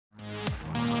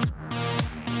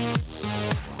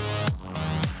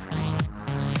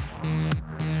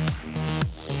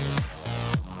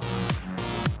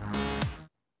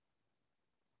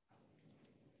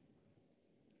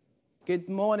Good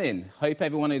morning. Hope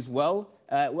everyone is well.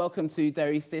 Welcome to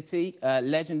Derry City,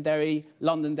 legendary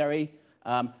Londonderry.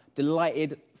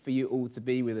 Delighted for you all to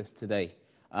be with us today.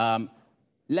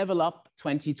 Level Up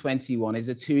 2021 is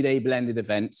a two-day blended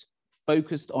event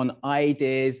focused on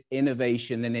ideas,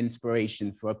 innovation and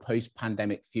inspiration for a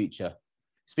post-pandemic future.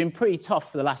 It's been pretty tough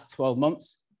for the last 12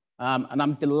 months, and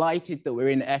I'm delighted that we're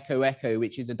in Echo,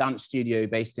 which is a dance studio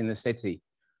based in the city.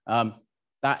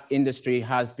 That industry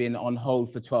has been on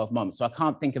hold for 12 months. So I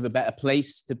can't think of a better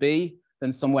place to be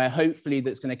than somewhere, hopefully,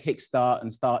 that's going to kickstart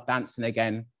and start dancing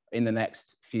again in the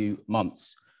next few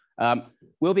months.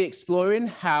 We'll be exploring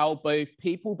how both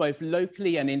people, both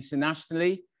locally and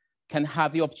internationally, can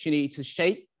have the opportunity to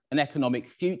shape an economic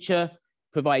future,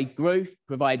 provide growth,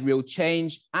 provide real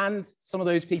change. And some of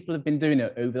those people have been doing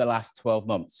it over the last 12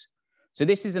 months. So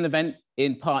this is an event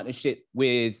in partnership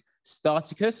with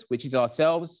Starticus, which is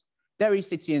ourselves, Derry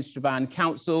City and Strabane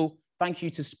Council. Thank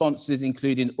you to sponsors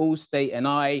including Allstate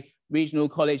and Regional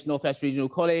College, Northwest Regional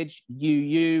College,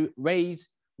 UU, Raise,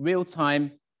 Real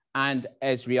Time, and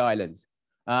Esri Islands.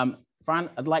 Fran,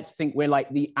 I'd like to think we're like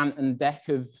the Ant and Dec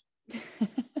of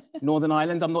Northern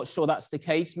Ireland. I'm not sure that's the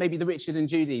case. Maybe the Richard and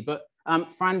Judy. But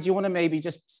Fran, do you want to maybe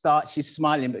just start? She's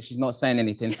smiling, but she's not saying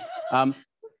anything.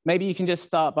 Maybe you can just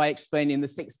start by explaining the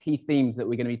 6 key themes that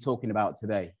we're going to be talking about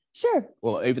today. Sure.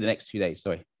 Well, over the next 2 days,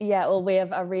 sorry. Yeah, well, we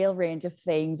have a real range of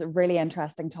themes, really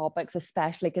interesting topics,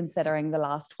 especially considering the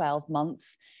last 12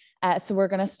 months. So we're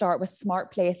going to start with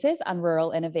smart places and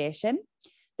rural innovation,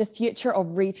 the future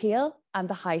of retail and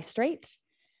the high street.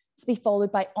 To be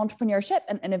followed by entrepreneurship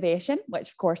and innovation, which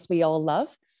of course we all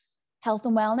love, health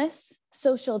and wellness,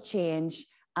 social change,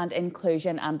 and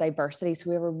inclusion and diversity. So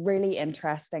we have a really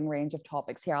interesting range of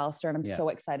topics here, Alistair, and I'm so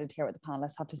excited to hear what the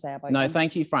panelists have to say about them.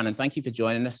 Thank you, Fran, and thank you for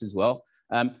joining us as well.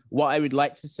 What I would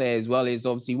like to say as well is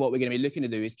obviously what we're going to be looking to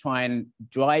do is try and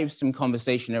drive some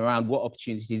conversation around what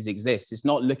opportunities exist. It's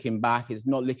not looking back, it's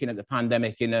not looking at the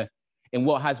pandemic in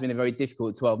what has been a very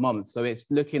difficult 12 months. So it's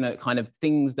looking at kind of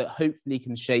things that hopefully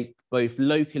can shape both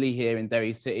locally here in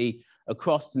Derry City,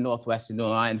 across the Northwest and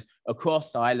Northern Ireland,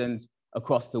 across Ireland,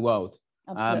 across the world.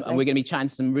 And we're going to be chatting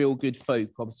to some real good folk,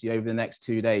 obviously, over the next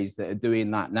 2 days that are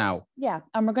doing that now. Yeah,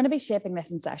 and we're going to be shaping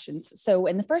this in sessions. So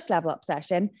in the first Level Up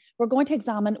session, we're going to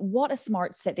examine what a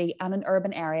smart city and an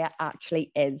urban area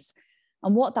actually is,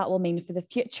 and what that will mean for the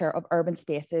future of urban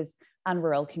spaces and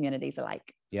rural communities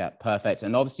alike. Yeah, perfect.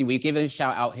 And obviously, we give a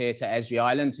shout out here to Esri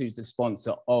Island, who's the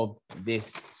sponsor of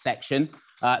this section.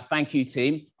 Thank you,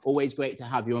 team. Always great to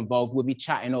have you involved. We'll be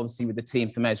chatting, obviously, with the team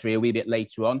from Esri a wee bit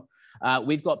later on.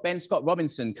 We've got Ben Scott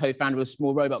Robinson, co-founder of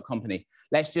Small Robot Company.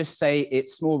 Let's just say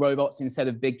it's small robots instead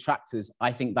of big tractors.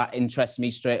 I think that interests me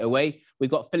straight away.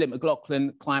 We've got Philip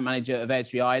McLaughlin, client manager of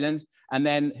Esri Island. And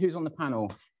then who's on the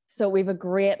panel? So we have a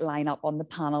great lineup on the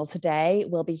panel today.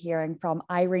 We'll be hearing from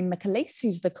Irene McAleese,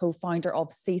 who's the co-founder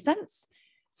of C-Sense,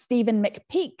 Stephen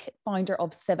McPeak, founder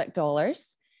of Civic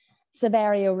Dollars,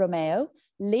 Saverio Romeo,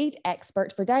 lead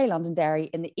expert for Derry Londonderry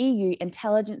in the EU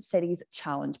Intelligent Cities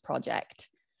Challenge project.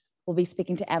 We'll be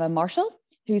speaking to Emma Marshall,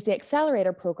 who's the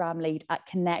accelerator program lead at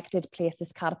Connected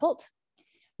Places Catapult,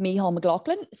 Micheál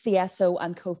McLaughlin, CSO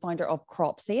and co-founder of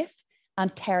CropSafe,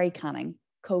 and Terry Canning,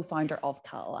 co-founder of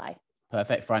Catalai.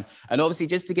 Perfect, Fran. And obviously,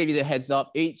 just to give you the heads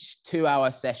up, each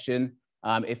 2-hour session,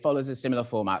 it follows a similar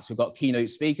format. So we've got keynote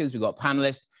speakers, we've got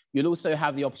panelists. You'll also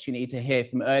have the opportunity to hear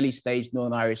from early stage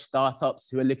Northern Irish startups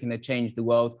who are looking to change the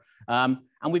world.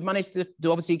 And we've managed to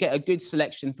obviously get a good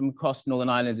selection from across Northern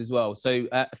Ireland as well. So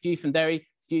a few from Derry,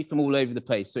 a few from all over the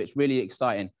place. So it's really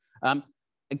exciting.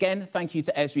 Again, thank you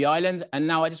to Esri Island. And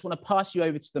now I just want to pass you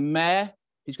over to the Mayor,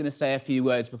 who's going to say a few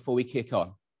words before we kick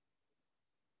on.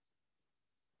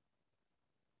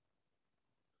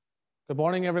 Good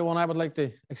morning, everyone. I would like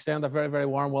to extend a very, very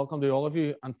warm welcome to all of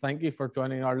you and thank you for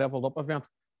joining our Leveled Up event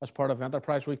as part of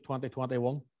Enterprise Week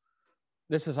 2021.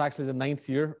 This is actually the 9th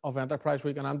year of Enterprise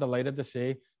Week and I'm delighted to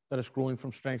say that it's growing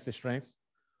from strength to strength.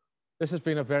 This has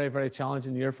been a very, very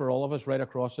challenging year for all of us right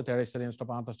across the Derry City and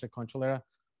Strabane District Council area,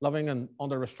 living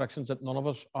under restrictions that none of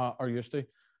us are used to.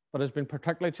 But it's been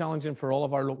particularly challenging for all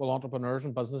of our local entrepreneurs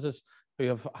and businesses who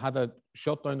have had to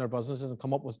shut down their businesses and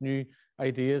come up with new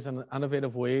ideas and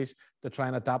innovative ways to try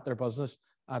and adapt their business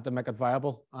to make it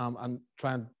viable and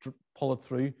try and pull it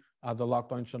through the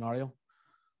lockdown scenario.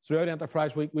 Throughout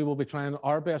Enterprise Week, we will be trying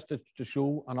our best to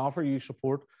show and offer you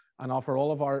support and offer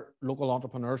all of our local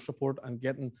entrepreneurs support and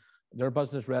getting their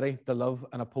business ready to live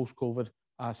in a post-COVID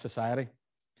society.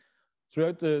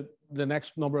 Throughout the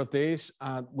next number of days,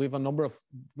 we have a number of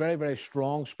very, very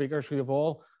strong speakers who have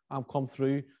all come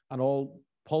through and all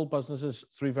pull businesses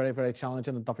through very, very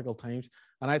challenging and difficult times.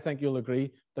 And I think you'll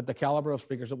agree that the caliber of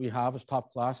speakers that we have is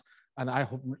top class. And I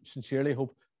sincerely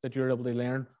hope that you're able to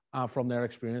learn from their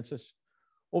experiences.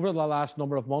 Over the last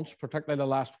number of months, particularly the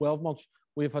last 12 months,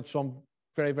 we've had some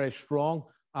very, very strong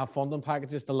funding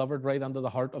packages delivered right into the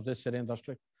heart of this city and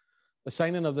district. The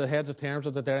signing of the heads of terms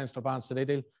of the Derry and Strabane City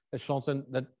deal is something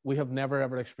that we have never,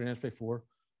 ever experienced before.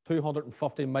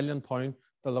 £250 million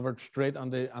delivered straight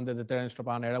into the Derry and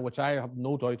Strabane area, which I have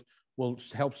no doubt will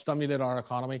help stimulate our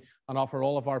economy and offer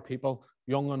all of our people,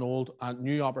 young and old,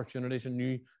 new opportunities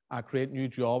and create new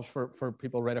jobs for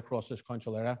people right across this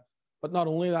council area. But not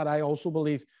only that, I also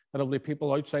believe that there will be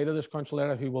people outside of this council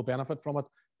area who will benefit from it.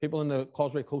 People in the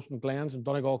Causeway Coast and Glens and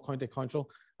Donegal County Council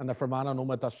and the Fermanagh and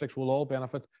Omagh districts will all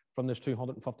benefit from this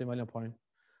 £250 million.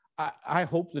 I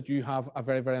hope that you have a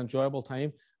very, very enjoyable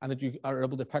time and that you are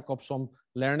able to pick up some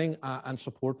learning and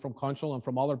support from council and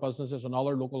from other businesses and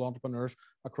other local entrepreneurs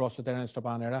across the Derry and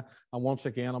Strabane area. And once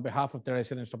again, on behalf of Derry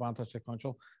City and Strabane District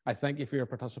Council, I thank you for your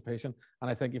participation and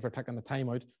I thank you for taking the time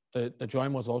out to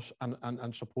join with us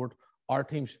and support our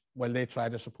teams while they try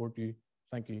to support you.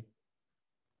 Thank you.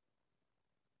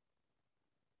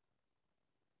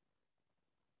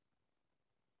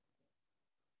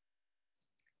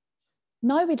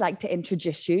 Now we'd like to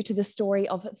introduce you to the story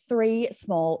of 3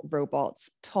 small robots,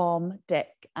 Tom,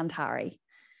 Dick and Harry.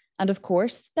 And of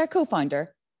course, their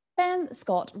co-founder, Ben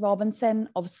Scott Robinson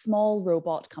of Small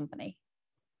Robot Company.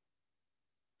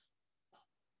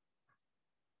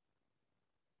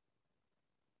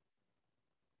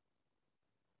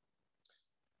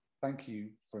 Thank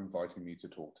you for inviting me to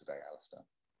talk today, Alistair.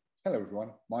 Hello everyone,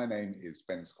 my name is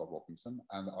Ben Scott Robinson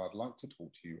and I'd like to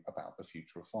talk to you about the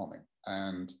future of farming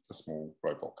and the Small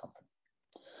Robot Company.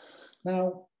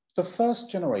 Now, the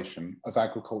first generation of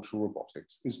agricultural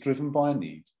robotics is driven by a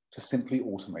need to simply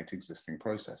automate existing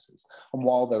processes. And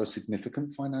while there are significant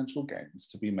financial gains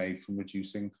to be made from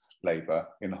reducing labour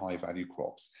in high-value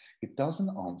crops, it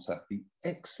doesn't answer the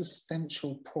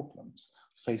existential problems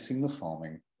facing the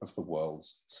farming of the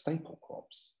world's staple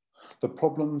crops. The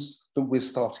problems that we're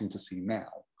starting to see now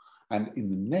and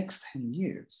in the next 10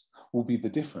 years will be the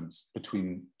difference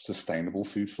between sustainable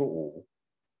food for all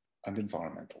and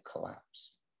environmental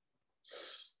collapse.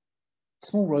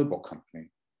 Small Robot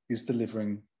Company is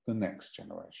delivering the next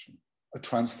generation, a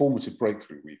transformative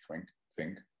breakthrough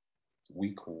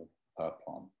we call per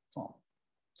plant farm.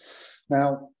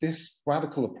 Now, this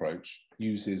radical approach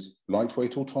uses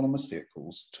lightweight autonomous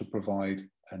vehicles to provide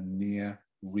a near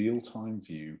real-time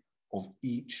view of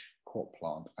each crop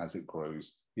plant as it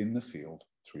grows in the field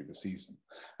through the season,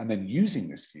 and then using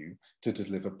this view to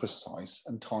deliver precise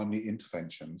and timely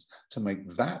interventions to make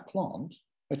that plant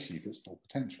achieve its full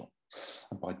potential.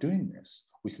 And by doing this,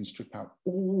 we can strip out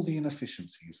all the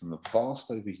inefficiencies and the vast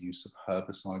overuse of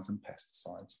herbicides and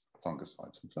pesticides,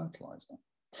 fungicides and fertilizer.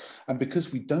 And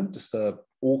because we don't disturb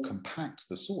or compact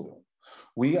the soil,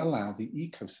 we allow the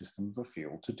ecosystem of a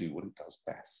field to do what it does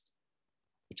best,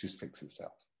 which is fix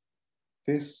itself.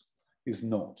 This is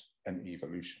not an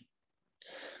evolution.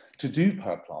 To do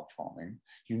per plant farming,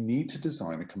 you need to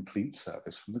design a complete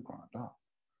service from the ground up.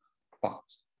 But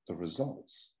the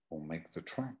results will make the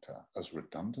tractor as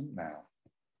redundant now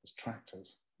as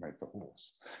tractors made the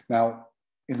horse. Now,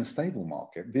 in a stable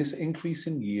market, this increase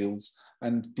in yields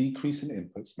and decrease in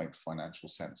inputs makes financial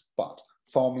sense, but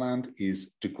farmland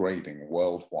is degrading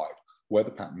worldwide.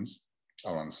 Weather patterns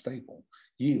are unstable.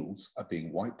 Yields are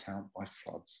being wiped out by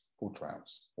floods or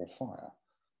droughts or fire.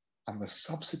 And the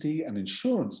subsidy and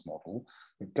insurance model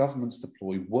that governments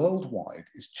deploy worldwide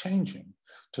is changing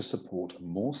to support a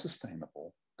more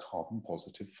sustainable,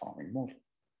 carbon-positive farming model.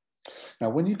 Now,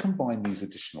 when you combine these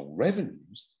additional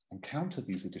revenues and counter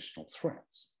these additional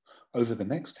threats, over the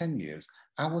next 10 years,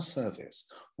 our service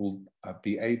will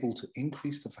be able to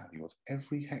increase the value of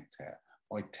every hectare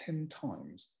by 10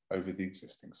 times over the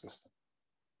existing system.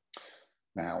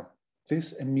 Now,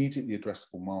 this immediately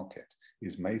addressable market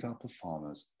is made up of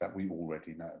farmers that we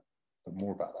already know, but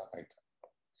more about that later.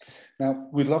 Now,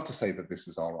 we'd love to say that this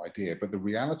is our idea, but the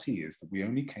reality is that we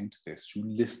only came to this through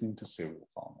listening to cereal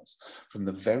farmers. From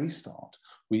the very start,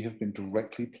 we have been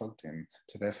directly plugged in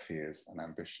to their fears and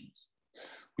ambitions.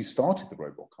 We started the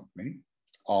Robot Company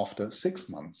after 6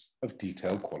 months of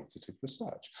detailed qualitative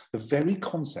research. The very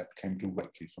concept came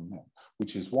directly from them,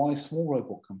 which is why Small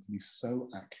Robot Company so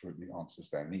accurately answers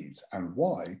their needs and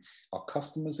why our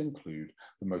customers include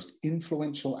the most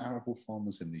influential arable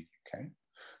farmers in the UK,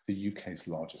 the UK's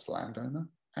largest landowner,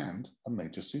 and a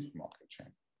major supermarket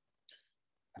chain.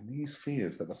 And these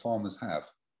fears that the farmers have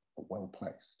are well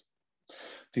placed.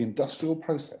 The industrial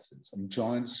processes and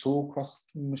giant soil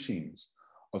crushing machines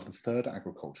of the third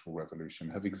agricultural revolution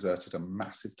have exerted a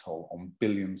massive toll on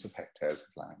billions of hectares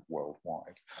of land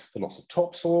worldwide. The loss of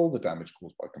topsoil, the damage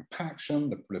caused by compaction,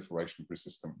 the proliferation of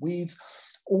resistant weeds,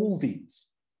 all these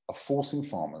are forcing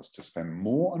farmers to spend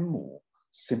more and more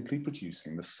simply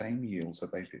producing the same yields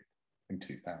that they did in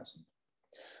 2000.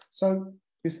 So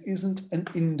this isn't an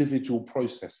individual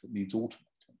process that needs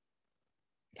automating.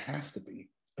 It has to be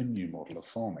a new model of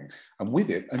farming, and with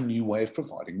it, a new way of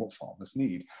providing what farmers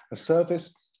need, a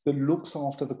service that looks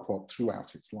after the crop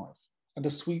throughout its life, and a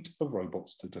suite of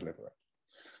robots to deliver it.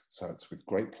 So it's with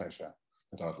great pleasure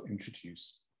that I'll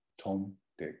introduce Tom,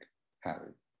 Dick,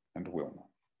 Harry, and Wilma.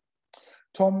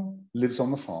 Tom lives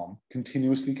on the farm,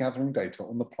 continuously gathering data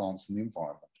on the plants and the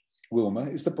environment. Wilma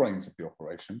is the brains of the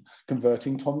operation,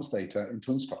 converting Tom's data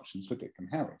into instructions for Dick and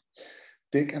Harry.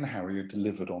 Dick and Harry are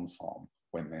delivered on farm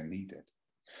when they're needed.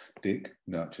 Dick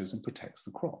nurtures and protects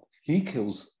the crop. He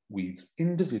kills weeds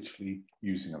individually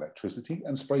using electricity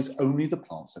and sprays only the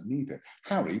plants that need it.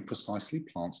 Harry precisely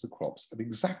plants the crops at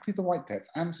exactly the right depth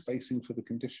and spacing for the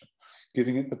condition,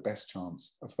 giving it the best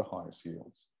chance of the highest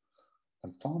yields.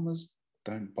 And farmers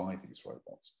don't buy these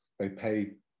robots. They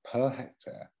pay per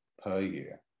hectare per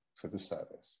year for the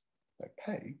service. They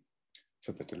pay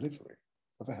for the delivery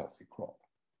of a healthy crop.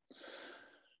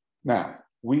 Now,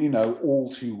 we know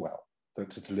all too well that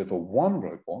to deliver one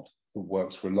robot that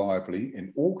works reliably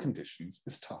in all conditions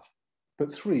is tough,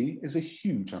 but 3 is a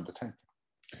huge undertaking.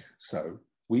 So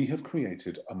we have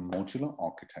created a modular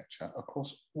architecture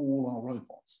across all our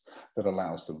robots that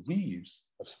allows the reuse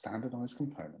of standardized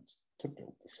components to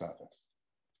build the service.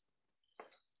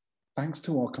 Thanks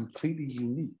to our completely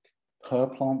unique per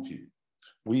plant view,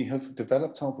 we have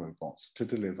developed our robots to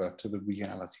deliver to the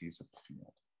realities of the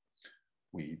field.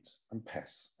 Weeds and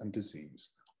pests and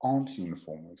disease aren't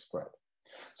uniformly spread.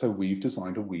 So we've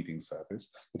designed a weeding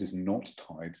service that is not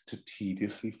tied to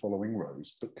tediously following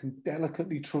rows, but can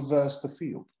delicately traverse the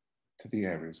field to the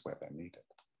areas where they're needed.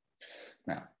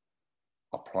 Now,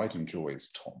 our pride and joy is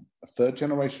Tom, a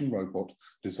 3rd-generation robot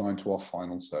designed to our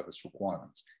final service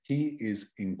requirements. He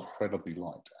is incredibly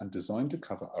light and designed to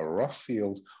cover a rough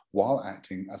field while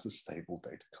acting as a stable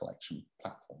data collection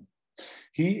platform.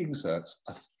 He exerts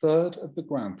 1/3 of the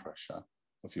ground pressure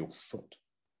of your foot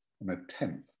and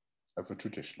 1/10 of a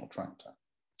traditional tractor.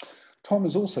 Tom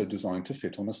is also designed to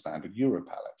fit on a standard Euro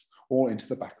pallet or into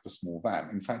the back of a small van.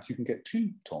 In fact, you can get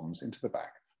 2 Toms into the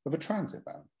back of a transit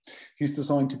van. He's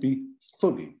designed to be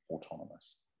fully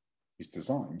autonomous. He's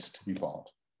designed to be part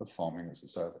of farming as a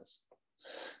service.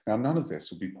 Now, none of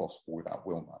this would be possible without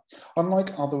Wilma.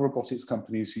 Unlike other robotics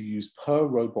companies who use per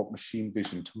robot machine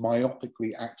vision to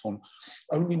myopically act on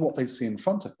only what they see in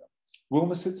front of them,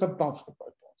 Wilma sits above the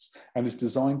robots and is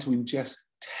designed to ingest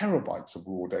terabytes of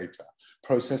raw data,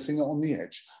 processing it on the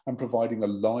edge and providing a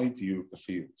live view of the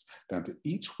fields, down to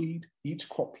each weed, each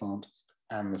crop plant,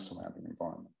 and the surrounding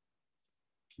environment.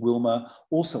 Wilma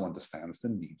also understands the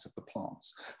needs of the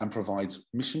plants and provides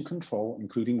mission control,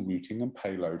 including routing and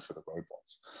payload for the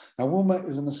robots. Now, Wilma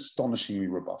is an astonishingly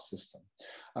robust system.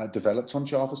 Developed on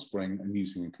Java Spring and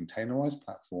using a containerized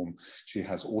platform, she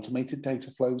has automated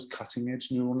data flows,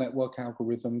 cutting-edge neural network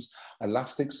algorithms,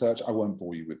 Elasticsearch. I won't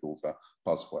bore you with all the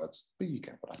buzzwords, but you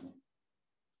get what I mean.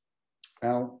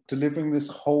 Now, delivering this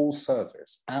whole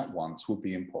service at once would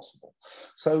be impossible.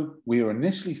 So we are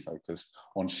initially focused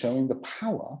on showing the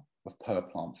power of per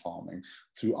plant farming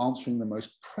through answering the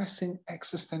most pressing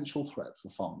existential threat for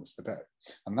farmers today.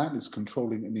 And that is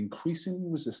controlling an increasingly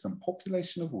resistant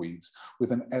population of weeds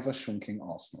with an ever shrinking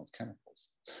arsenal of chemicals.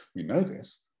 We know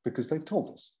this because they've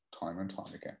told us time and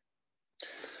time again.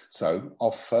 So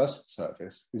our first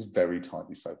service is very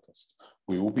tightly focused.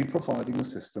 We will be providing a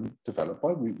system developed by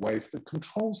RootWave that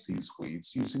controls these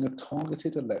weeds using a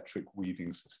targeted electric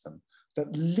weeding system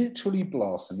that literally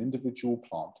blasts an individual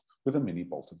plant with a mini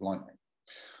bolt of lightning.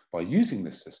 By using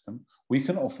this system, we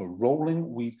can offer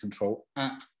rolling weed control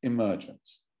at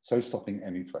emergence, so stopping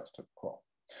any threats to the crop.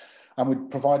 And we're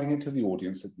providing it to the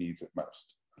audience that needs it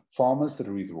most. Farmers that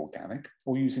are either organic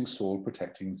or using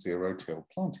soil-protecting zero-till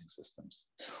planting systems.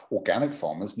 Organic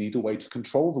farmers need a way to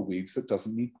control the weeds that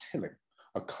doesn't need tilling,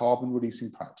 a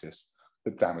carbon-releasing practice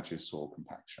that damages soil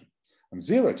compaction. And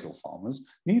zero-till farmers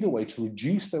need a way to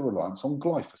reduce their reliance on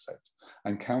glyphosate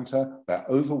and counter their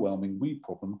overwhelming weed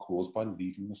problem caused by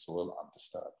leaving the soil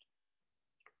undisturbed.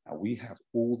 Now, we have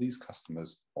all these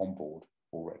customers on board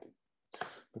already,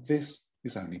 but this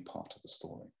is only part of the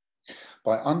story.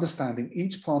 By understanding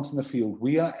each plant in the field,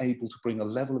 we are able to bring a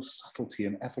level of subtlety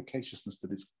and efficaciousness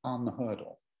that is unheard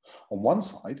of. On one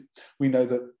side, we know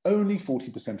that only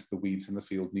 40% of the weeds in the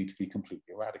field need to be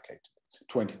completely eradicated.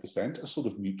 20% are sort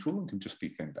of neutral and can just be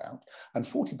thinned out, and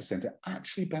 40% are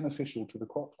actually beneficial to the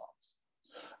crop plants.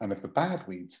 And of the bad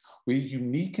weeds, we're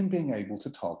unique in being able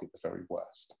to target the very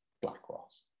worst,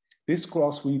 blackgrass. This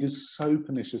grass weed is so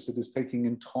pernicious it is taking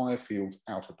entire fields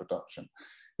out of production.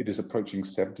 It is approaching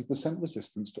 70%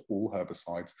 resistance to all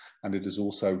herbicides, and it is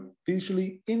also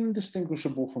visually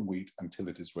indistinguishable from wheat until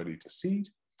it is ready to seed,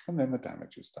 and then the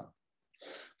damage is done.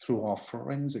 Through our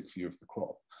forensic view of the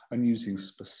crop and using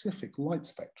specific light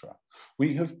spectra,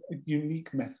 we have a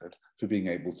unique method for being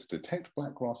able to detect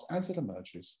blackgrass as it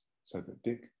emerges so that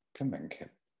Dick can then kill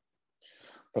it.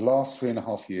 The last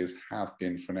 3.5 years have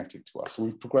been frenetic to us. So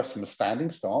we've progressed from a standing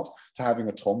start to having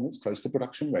a TOM that's close to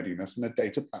production readiness and a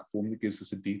data platform that gives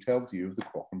us a detailed view of the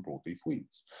crop and broadleaf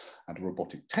weeds, and a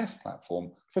robotic test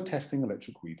platform for testing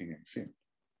electric weeding in field.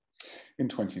 In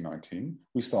 2019,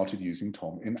 we started using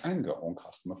TOM in anger on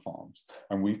customer farms,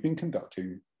 and we've been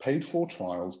conducting paid-for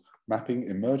trials mapping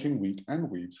emerging wheat and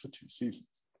weeds for 2 seasons.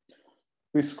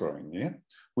 This growing year,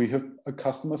 we have a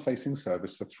customer-facing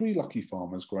service for 3 lucky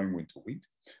farmers growing winter wheat,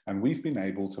 and we've been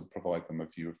able to provide them a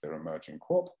view of their emerging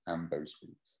crop and those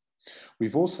weeds.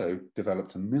 We've also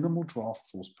developed a minimal draft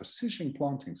force precision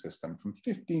planting system from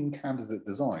 15 candidate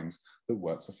designs that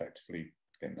works effectively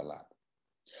in the lab.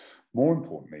 More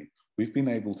importantly, we've been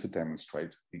able to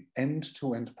demonstrate the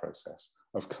end-to-end process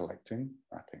of collecting,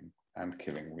 mapping, and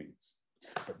killing weeds.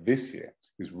 But this year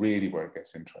is really where it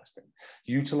gets interesting.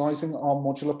 Utilizing our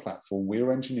modular platform,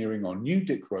 we're engineering our new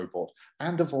Dick robot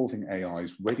and evolving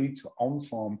AIs ready to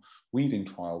on-farm weeding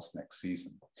trials next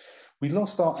season. We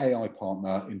lost our AI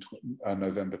partner in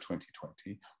November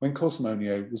 2020 when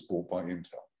Cosmonio was bought by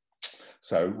Intel.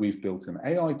 So we've built an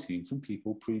AI team from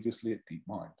people previously at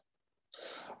DeepMind.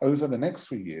 Over the next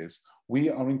 3 years, we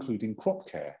are including crop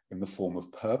care in the form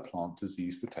of per-plant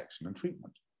disease detection and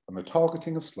treatment, and the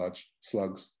targeting of slugs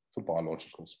for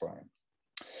biological spraying.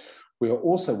 We are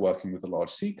also working with a large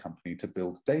seed company to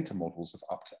build data models of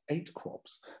up to 8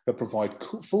 crops that provide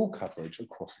full coverage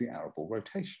across the arable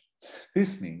rotation.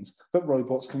 This means that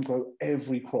robots can grow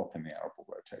every crop in the arable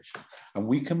rotation, and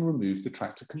we can remove the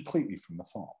tractor completely from the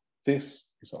farm.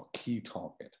 This is our key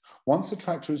target. Once the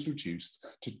tractor is reduced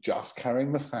to just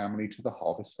carrying the family to the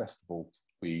harvest festival,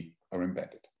 we are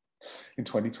embedded. In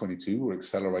 2022, we're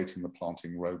accelerating the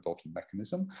planting robot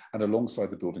mechanism, and alongside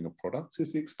the building of products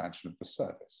is the expansion of the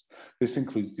service. This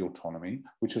includes the autonomy,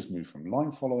 which has moved from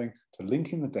line following to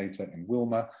linking the data in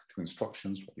Wilma to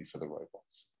instructions ready for the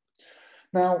robots.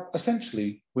 Now,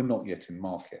 essentially, we're not yet in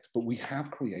market, but we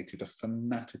have created a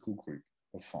fanatical group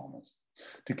of farmers.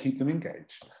 To keep them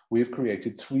engaged, we have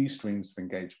created 3 streams of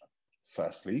engagement.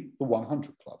 Firstly, the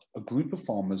 100 Club, a group of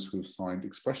farmers who have signed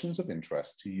expressions of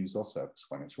interest to use our service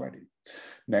when it's ready.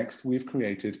 Next, we've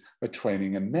created a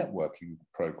training and networking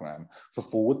program for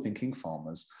forward-thinking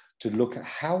farmers to look at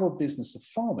how a business of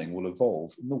farming will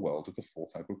evolve in the world of the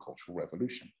 4th agricultural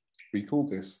revolution. We call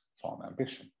this Farm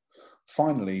Ambition.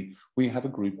 Finally, we have a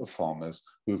group of farmers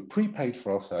who have prepaid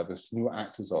for our service and who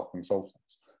act as our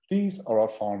consultants. These are our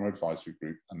farmer advisory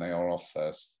group, and they are our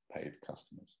first paid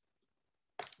customers.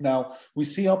 Now, we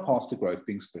see our path to growth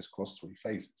being split across 3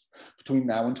 phases. Between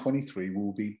now and 23, we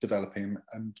will be developing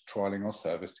and trialing our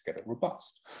service to get it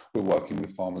robust. We're working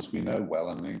with farmers we know well,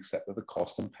 and we accept that the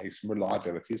cost and pace and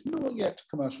reliability is not yet to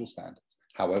commercial standards.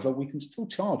 However, we can still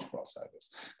charge for our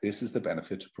service. This is the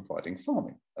benefit of providing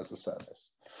farming as a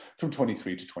service. From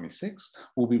 23 to 26,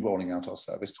 we'll be rolling out our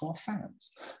service to our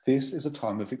fans. This is a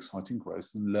time of exciting growth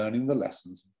and learning the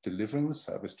lessons of delivering the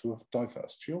service to a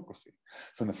diverse geography.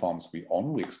 From the farms we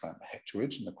own, we expand the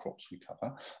hectareage and the crops we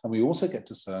cover, and we also get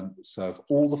to serve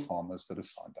all the farmers that have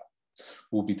signed up.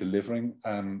 We'll be delivering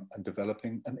and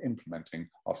developing and implementing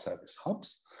our service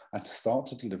hubs and to start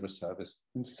to deliver service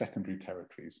in secondary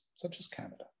territories, such as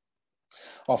Canada.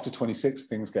 After 26,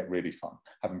 things get really fun.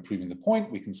 Having proven the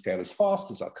point, we can scale as fast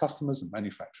as our customers and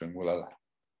manufacturing will allow.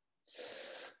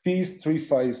 These 3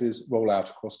 phases roll out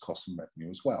across cost and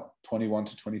revenue as well. 21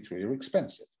 to 23 are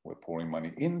expensive. We're pouring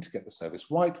money in to get the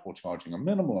service right or charging a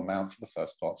minimal amount for the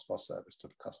first parts of our service to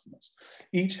the customers.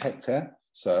 Each hectare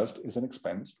served is an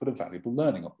expense, but a valuable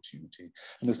learning opportunity.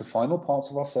 And as the final parts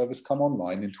of our service come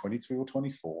online in 23 or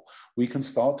 24, we can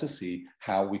start to see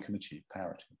how we can achieve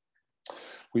parity.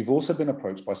 We've also been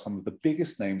approached by some of the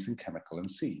biggest names in chemical and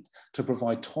seed to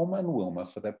provide Tom and Wilma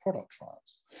for their product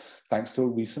trials. Thanks to a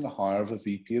recent hire of a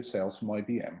VP of sales from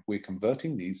IBM, we're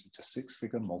converting these into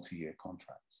 6-figure multi-year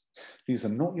contracts. These are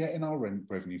not yet in our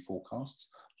revenue forecasts,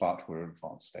 but we're in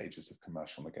advanced stages of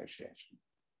commercial negotiation.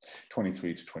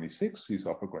 23 to 26 sees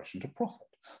our progression to profit.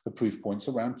 The proof points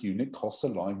around unit costs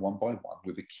align one by one,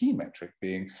 with the key metric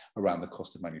being around the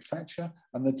cost of manufacture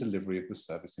and the delivery of the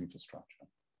service infrastructure.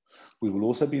 We will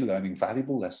also be learning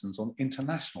valuable lessons on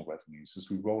international revenues as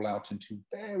we roll out into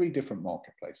very different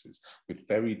marketplaces with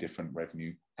very different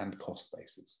revenue and cost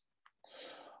bases.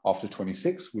 After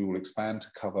 26, we will expand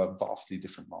to cover vastly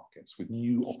different markets with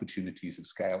new opportunities of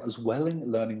scale, as well as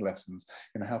learning lessons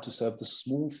in how to serve the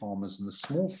small farmers in the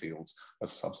small fields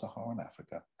of sub-Saharan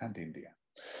Africa and India.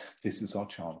 This is our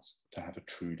chance to have a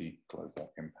truly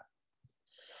global impact.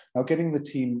 Now, getting the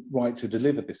team right to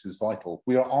deliver this is vital.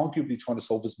 We are arguably trying to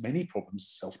solve as many problems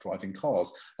as self-driving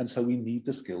cars, and so we need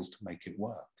the skills to make it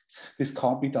work. This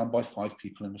can't be done by 5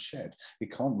 people in a shed.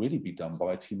 It can't really be done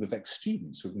by a team of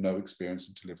ex-students who have no experience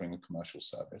of delivering a commercial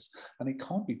service, and it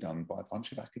can't be done by a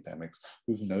bunch of academics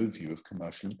who have no view of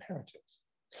commercial imperatives.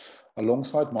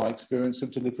 Alongside my experience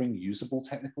of delivering usable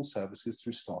technical services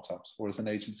through startups or as an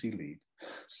agency lead,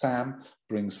 Sam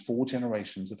brings 4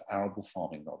 generations of arable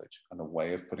farming knowledge and a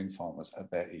way of putting farmers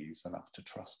at their ease enough to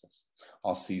trust us.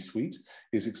 Our C-suite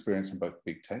is experienced in both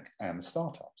big tech and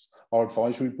startups. Our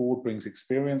advisory board brings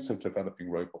experience of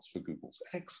developing robots for Google's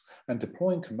X and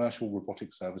deploying commercial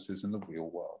robotic services in the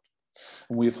real world.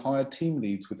 And we have hired team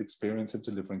leads with experience of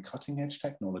delivering cutting-edge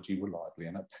technology reliably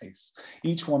and at pace.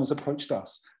 Each one has approached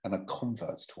us and are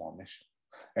converts to our mission.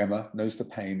 Emma knows the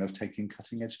pain of taking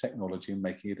cutting-edge technology and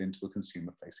making it into a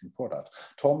consumer-facing product.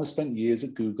 Tom has spent years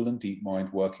at Google and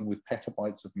DeepMind working with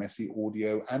petabytes of messy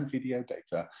audio and video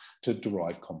data to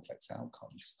derive complex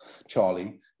outcomes.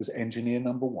 Charlie is engineer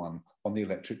 #1 on the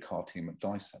electric car team at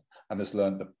Dyson and has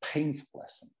learned the painful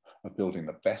lesson of building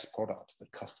the best product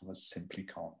that customers simply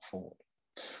can't afford.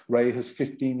 Ray has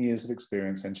 15 years of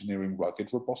experience engineering rugged,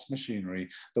 robust machinery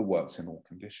that works in all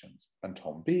conditions. And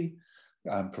Tom B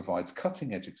provides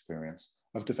cutting-edge experience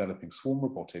of developing swarm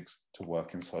robotics to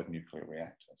work inside nuclear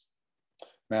reactors.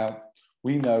 Now,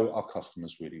 we know our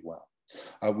customers really well.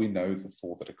 We know the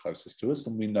 4 that are closest to us,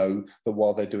 and we know that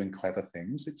while they're doing clever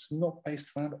things, it's not based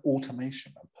around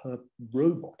automation and per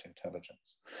robot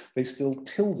intelligence. They still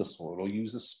till the soil or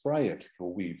use a sprayer to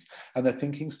kill weeds, and their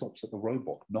thinking stops at the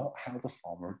robot, not how the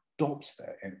farmer adopts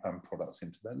their products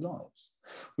into their lives.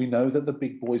 We know that the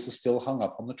big boys are still hung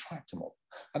up on the tractor model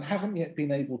and haven't yet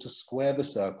been able to square the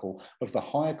circle of the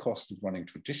higher cost of running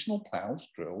traditional plows,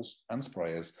 drills, and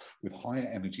sprayers with higher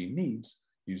energy needs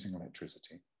using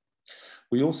electricity.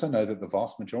 We also know that the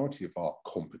vast majority of our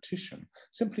competition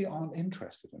simply aren't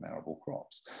interested in arable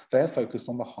crops. They're focused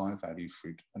on the higher value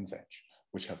fruit and veg,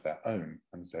 which have their own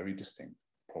and very distinct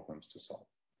problems to solve.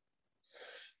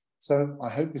 So I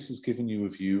hope this has given you a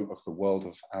view of the world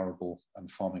of arable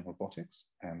and farming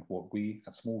robotics and what we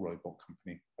at Small Robot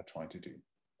Company are trying to do.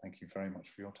 Thank you very much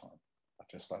for your time. I'd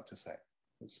just like to say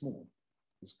that small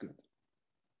is good.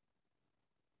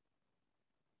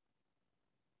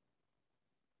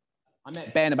 I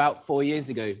met Ben about 4 years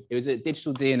ago. It was at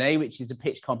Digital DNA, which is a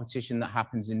pitch competition that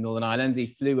happens in Northern Ireland. He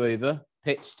flew over,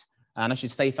 pitched, and I should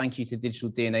say thank you to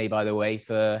Digital DNA, by the way,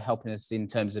 for helping us in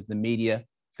terms of the media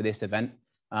for this event.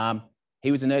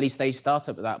 He was an early stage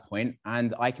startup at that point,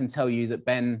 and I can tell you that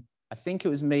Ben, I think it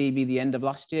was maybe the end of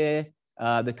last year,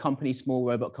 the company, Small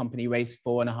Robot Company, raised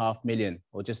 4.5 million,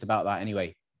 or just about that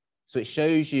anyway. So it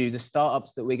shows you the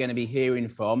startups that we're going to be hearing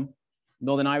from,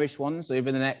 Northern Irish ones,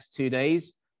 over the next 2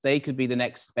 days. They could be the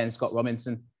next Ben Scott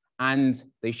Robinson, and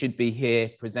they should be here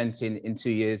presenting in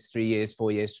 2 years, 3 years,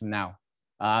 4 years from now.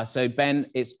 So Ben,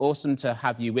 it's awesome to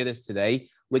have you with us today.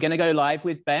 We're going to go live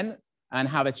with Ben and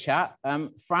have a chat.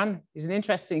 Fran is an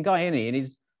interesting guy, isn't he? And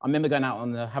I remember going out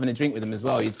on having a drink with him as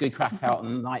well. He's a good crack out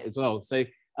on the night as well. So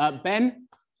Ben,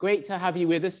 great to have you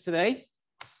with us today.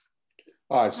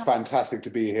 Oh, it's fantastic to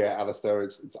be here, Alistair.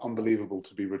 It's unbelievable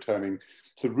to be returning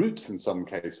to roots in some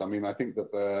case. I mean, I think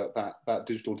that that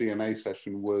Digital DNA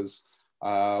session was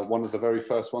one of the very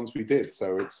first ones we did.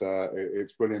 So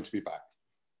it's brilliant to be back.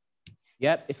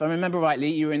 Yep, if I remember rightly,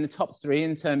 you were in the top 3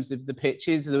 in terms of the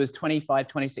pitches. There was 25,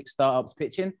 26 startups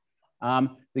pitching.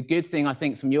 The good thing, I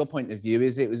think, from your point of view,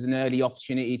 is it was an early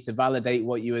opportunity to validate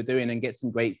what you were doing and get some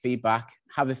great feedback,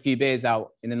 have a few beers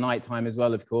out in the night time as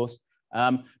well, of course.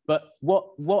 But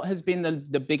what has been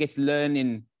the biggest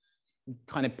learning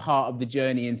kind of part of the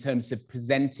journey in terms of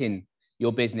presenting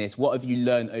your business? What have you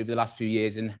learned over the last few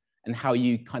years, and how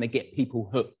you kind of get people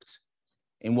hooked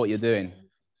in what you're doing?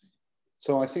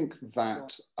 So I think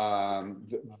that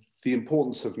the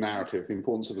importance of narrative, the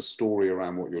importance of a story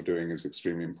around what you're doing is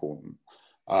extremely important.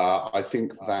 I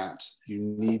think that you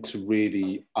need to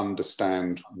really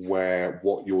understand where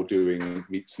what you're doing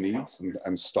meets needs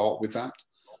and start with that,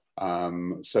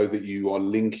 so that you are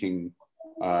linking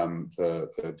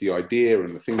the idea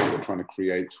and the things that we're trying to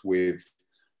create with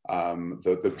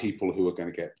the people who are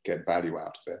going to get value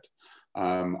out of it.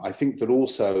 I think that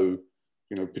also,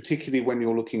 you know, particularly when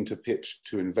you're looking to pitch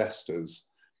to investors,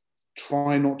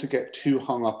 try not to get too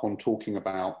hung up on talking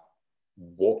about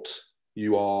what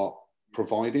you are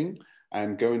providing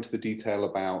and go into the detail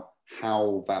about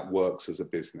how that works as a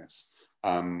business.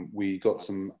 We got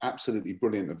some absolutely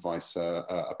brilliant advice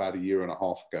about 1.5 years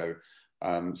ago,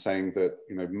 saying that,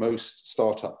 you know, most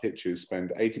startup pitches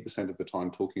spend 80% of the time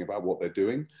talking about what they're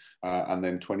doing, and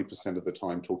then 20% of the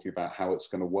time talking about how it's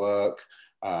going to work,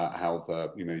 how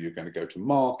you're going to go to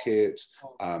market,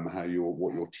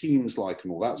 what your team's like,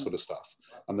 and all that sort of stuff.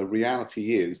 And the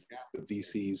reality is that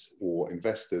VCs or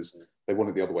investors, they want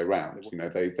it the other way around. You know,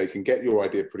 they can get your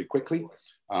idea pretty quickly,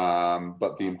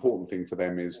 but the important thing for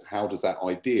them is, how does that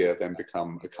idea then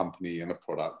become a company and a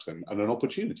product and an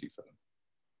opportunity for them?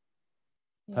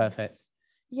 Perfect.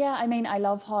 Yeah, I mean, I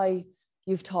love how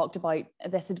you've talked about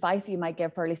this advice you might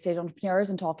give for early stage entrepreneurs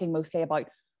and talking mostly about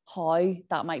how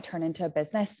that might turn into a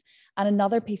business. And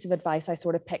another piece of advice I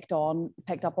sort of picked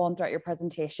up on throughout your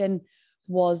presentation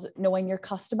was knowing your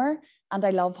customer. And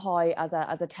I love how as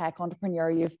a tech entrepreneur,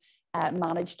 you've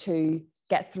managed to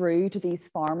get through to these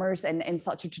farmers in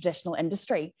such a traditional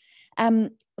industry.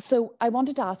 So I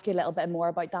wanted to ask you a little bit more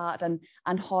about that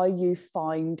and how you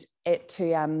found it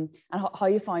to and how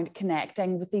you found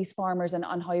connecting with these farmers and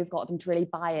how you've got them to really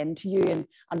buy into you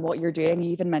and what you're doing.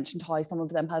 You even mentioned how some of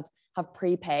them have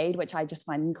prepaid, which I just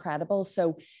find incredible.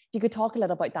 So if you could talk a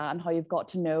little about that and how you've got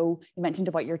to know, you mentioned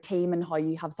about your team and how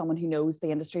you have someone who knows the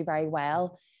industry very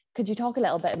well. Could you talk a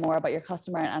little bit more about your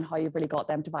customer and how you've really got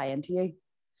them to buy into you?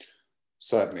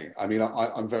 Certainly. I mean,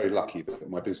 I'm very lucky that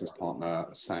my business partner,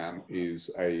 Sam, is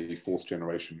a 4th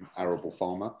generation arable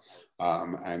farmer.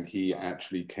 And he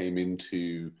actually came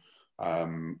into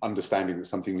understanding that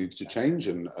something needed to change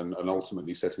and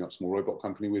ultimately setting up Small Robot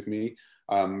Company with me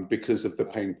because of the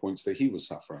pain points that he was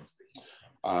suffering.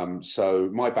 So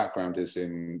my background is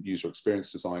in user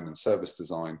experience design and service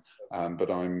design,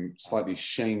 but I'm slightly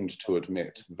shamed to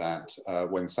admit that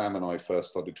when Sam and I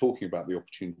first started talking about the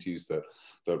opportunities that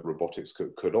robotics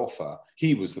could offer,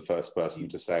 he was the first person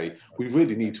to say, we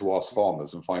really need to ask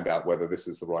farmers and find out whether this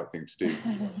is the right thing to do.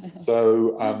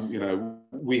 So, you know,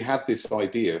 we had this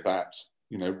idea that,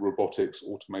 you know, robotics,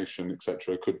 automation,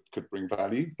 etc., could bring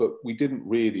value, but we didn't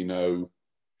really know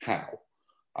how.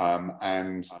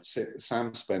 And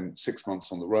Sam spent 6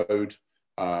 months on the road,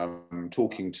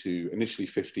 talking to initially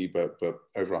 50, but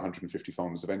over 150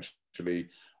 farmers eventually,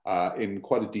 in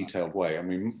quite a detailed way. I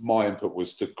mean, my input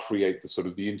was to create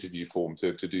the interview form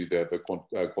to do the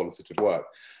qualitative work,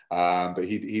 but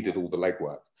he did all the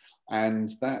legwork. And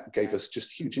that gave us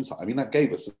just huge insight. I mean, that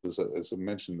gave us, as I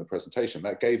mentioned in the presentation,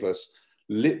 that gave us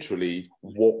literally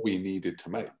what we needed to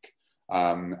make.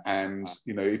 And,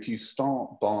 you know, if you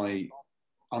start by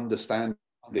understanding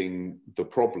the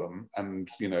problem and,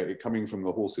 you know, it coming from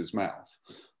the horse's mouth,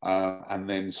 and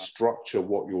then structure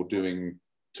what you're doing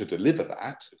to deliver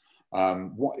that,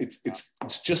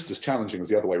 it's just as challenging as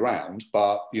the other way around,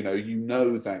 but you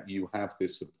know that you have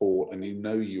this support, and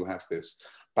you have this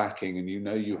backing, and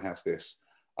you have this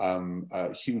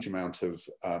huge amount of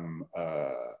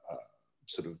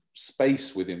sort of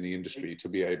space within the industry to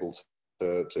be able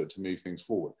to move things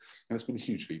forward. And it's been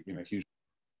hugely, huge.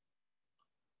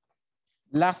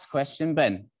 Last question,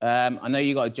 Ben. I know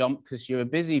you got to jump because you're a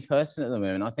busy person at the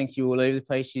moment. I think you're all over the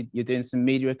place. You're doing some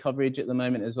media coverage at the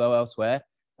moment as well elsewhere.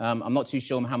 I'm not too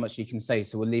sure how much you can say,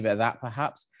 so we'll leave it at that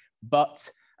perhaps. But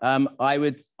I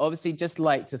would obviously just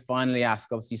like to finally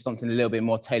ask, obviously, something a little bit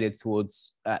more tailored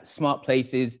towards smart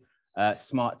places,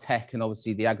 smart tech, and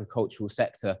obviously the agricultural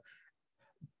sector.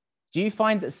 Do you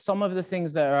find that some of the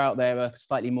things that are out there are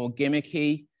slightly more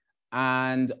gimmicky?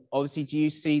 And obviously, do you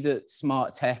see that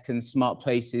smart tech and smart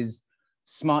places,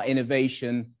 smart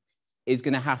innovation is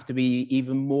going to have to be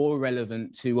even more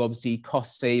relevant to obviously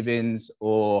cost savings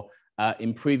or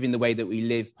improving the way that we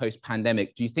live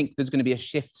post-pandemic? Do you think there's going to be a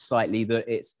shift slightly, that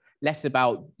it's less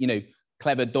about,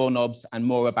 clever doorknobs and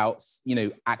more about,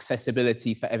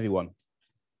 accessibility for everyone?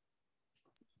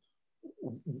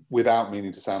 Without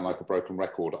meaning to sound like a broken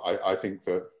record, I think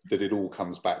that it all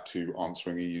comes back to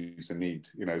answering a user need.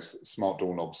 Smart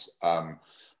doorknobs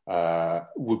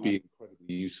would be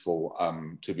incredibly useful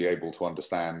to be able to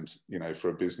understand, for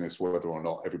a business, whether or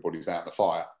not everybody's out in the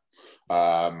fire.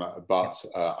 But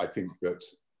I think that,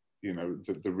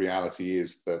 the reality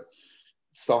is that,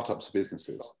 startups are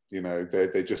businesses. You know,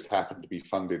 they just happen to be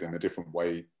funded in a different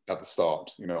way at the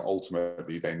start. You know,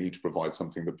 ultimately they need to provide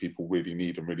something that people really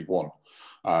need and really want,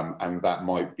 and that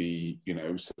might be, you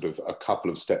know, sort of a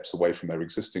couple of steps away from their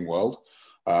existing world,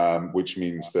 which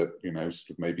means that, you know,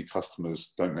 sort of maybe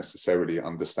customers don't necessarily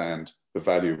understand the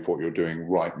value of what you're doing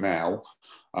right now,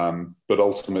 but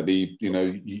ultimately, you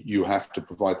know, you have to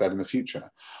provide that in the future.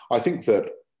 I think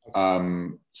that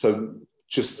so.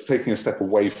 Just taking a step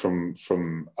away from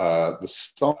the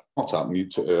startup,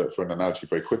 for an analogy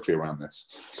very quickly around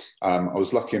this, I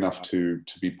was lucky enough to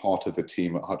be part of the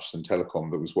team at Hutchison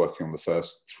Telecom that was working on the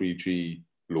first 3G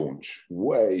launch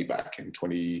way back in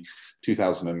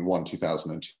 2001,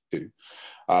 2002.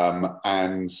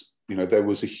 And, you know, there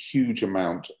was a huge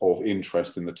amount of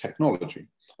interest in the technology.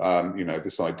 You know,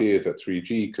 this idea that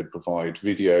 3G could provide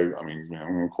video, I mean, you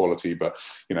know, quality, but,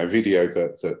 you know, video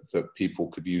that people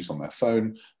could use on their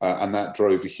phone. And that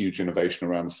drove a huge innovation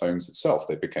around the phones itself.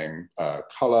 They became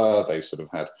color, they sort of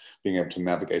had being able to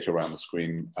navigate around the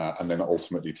screen, and then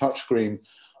ultimately touchscreen.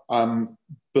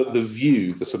 But the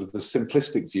view, the sort of the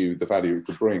simplistic view, the value it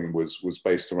could bring was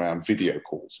based around video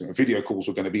calls. You know, video calls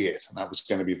were going to be it, and that was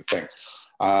going to be the thing.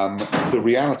 The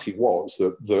reality was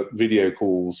that video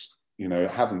calls, you know,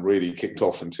 haven't really kicked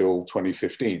off until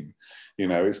 2015. You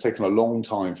know, it's taken a long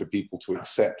time for people to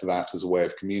accept that as a way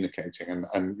of communicating,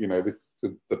 and you know,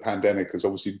 the pandemic has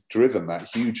obviously driven that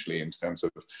hugely in terms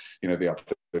of, you know, the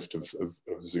uplift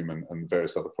of Zoom and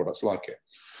various other products like it.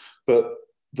 But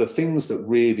the things that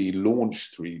really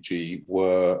launched 3G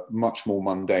were much more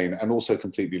mundane and also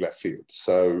completely left field.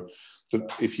 So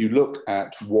if you look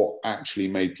at what actually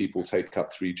made people take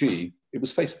up 3G, it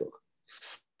was Facebook.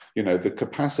 You know, the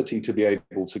capacity to be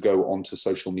able to go onto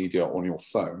social media on your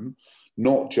phone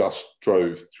not just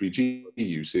drove 3G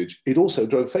usage, it also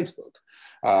drove Facebook.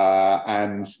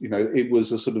 And, you know, it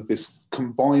was a sort of this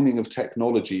combining of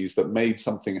technologies that made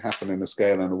something happen in a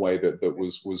scale and a way that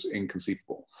was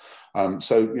inconceivable.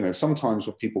 So, you know, sometimes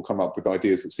when people come up with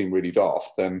ideas that seem really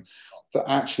daft, then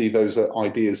actually those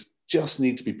ideas just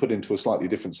need to be put into a slightly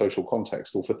different social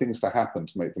context, or for things to happen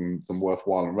to make them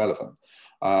worthwhile and relevant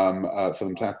for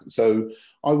them to happen. So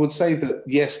I would say that,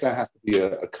 yes, there has to be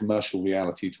a commercial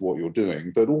reality to what you're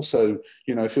doing, but also,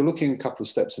 you know, if you're looking a couple of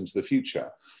steps into the future,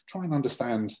 try and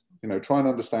understand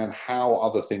how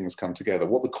other things come together,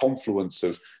 what the confluence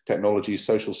of technology,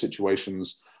 social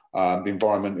situations, the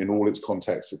environment in all its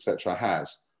contexts, etc.,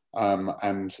 has,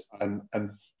 and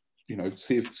you know,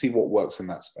 see what works in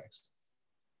that space.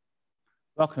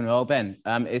 Rock and roll, Ben.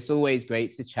 It's always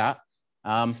great to chat.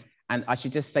 And I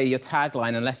should just say your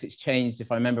tagline, unless it's changed,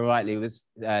 if I remember rightly, was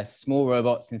small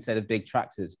robots instead of big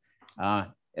tractors.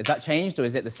 Has that changed, or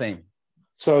is it the same?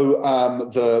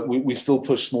 So we still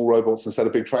push small robots instead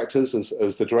of big tractors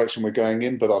as the direction we're going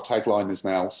in, but our tagline is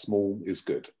now small is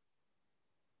good.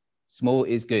 Small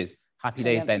is good. Happy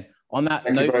days, Ben. On that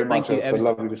note, thank you very much. Thank you. It's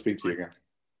lovely to speak to you again.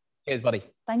 Cheers, buddy.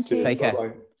 Thank you. Take care.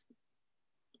 Bye-bye.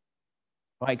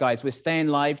 Right, guys, we're staying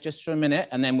live just for a minute,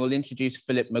 and then we'll introduce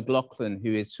Philip McLaughlin,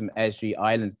 who is from Esri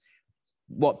Island.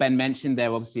 What Ben mentioned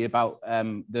there, obviously, about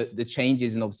the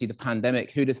changes and obviously the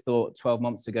pandemic. Who'd have thought 12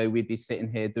 months ago we'd be sitting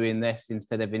here doing this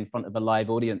instead of in front of a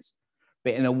live audience?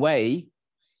 But in a way,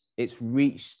 it's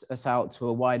reached us out to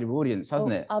a wider audience,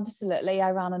 hasn't it? Absolutely.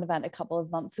 I ran an event a couple of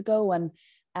months ago, and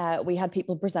we had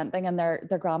people presenting, and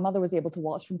their grandmother was able to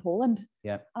watch from Poland.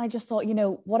 Yeah. And I just thought, you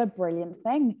know, what a brilliant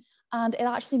thing. And it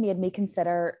actually made me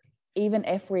consider, even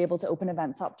if we're able to open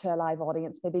events up to a live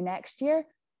audience maybe next year,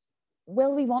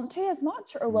 will we want to as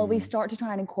much, or will we start to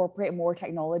try and incorporate more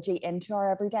technology into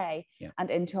our everyday and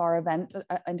into our events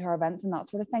and that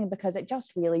sort of thing? Because it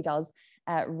just really does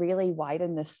really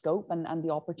widen the scope and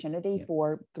the opportunity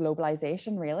for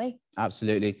globalization, really.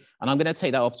 Absolutely. And I'm going to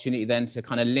take that opportunity then to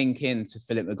kind of link in to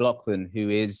Philip McLaughlin, who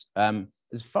is,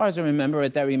 as far as I remember, a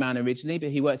Derry man originally, but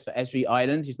he works for Esri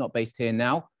Island. He's not based here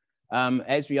now.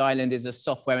 Esri Island is a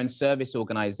software and service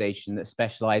organization that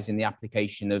specializes in the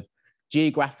application of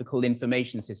geographical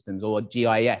information systems, or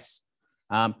GIS.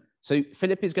 So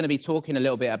Philip is going to be talking a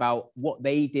little bit about what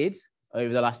they did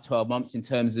over the last 12 months in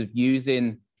terms of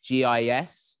using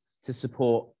GIS to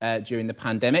support during the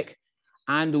pandemic,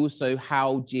 and also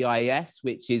how GIS,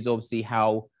 which is obviously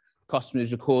how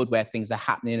customers record where things are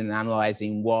happening and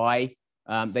analyzing why,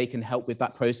 they can help with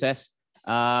that process.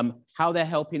 How they're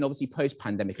helping obviously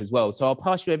post-pandemic as well. So I'll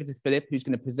pass you over to Philip, who's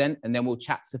going to present, and then we'll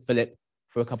chat to Philip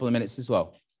for a couple of minutes as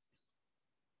well.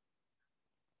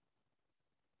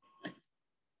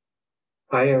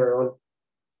 Hi everyone,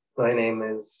 my name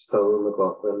is Phil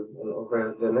McLaughlin, and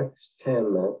over the next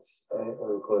 10 minutes I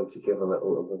am going to give a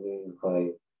little overview of how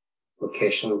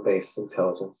location-based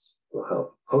intelligence will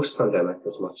help post-pandemic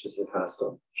as much as it has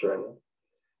done during it.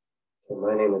 So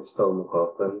my name is Phil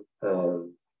McLaughlin.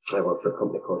 I work for a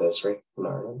company called Esri in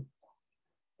Ireland.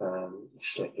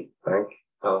 Just like to thank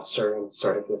Alistair and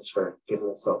Starticus for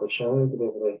giving us the opportunity to be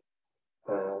able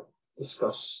to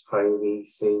discuss how we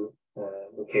see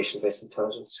location-based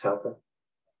intelligence helping.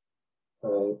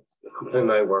 The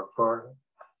company I work for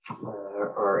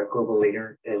are a global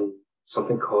leader in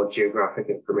something called Geographic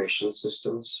Information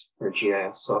Systems, or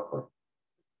GIS software.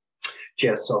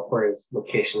 GIS software is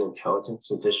location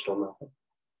intelligence and digital mapping.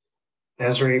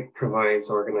 Esri provides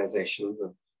organizations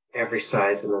of every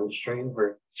size and industry,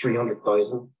 over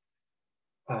 300,000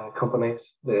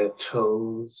 companies, the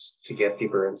tools to get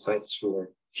deeper insights from their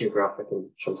geographic and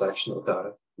transactional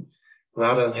data.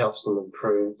 That then helps them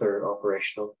improve their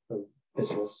operational and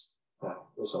business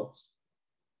results.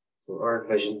 So our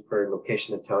vision for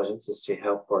location intelligence is to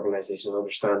help organizations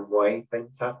understand why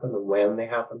things happen and when they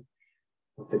happen,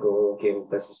 with the goal of gaining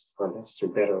business advantage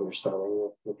through better understanding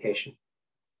of location.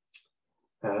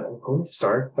 I'm going to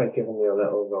start by giving you a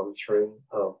little run through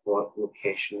of what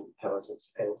location intelligence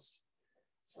is.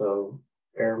 So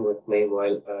bear with me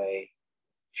while I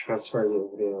transfer you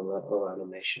over to a little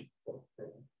animation.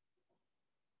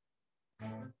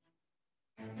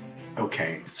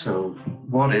 Okay, so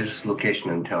what is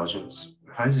location intelligence?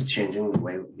 How is it changing the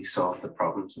way we solve the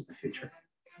problems of the future?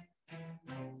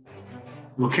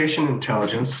 Location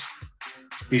intelligence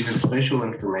uses spatial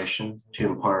information to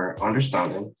empower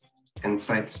understanding,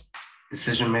 insights,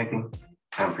 decision-making,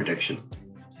 and prediction.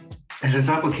 It has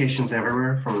applications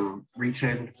everywhere, from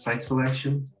retail site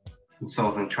selection and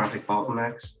solving traffic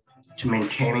bottlenecks to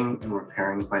maintaining and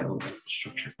repairing vital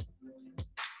infrastructure.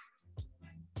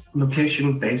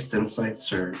 Location-based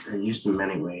insights are used in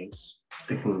many ways.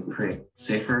 They can create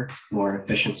safer, more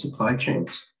efficient supply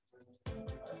chains.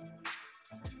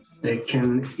 They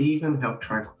can even help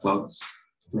track floods,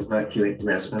 evacuate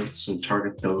residents, and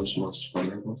target those most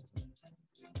vulnerable.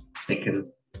 They can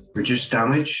reduce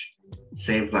damage,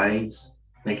 save lives,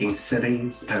 making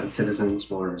cities and citizens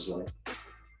more resilient.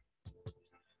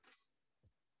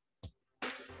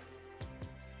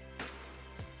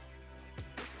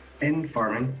 In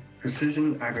farming,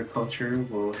 precision agriculture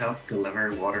will help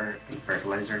deliver water and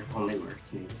fertilizer only where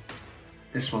it's needed.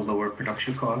 This will lower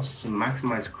production costs and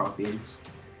maximize crop yields,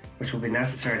 which will be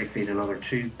necessary to feed another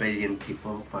 2 billion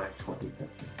people by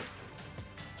 2050.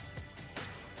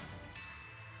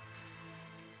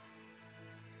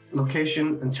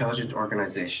 Location intelligent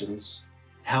organizations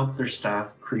help their staff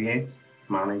create,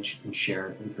 manage, and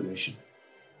share information,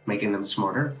 making them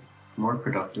smarter, more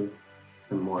productive,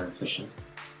 and more efficient.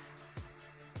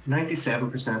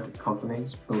 97% of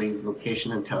companies believe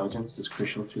location intelligence is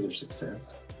crucial to their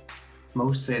success.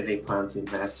 Most say they plan to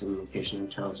invest in location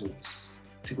intelligence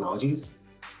technologies.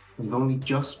 We've only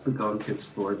just begun to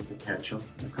explore the potential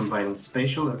of combining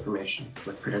spatial information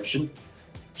with prediction,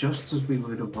 just as we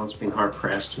would have once been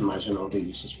hard-pressed to imagine all the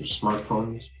uses for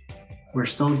smartphones. We're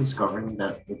still discovering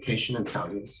that location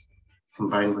intelligence,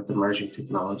 combined with emerging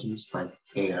technologies like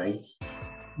AI,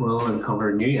 will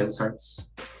uncover new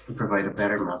insights and provide a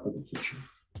better map of the future.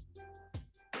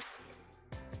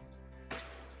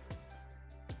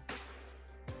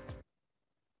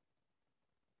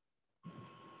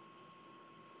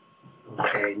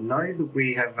 Okay, now that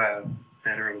we have a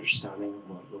better understanding of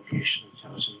what location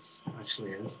intelligence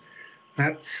actually is,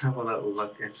 let's have a little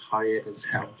look at how it has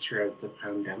helped throughout the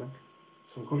pandemic.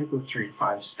 So I'm going to go through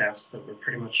 5 steps that were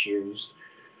pretty much used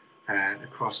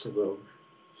across the globe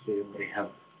to be able to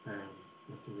help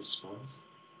with the response.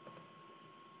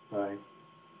 The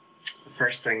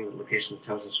first thing that location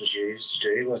intelligence was used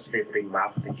to do was to be able to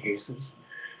map the cases.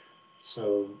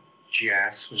 So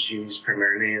GIS was used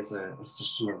primarily as a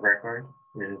system of record,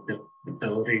 the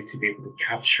ability to be able to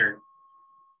capture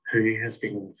who has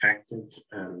been infected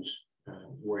and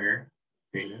where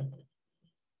they live.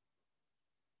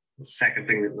 The second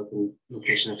thing that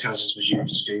location intelligence was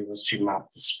used to do was to map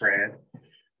the spread.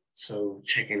 So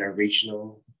taking a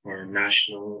regional or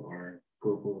national or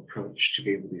global approach to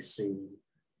be able to see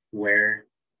where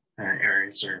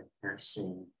areas are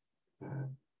seeing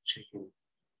taking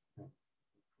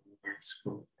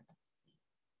coronavirus.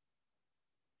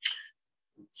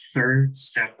 The third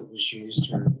step that was used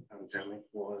during the pandemic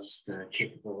was the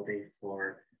capability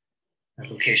for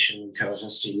location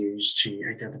intelligence to use to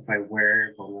identify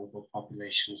where vulnerable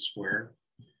populations were.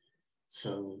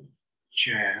 So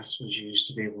GIS was used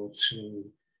to be able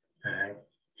to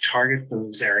target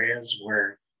those areas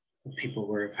where people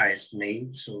were of highest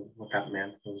need. So what that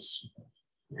meant was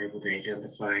we were able to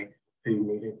identify who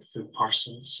needed food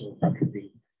parcels so they could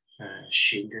be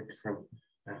shielded from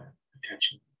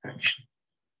potential infection. generation.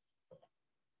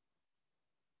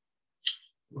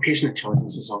 Location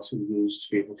intelligence is also used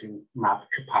to be able to map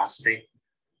capacity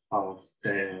of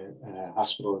the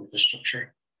hospital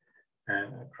infrastructure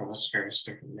across various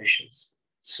different nations.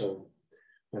 So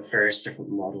with various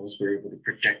different models, we're able to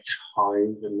predict how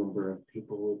the number of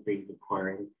people will be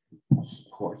requiring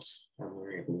support, and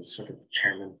we're able to sort of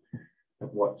determine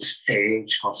at what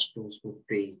stage hospitals would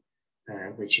be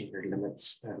reaching their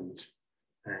limits, and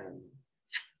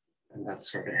that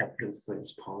sort of helped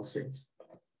influence policies.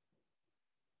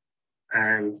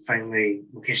 And finally,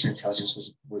 location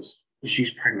intelligence was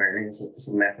used primarily as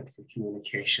a method for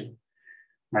communication.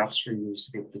 Maps were used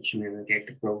to be able to communicate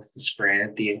the growth, the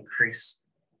spread, the increase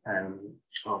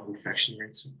of infection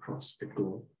rates across the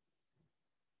globe.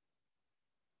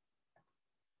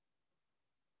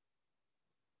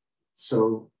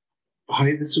 So how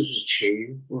this was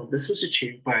achieved? Well, this was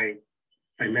achieved by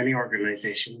many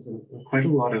organizations and quite a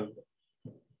lot of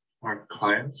our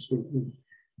clients.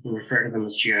 We refer to them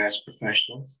as GIS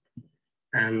professionals.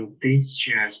 And these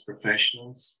GIS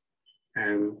professionals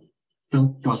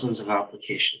built dozens of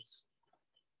applications.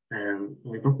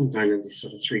 We broke them down into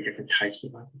sort of 3 different types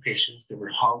of applications. There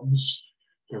were hubs,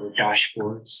 there were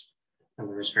dashboards, and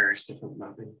there was various different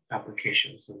mapping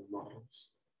applications and models.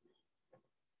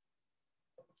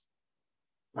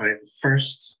 The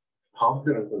first hub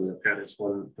that I'm going to look at is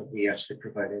one that we actually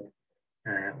provided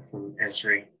from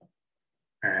Esri.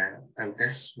 And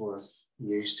this was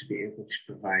used to be able to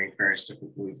provide various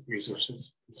different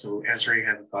resources. So Esri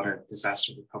have got a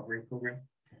disaster recovery program,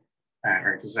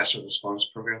 or disaster response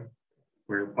program,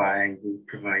 whereby we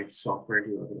provide software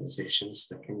to organizations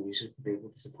that can use it to be able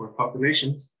to support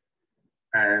populations.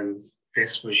 And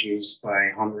this was used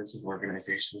by hundreds of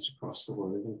organizations across the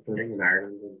world, including in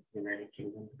Ireland and the United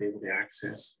Kingdom, to be able to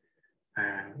access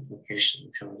location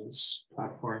intelligence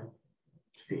platform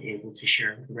to be able to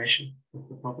share information with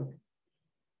the public.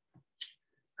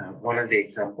 One of the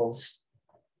examples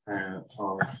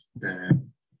of the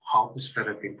hubs that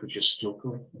have been produced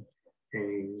locally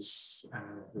is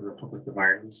the Republic of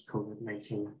Ireland's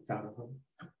COVID-19 data hub.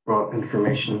 Brought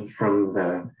information from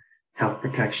the Health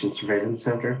Protection Surveillance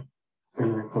Centre in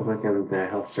the Republic and the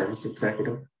Health Service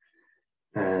Executive.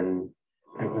 And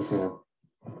it was a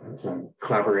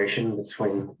collaboration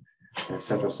between the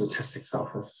Central Statistics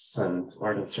Office and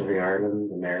Ireland Survey Ireland,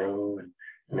 and Aero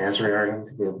and Esri Ireland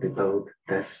to be able to build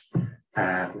this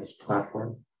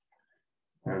platform.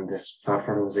 And this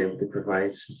platform was able to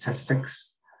provide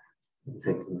statistics,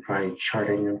 to provide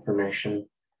charting information.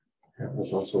 It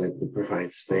was also able to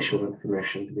provide spatial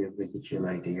information to be able to give you an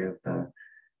idea of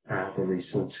the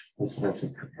recent incidence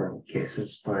of confirmed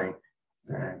cases by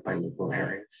local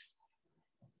areas.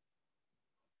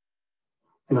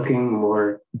 Looking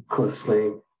more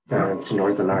closely to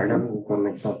Northern Ireland, we've got an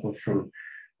example from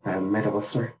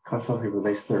Mid-Ulster Council, who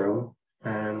released their own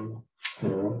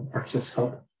Arctis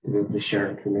Hub to be able to share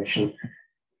information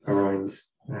around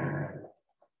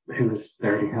who was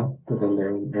there to help within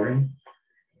their own area.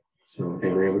 So they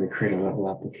were able to create a little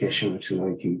application which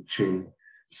allowed you to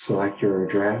select your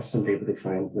address and be able to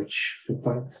find which food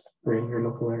banks were in your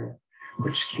local area,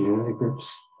 which community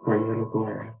groups were in your local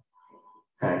area,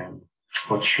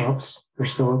 what shops are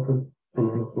still open in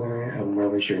your local area, and where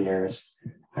was your nearest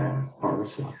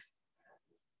pharmacies.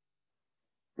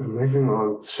 And moving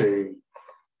on to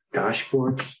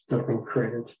dashboards that have been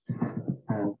created.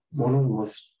 One of the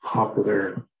most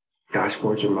popular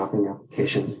dashboards or mapping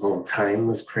applications of all time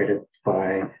was created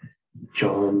by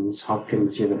Johns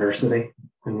Hopkins University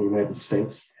in the United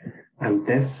States. And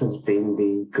this has been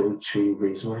the go-to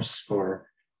resource for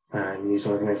news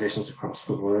organizations across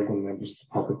the world and members of the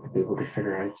public to be able to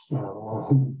figure out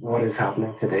what is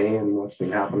happening today and what's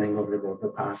been happening over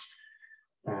the past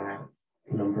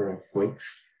number of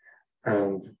weeks.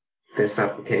 And this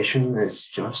application is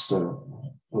just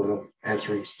one of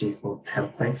Esri's default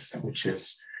templates, which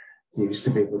is used to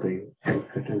be able to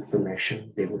input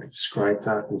information, be able to describe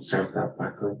that and serve that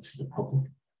back out to the public.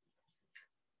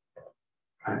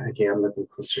 Again, looking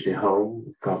closer to home,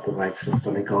 we've got the likes of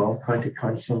Donegal County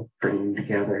Council bringing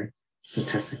together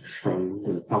statistics from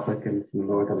the Republic and from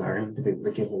Northern Ireland to be able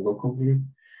to give a local view.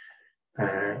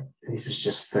 This is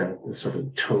just the sort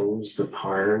of tools, the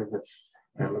power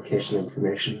that location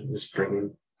information is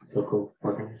bringing local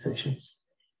organizations.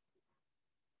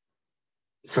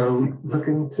 So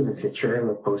looking to the future in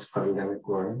the post-pandemic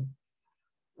world,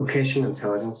 location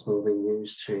intelligence will be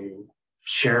used to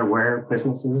share where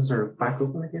businesses are back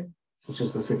open again, such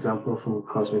as this example from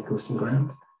Causeway Coast and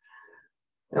Glens.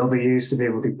 It'll be used to be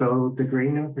able to build the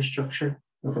green infrastructure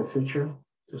of the future,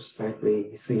 just like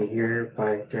we see here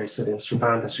by Derry City and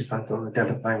Strabane on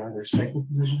identifying where their second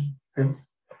division is.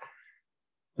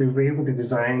 We were able to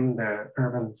design the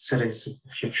urban cities of the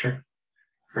future,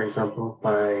 for example,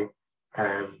 by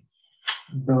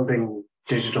building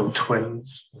digital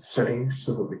twins of cities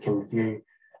so that we can view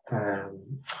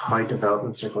how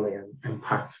developments are going to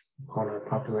impact on our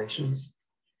populations.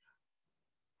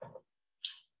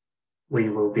 We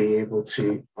will be able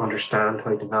to understand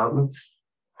how developments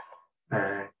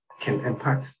can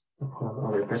impact upon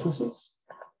other businesses.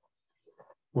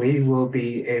 We will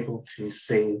be able to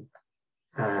see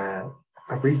a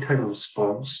real-time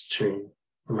response to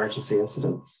emergency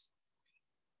incidents.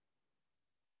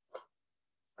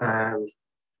 And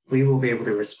we will be able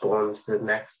to respond to the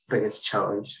next biggest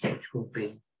challenge, which will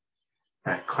be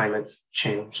climate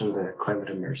change and the climate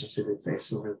emergency we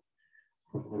face over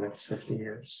the next 50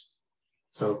 years.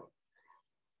 So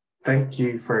thank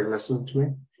you for listening to me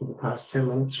for the past 10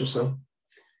 minutes or so.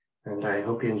 And I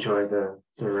hope you enjoy the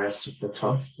rest of the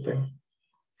talks today.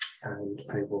 And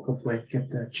I will hopefully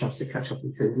get the chance to catch up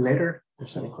with you later if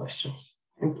there's any questions.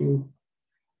 Thank you.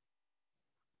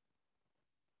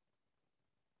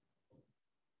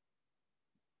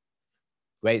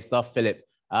 Great stuff, Philip.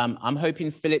 I'm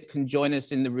hoping Philip can join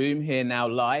us in the room here now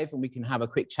live, and we can have a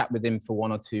quick chat with him for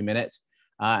 1 or 2 minutes.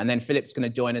 And then Philip's going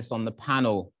to join us on the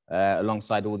panel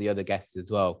alongside all the other guests as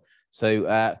well.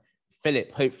 So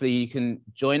Philip, hopefully you can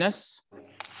join us.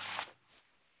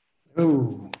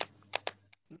 Oh.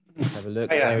 Let's have a look.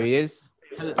 There he is.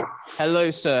 Hello,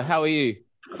 sir. How are you?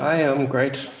 I am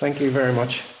great. Thank you very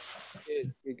much.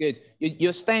 Good, good.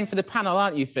 You're staying for the panel,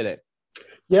 aren't you, Philip?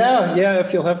 Yeah.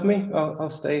 If you'll have me, I'll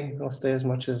stay. I'll stay as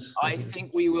much as. I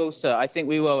think we will, sir. I think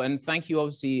we will. And thank you,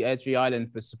 obviously, Esri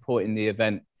Island, for supporting the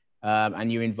event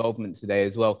and your involvement today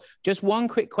as well. Just one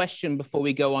quick question before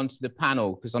we go on to the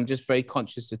panel, because I'm just very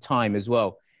conscious of time as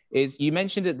well. Is you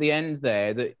mentioned at the end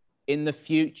there that in the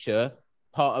future,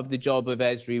 part of the job of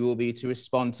Esri will be to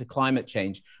respond to climate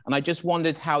change. And I just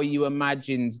wondered how you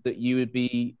imagined that you would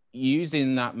be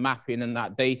using that mapping and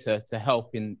that data to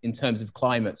help in terms of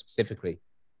climate specifically.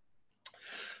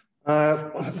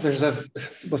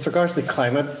 With regards to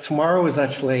climate, tomorrow is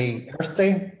actually Earth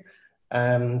Day.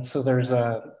 So there's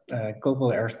a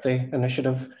Global Earth Day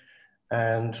initiative,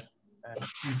 and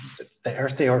the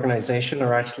Earth Day organization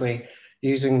are actually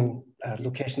using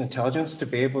location intelligence to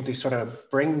be able to sort of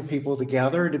bring people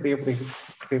together, to be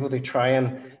able to try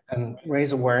and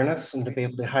raise awareness and to be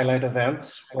able to highlight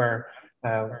events where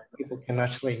people can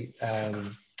actually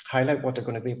highlight what they're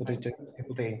going to be able to do,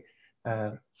 able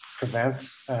to prevent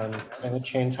climate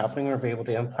change happening or be able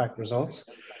to impact results.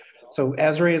 So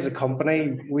Esri as a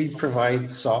company, we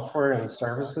provide software and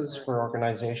services for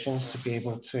organizations to be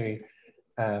able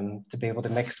to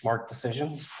make smart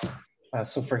decisions.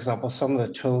 So for example, some of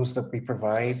the tools that we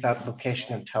provide, that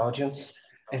location intelligence,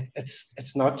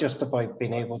 it's not just about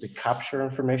being able to capture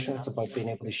information, it's about being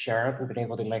able to share it and being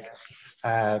able to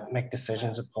make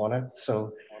decisions upon it.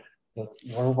 So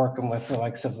we're working with the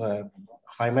likes of the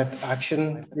climate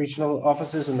action regional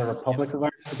offices in the Republic of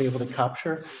Ireland to be able to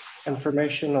capture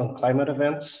information on climate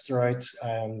events throughout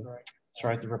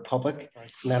the Republic.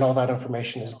 And then all that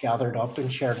information is gathered up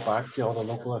and shared back to all the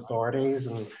local authorities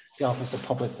and the Office of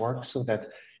Public Works so that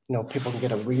people can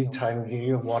get a real-time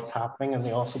view of what's happening, and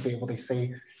they also be able to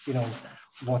see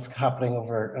what's happening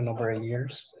over a number of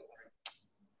years.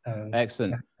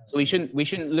 Excellent. So we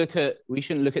shouldn't look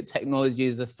at technology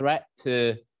as a threat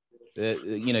to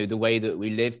the way that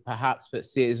we live, perhaps, but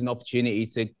see it as an opportunity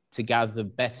to gather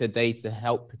better data to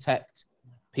help protect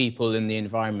people in the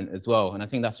environment as well. And I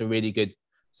think that's a really good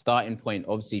starting point,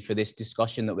 obviously, for this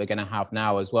discussion that we're going to have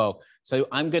now as well. So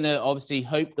I'm going to obviously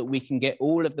hope that we can get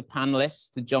all of the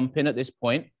panelists to jump in at this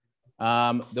point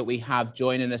that we have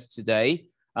joining us today.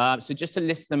 So just to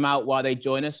list them out while they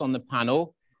join us on the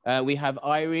panel, we have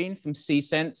Irene from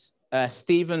C-Sense,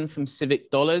 Stephen from Civic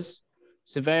Dollars,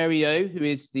 Saverio, who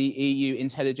is the EU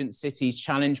Intelligent Cities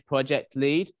Challenge Project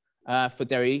Lead for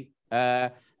Derry,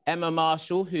 Emma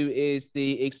Marshall, who is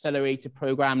the Accelerator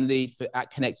Program Lead at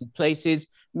Connected Places,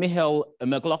 Michael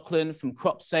McLaughlin from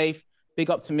CropSafe. Big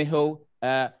up to Michael.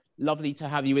 Lovely to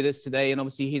have you with us today. And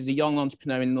obviously, he's a young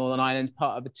entrepreneur in Northern Ireland,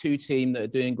 part of a team that are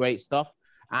doing great stuff.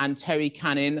 And Terry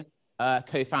Cannon,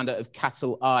 co-founder of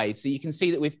Cattle Eye. So you can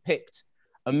see that we've picked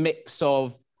a mix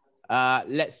of,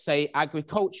 let's say,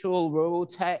 agricultural, rural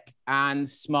tech, and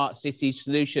smart city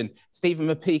solution. Stephen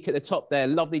McPeak at the top there.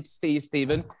 Lovely to see you,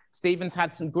 Stephen. Stephen's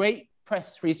had some great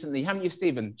press recently, haven't you,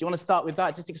 Stephen? Do you want to start with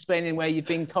that, just explaining where you've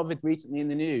been covered recently in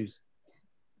the news?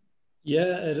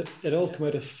 Yeah, it all came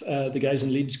out of the guys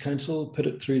in Leeds Council put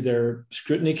it through their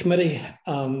scrutiny committee,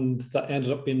 and that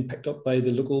ended up being picked up by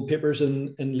the local papers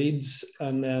in Leeds.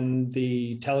 And then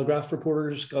the Telegraph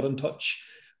reporters got in touch,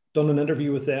 done an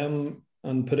interview with them,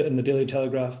 and put it in the Daily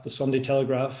Telegraph, the Sunday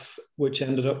Telegraph, which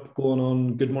ended up going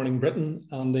on Good Morning Britain.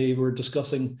 And they were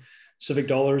discussing civic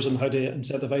dollars and how to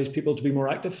incentivize people to be more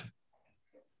active.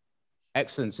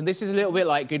 Excellent. So this is a little bit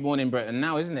like Good Morning Britain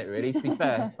now, isn't it, really, to be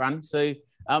fair, Fran? So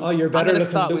oh, you're better I'm going to looking,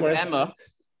 start with worry. Emma.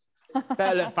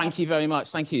 Better look, thank you very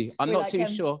much. Thank you. I'm not too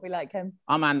sure. We like him.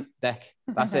 I'm on deck.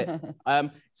 That's it.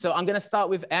 So I'm going to start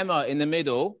with Emma in the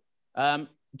middle.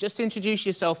 Just introduce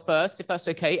yourself first, if that's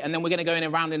okay. And then we're going to go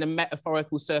around in a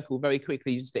metaphorical circle very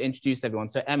quickly just to introduce everyone.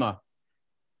 So Emma.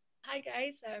 Hi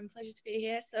guys, pleasure to be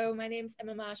here. So my name's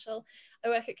Emma Marshall. I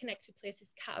work at Connected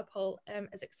Places Catapult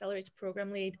as Accelerator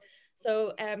Programme Lead.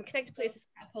 So Connected Places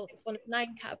Catapult is one of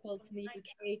 9 catapults in the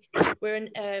UK. We're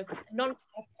a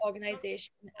non-profit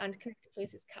organisation, and Connected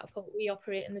Places Catapult, we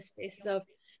operate in the spaces of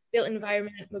built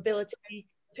environment, mobility,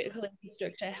 critical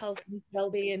infrastructure, health and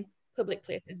wellbeing, public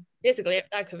places. Basically,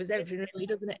 that covers everything really,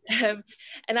 doesn't it?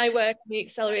 And I work in the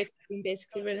Accelerator team,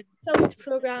 basically running accelerator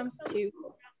programmes to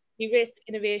de-risk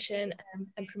innovation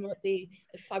and promote the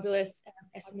fabulous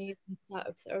SMEs and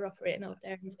startups that are operating out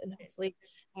there, and hopefully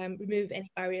remove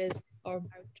any barriers, or try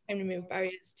and remove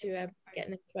barriers to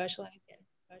getting it commercialized.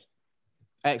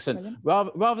 Excellent.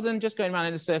 Rather than just going around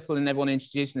in a circle and everyone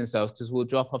introducing themselves, because we'll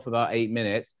drop off about 8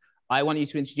 minutes, I want you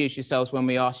to introduce yourselves when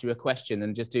we ask you a question,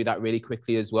 and just do that really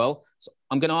quickly as well. So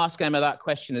I'm going to ask Emma that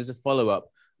question as a follow-up.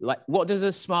 Like, what does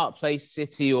a smart place,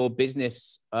 city or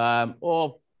business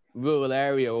or rural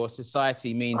area or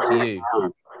society mean to you?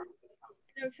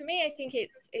 For me, I think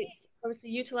it's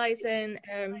obviously utilizing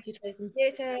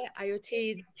data,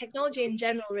 IoT, technology in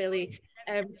general, really,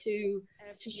 to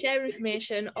share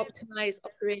information, optimize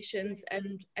operations,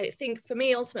 and I think for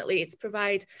me, ultimately, it's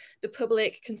provide the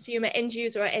public, consumer, end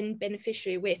user, or end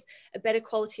beneficiary with a better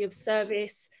quality of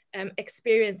service,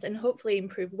 experience, and hopefully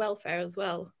improve welfare as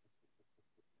well.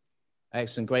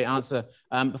 Excellent, great answer.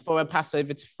 Before I pass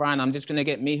over to Fran, I'm just going to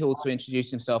get Michal to introduce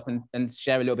himself and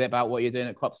share a little bit about what you're doing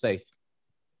at CropSafe.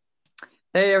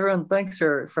 Hey everyone, thanks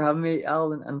for having me,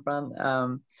 Al and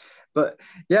Fran. But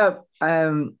yeah,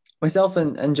 myself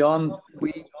and John,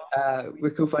 we're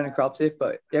co-founded CropSafe,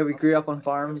 but yeah, we grew up on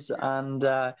farms, and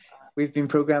we've been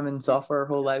programming software our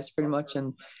whole lives pretty much.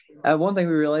 And one thing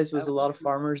we realized was a lot of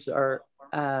farmers are,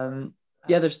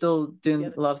 they're still doing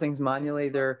a lot of things manually.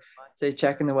 They're, say,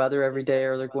 checking the weather every day,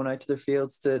 or they're going out to their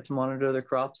fields to monitor their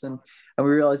crops. And we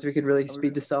realized we could really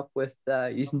speed this up with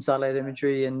using satellite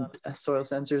imagery and soil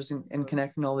sensors and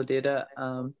connecting all the data,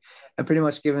 and pretty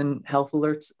much giving health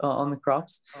alerts on the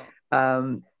crops.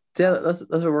 So yeah, that's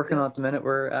what we're working on at the minute.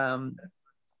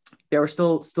 We're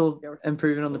still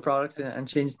improving on the product and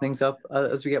changing things up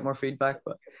as we get more feedback,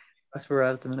 but that's where we're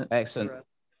at the minute. Excellent.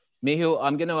 Michal,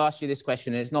 I'm going to ask you this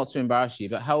question. It's not to embarrass you,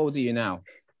 but how old are you now?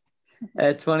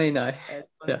 20 now.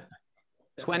 Yeah.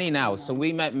 20 now. So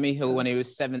we met Michal when he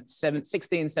was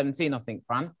 16, 17, I think,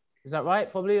 Fran. Is that right?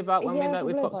 Probably about when we met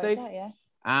with CropSafe? Yeah.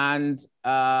 And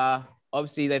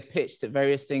obviously they've pitched at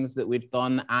various things that we've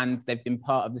done, and they've been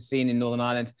part of the scene in Northern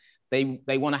Ireland.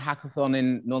 They won a hackathon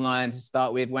in Northern Ireland to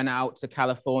start with, went out to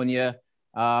California.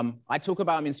 I talk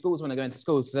about them in schools when I go into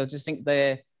schools, because I just think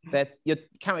they're your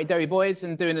County Derry boys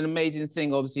and doing an amazing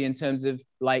thing, obviously, in terms of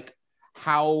like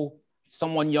how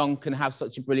someone young can have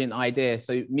such a brilliant idea.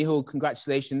 So Michal,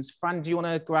 congratulations. Fran, do you want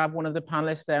to grab one of the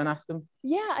panelists there and ask them?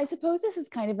 Yeah, I suppose this is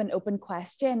kind of an open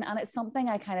question, and it's something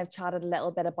I kind of chatted a little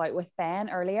bit about with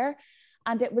Ben earlier.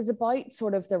 And it was about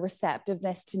sort of the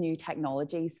receptiveness to new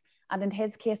technologies. And in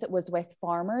his case, it was with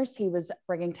farmers. He was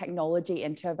bringing technology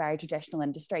into a very traditional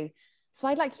industry. So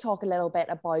I'd like to talk a little bit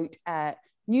about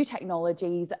new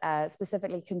technologies,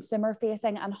 specifically consumer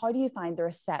facing, and how do you find the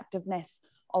receptiveness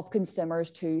of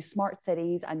consumers to smart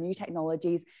cities and new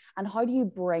technologies, and how do you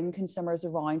bring consumers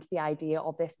around to the idea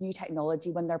of this new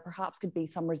technology when there perhaps could be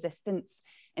some resistance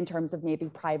in terms of maybe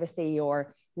privacy,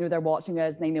 or they're watching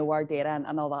us and they know our data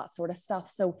and all that sort of stuff.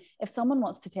 So if someone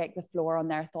wants to take the floor on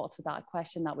their thoughts with that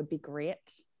question, that would be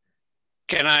great.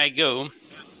 Can I go?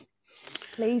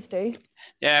 Please do.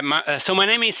 Yeah, so my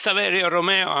name is Saverio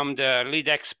Romeo. I'm the lead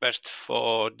expert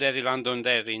for Dairy London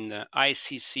Dairy in the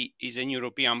ICC. Is a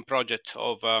European project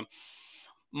of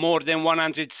more than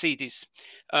 100 cities.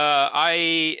 My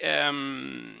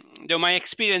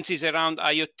experience is around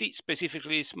IoT,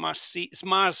 specifically smart,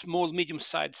 small,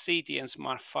 medium-sized city and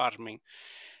smart farming.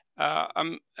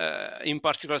 I'm in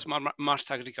particular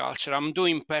smart agriculture. I'm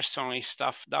doing personally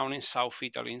stuff down in South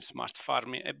Italy in smart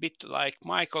farming, a bit like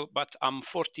Michael, but I'm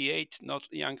 48, not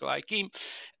young like him.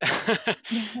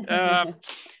 I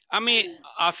mean,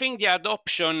 I think the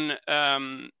adoption.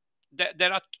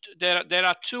 There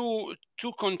are two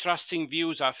contrasting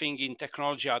views, I think, in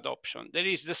technology adoption. There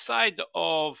is the side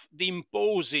of the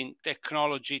imposing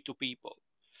technology to people.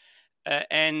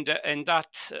 And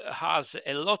that has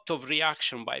a lot of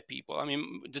reaction by people. I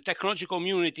mean, the technology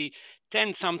community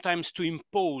tends sometimes to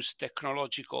impose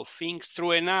technological things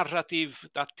through a narrative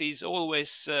that is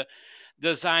always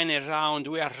designed around,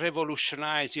 we are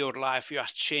revolutionize your life, you are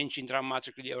changing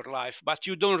dramatically your life, but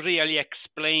you don't really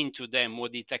explain to them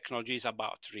what the technology is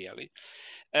about, really.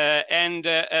 And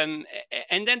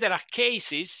then there are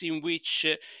cases in which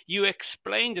you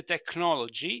explain the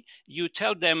technology, you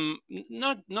tell them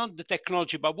not the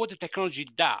technology, but what the technology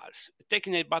does.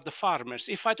 Taking it about the farmers.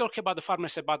 If I talk about the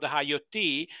farmers about the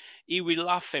IoT, he will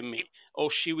laugh at me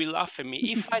or she will laugh at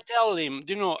me. If I tell him,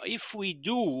 you know, if we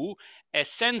do a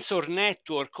sensor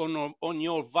network on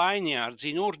your vineyards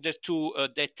in order to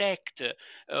detect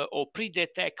or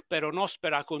pre-detect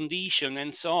peronospora condition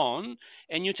and so on,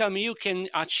 and you tell me you can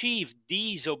achieve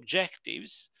these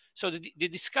objectives, so the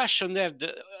discussion there,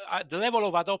 the level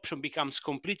of adoption becomes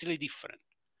completely different.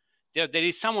 There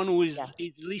is someone who is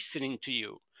listening to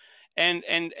you. And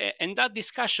that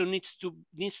discussion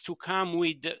needs to come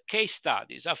with case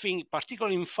studies. I think,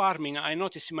 particularly in farming, I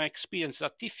noticed in my experience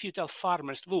that if you tell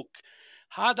farmers, look,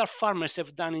 other farmers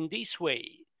have done in this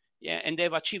way, and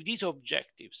they've achieved these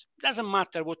objectives. Doesn't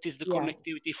matter what is the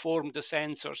connectivity form, the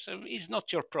sensors, it's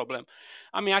not your problem.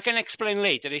 I mean, I can explain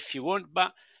later if you want,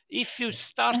 but if you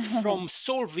start from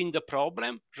solving the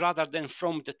problem rather than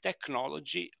from the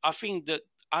technology, I think the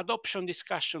adoption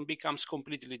discussion becomes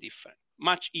completely different,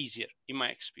 much easier in my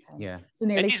experience. Yeah. So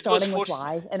nearly starting with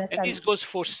why, in a sense. And this goes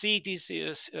for cities,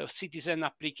 citizen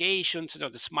applications, you know,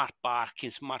 the smart parking,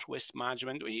 smart waste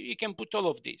management. You can put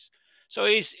all of this. So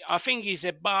I think it's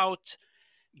about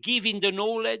giving the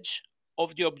knowledge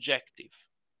of the objective,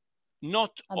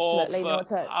 not Absolutely. of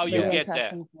how you get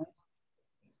there.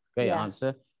 Great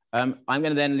answer. I'm going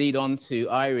to then lead on to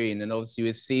Irene, and obviously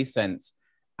with C-Sense,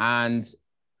 and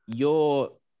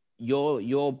your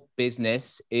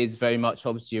business is very much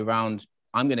obviously around,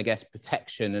 I'm going to guess,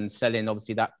 protection and selling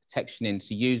obviously that protection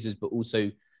into users, but also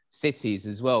cities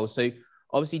as well. So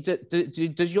obviously,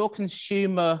 does your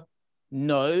consumer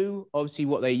know obviously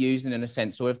what they're using in a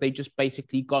sense, or have they just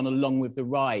basically gone along with the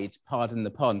ride, pardon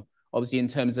the pun, obviously in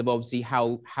terms of obviously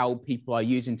how people are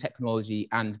using technology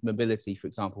and mobility, for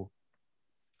example?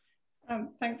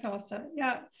 Thanks, Alistair.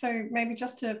 Yeah, so maybe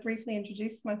just to briefly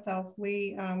introduce myself,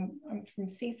 I'm from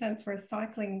C-Sense. We're a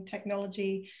cycling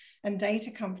technology and data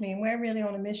company, and we're really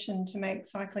on a mission to make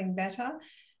cycling better.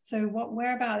 So what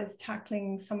we're about is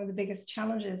tackling some of the biggest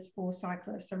challenges for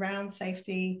cyclists around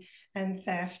safety and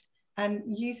theft,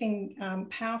 and using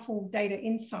powerful data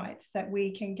insights that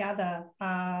we can gather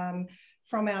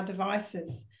from our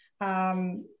devices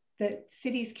that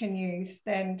cities can use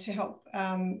then to help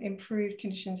improve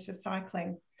conditions for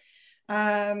cycling.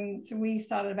 So we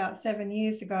started about 7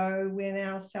 years ago. We're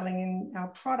now selling our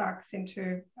products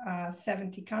into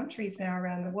 70 countries now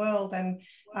around the world. And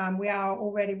we are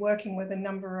already working with a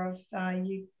number of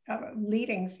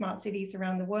leading smart cities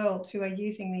around the world who are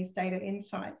using these data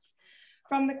insights.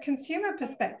 From the consumer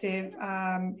perspective,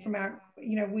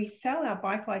 we sell our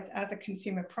bike lights as a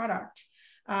consumer product,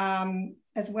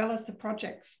 as well as the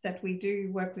projects that we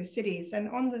do work with cities. And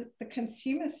on the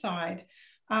consumer side,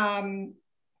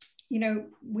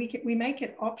 we make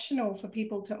it optional for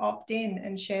people to opt in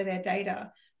and share their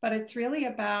data, but it's really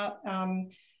about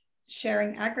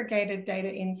sharing aggregated data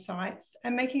insights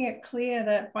and making it clear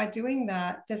that by doing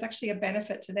that, there's actually a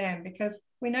benefit to them, because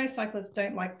we know cyclists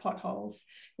don't like potholes.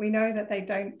 We know that they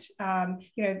don't,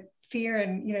 fear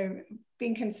and,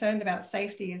 being concerned about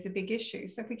safety is a big issue.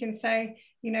 So if we can say,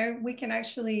 we can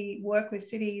actually work with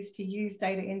cities to use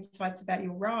data insights about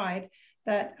your ride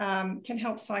that can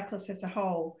help cyclists as a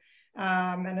whole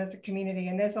and as a community.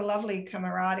 And there's a lovely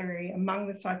camaraderie among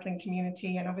the cycling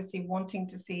community, and obviously wanting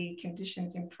to see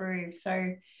conditions improve.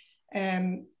 So,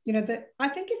 I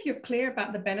think if you're clear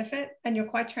about the benefit and you're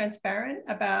quite transparent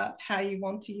about how you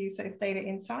want to use those data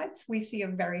insights, we see a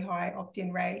very high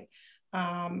opt-in rate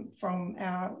from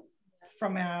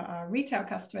our retail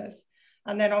customers.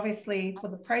 And then obviously for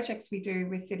the projects we do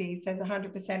with cities, there's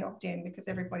 100% opt-in, because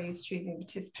everybody is choosing to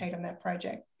participate on that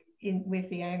project with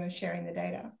the aim of sharing the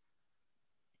data.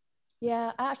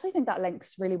 Yeah, I actually think that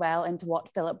links really well into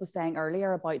what Philip was saying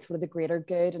earlier about sort of the greater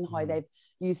good and how they've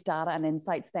used data and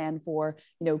insights then for,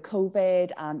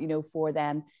 COVID and, for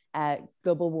then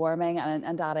global warming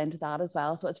and data into that as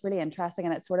well. So it's really interesting,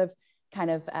 and it sort of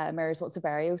kind of mirrors what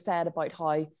Saverio said about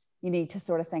how you need to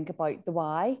sort of think about the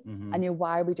why and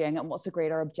why are we doing it and what's the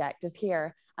greater objective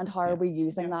here and how are we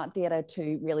using that data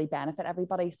to really benefit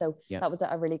everybody. So that was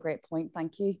a really great point.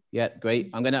 Thank you. Yeah, great.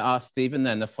 I'm going to ask Stephen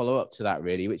then the follow up to that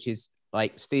really, which is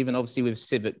like Stephen, obviously with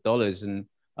civic dollars, and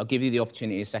I'll give you the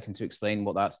opportunity a second to explain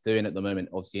what that's doing at the moment,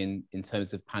 obviously in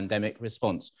terms of pandemic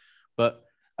response. But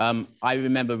I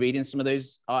remember reading some of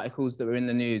those articles that were in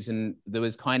the news, and there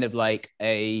was kind of like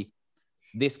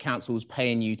this council's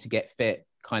paying you to get fit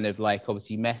kind of like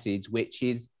obviously message, which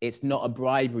is, it's not a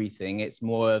bribery thing. It's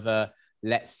more of a,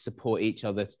 let's support each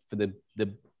other for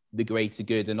the greater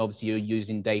good. And obviously you're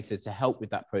using data to help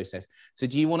with that process. So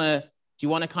do you want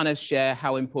to kind of share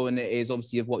how important it is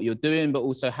obviously of what you're doing, but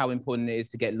also how important it is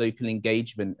to get local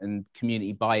engagement and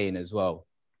community buy-in as well?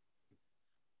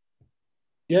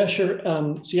 Yeah, sure.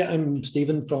 So yeah, I'm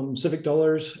Stephen from Civic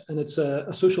Dollars, and it's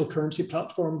a social currency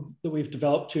platform that we've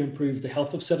developed to improve the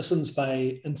health of citizens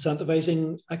by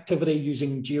incentivizing activity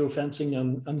using geofencing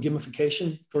and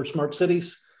gamification for smart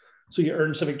cities. So you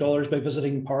earn Civic Dollars by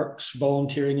visiting parks,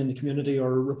 volunteering in the community,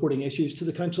 or reporting issues to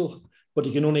the council, but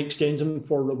you can only exchange them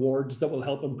for rewards that will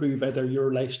help improve either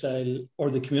your lifestyle or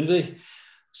the community.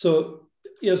 So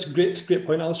yeah, it's a great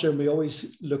point, Alistair, and we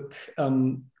always look,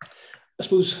 I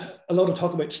suppose a lot of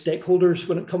talk about stakeholders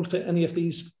when it comes to any of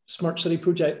these smart city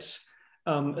projects,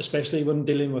 especially when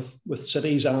dealing with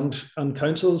cities and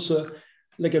councils. So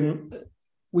like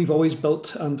we've always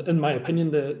built, and in my opinion,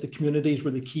 the communities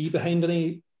were the key behind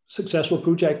any successful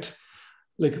project.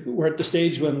 Like we're at the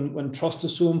stage when trust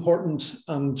is so important,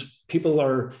 and people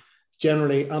are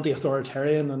generally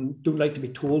anti-authoritarian and don't like to be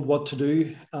told what to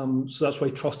do. So that's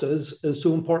why trust is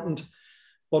so important.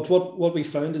 But what we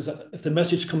found is that if the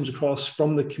message comes across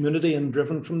from the community and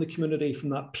driven from the community, from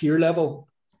that peer level,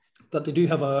 that they do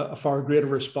have a far greater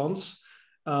response.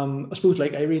 I suppose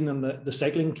like Irene and the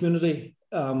cycling community,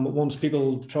 once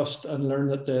people trust and learn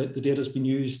that the data has been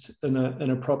used in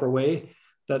a proper way,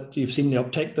 that you've seen the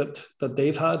uptake that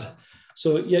they've had.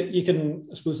 So yeah, you can,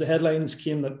 I suppose the headlines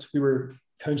came that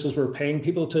councils were paying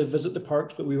people to visit the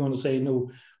parks, but we want to say, no,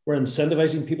 we're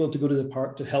incentivizing people to go to the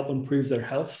park to help improve their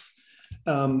health.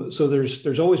 So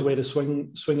there's always a way to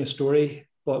swing a story,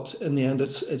 but in the end,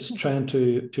 it's trying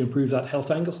to improve that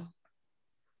health angle.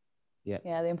 Yeah,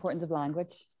 the importance of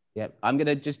language. Yeah, I'm going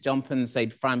to just jump and say,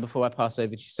 Fran, before I pass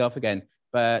over to yourself again,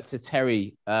 but to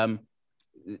Terry,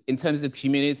 in terms of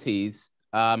communities,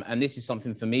 and this is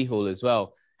something for Mihal as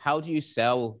well, how do you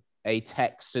sell a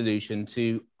tech solution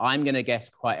to, I'm going to guess,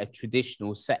 quite a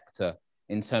traditional sector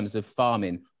in terms of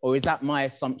farming? Or is that my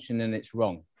assumption and it's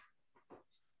wrong?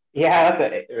 Yeah,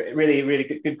 that's a really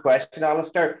good question,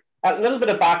 Alistair. A little bit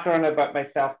of background about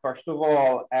myself, first of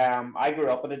all. I grew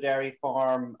up on a dairy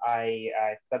farm. I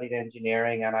studied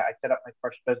engineering, and I set up my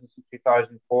first business in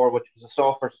 2004, which was a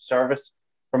software service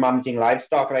for managing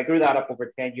livestock. And I grew that up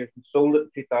over 10 years and sold it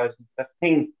in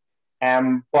 2015.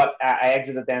 But I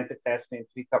exited then successfully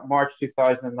in March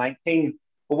 2019.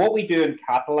 But what we do in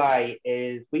Catalai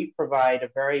is we provide a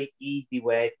very easy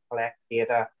way to collect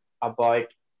data about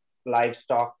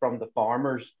livestock from the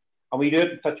farmers, and we do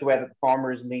it in such a way that the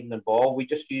farmer isn't even involved. We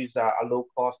just use a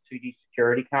low-cost 2D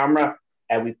security camera,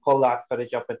 and we pull that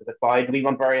footage up into the cloud. We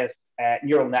run various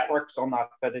neural networks on that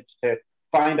footage to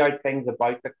find out things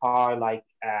about the cow, like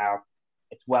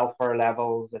its welfare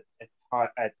levels,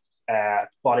 its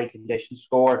body condition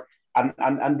score,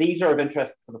 and these are of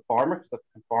interest to the farmer, so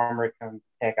the farmer can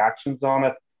take actions on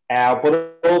it,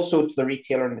 but also to the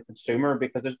retailer and the consumer,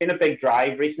 because there's been a big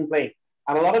drive recently.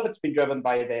 And a lot of it's been driven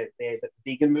by the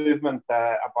vegan movement,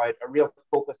 about a real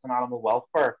focus on animal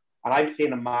welfare. And I've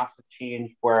seen a massive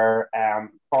change where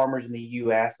farmers in the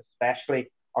US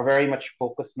especially are very much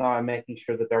focused now on making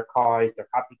sure that their cows, they're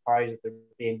happy cows, that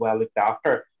they're being well looked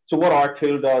after. So what our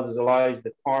tool does is allows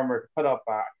the farmer to put up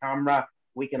a camera,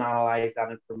 we can analyze that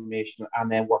information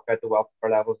and then work out the welfare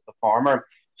levels of the farmer.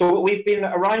 So we've been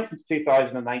around since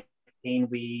 2019.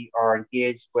 We are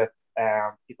engaged with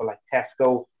people like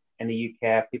Tesco in the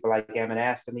UK, people like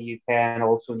M&S in the UK, and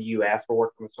also in the US. We're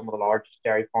working with some of the largest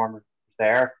dairy farmers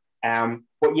there.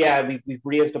 But yeah, we've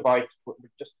raised about, we're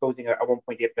just closing a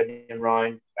 1.8 billion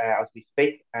round as we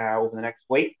speak over the next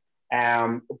week.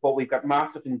 But we've got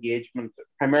massive engagement,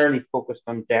 primarily focused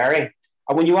on dairy.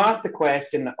 And when you ask the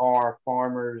question, are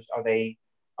farmers, are they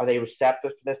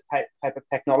receptive to this type of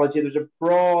technology? There's a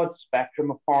broad spectrum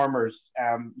of farmers.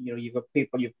 You've got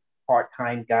people, you've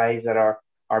part-time guys that are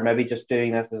are maybe just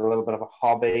doing this as a little bit of a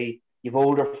hobby. You've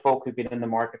older folk who've been in the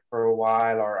market for a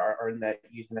while, or are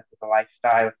using this as a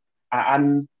lifestyle.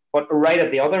 But right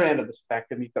at the other end of the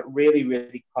spectrum, you've got really,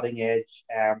 really cutting edge,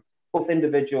 both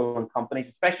individual and companies,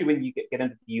 especially when you get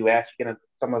into the US, you get into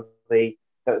some of the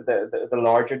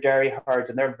larger dairy herds,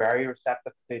 and they're very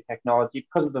receptive to technology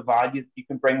because of the value that you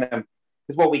can bring them.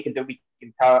 Because what we can do, we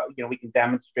can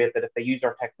demonstrate that if they use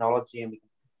our technology and we can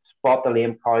spot the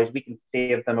lame cows, we can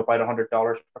save them about $100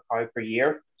 per cow per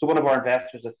year. So one of our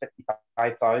investors has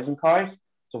 65,000 cows.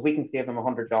 So if we can save them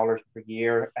 $100 per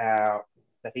year,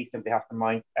 that he simply has to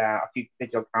mount a few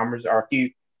digital cameras or a few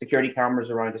security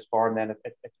cameras around his farm, then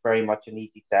it's very much an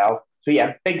easy sell. So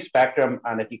yeah, big spectrum,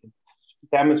 and if you can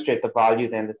demonstrate the value,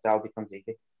 then the sell becomes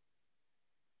easy.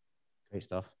 Great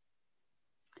stuff.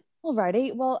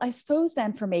 Alrighty, well, I suppose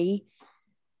then for me,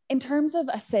 in terms of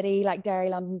a city like Derry,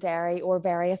 Londonderry, or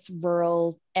various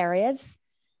rural areas,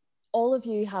 all of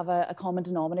you have a common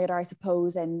denominator, I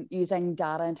suppose, in using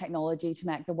data and technology to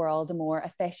make the world a more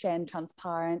efficient,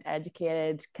 transparent,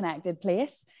 educated, connected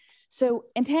place. So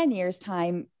in 10 years'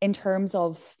 time, in terms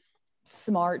of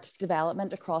smart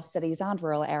development across cities and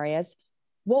rural areas,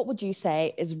 what would you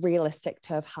say is realistic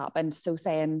to have happened? So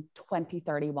say in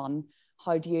 2031,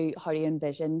 how do you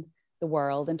envision the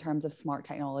world in terms of smart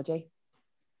technology?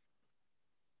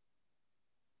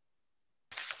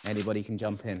 Anybody can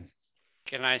jump in.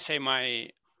 Can I say my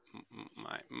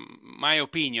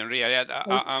opinion? Really,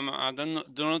 I do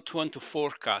not want to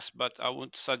forecast, but I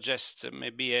would suggest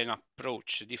maybe a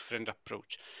different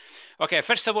approach. Okay,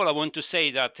 first of all, I want to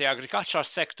say that the agricultural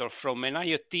sector, from an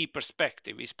IoT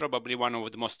perspective, is probably one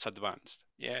of the most advanced.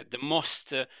 Yeah, the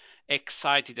most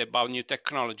excited about new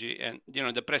technology, and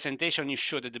the presentation you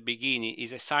showed at the beginning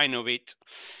is a sign of it.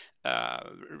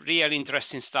 Real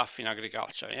interesting stuff in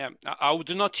agriculture. Yeah, I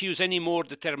would not use anymore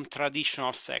the term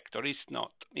traditional sector. It's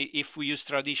not. If we use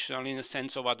traditional in the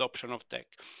sense of adoption of tech.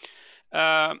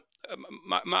 My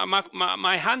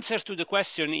answer to the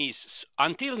question is,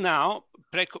 until now,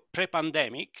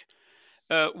 pre-pandemic,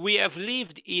 we have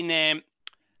lived in a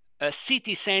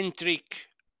city-centric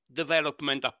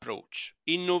development approach.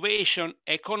 Innovation,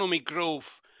 economic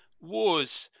growth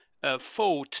was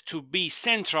thought to be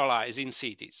centralized in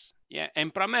cities, yeah,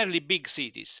 and primarily big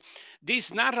cities.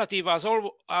 This narrative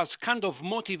has kind of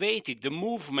motivated the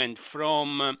movement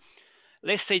from,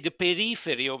 let's say, the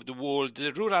periphery of the world,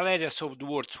 the rural areas of the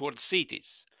world, towards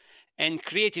cities, and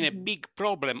creating a big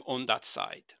problem on that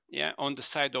side, yeah, on the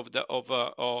side of the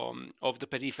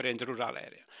periphery and the rural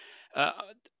area.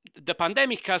 The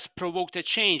pandemic has provoked a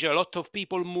change, a lot of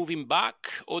people moving back,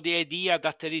 or the idea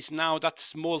that there is now that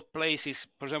small places,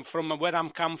 for example, from where I'm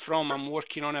come from, I'm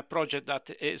working on a project that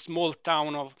a small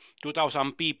town of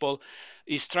 2,000 people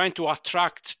is trying to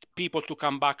attract people to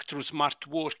come back through smart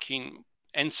working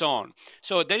and so on.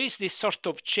 So there is this sort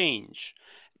of change.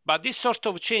 But this sort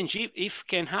of change, if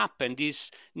can happen, we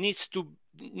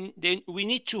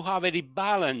need to have a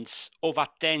rebalance of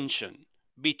attention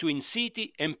between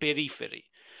city and periphery.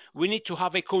 We need to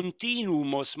have a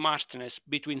continuum of smartness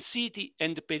between city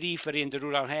and the periphery and the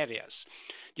rural areas.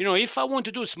 If I want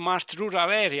to do smart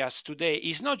rural areas today,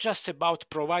 it's not just about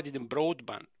providing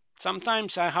broadband.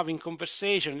 Sometimes I have in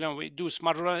conversation, we do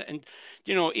smart rural, and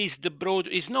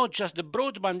it's not just the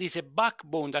broadband is a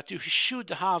backbone that you should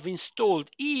have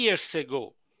installed years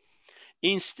ago.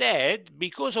 Instead,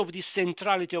 because of the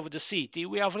centrality of the city,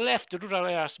 we have left the rural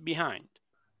areas behind.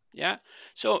 Yeah.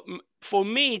 So for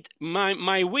me,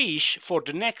 my wish for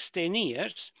the next 10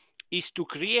 years is to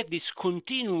create this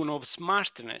continuum of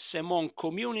smartness among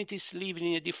communities living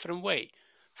in a different way,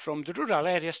 from the rural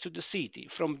areas to the city,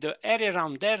 from the area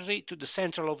around Derry to the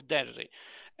central of Derry,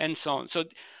 and so on. So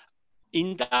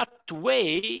in that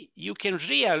way, you can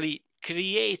really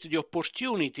create the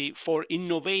opportunity for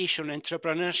innovation,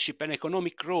 entrepreneurship, and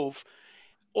economic growth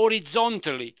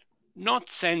horizontally, not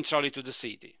centrally to the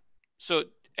city. So,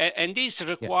 and this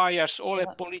requires all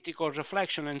a political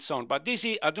reflection and so on. But this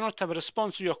is, I do not have a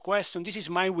response to your question. This is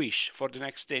my wish for the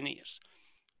next 10 years.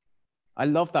 I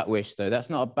love that wish, though. That's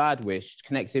not a bad wish.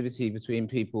 Connectivity between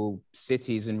people,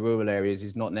 cities and rural areas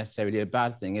is not necessarily a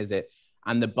bad thing, is it?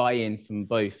 And the buy-in from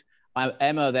both.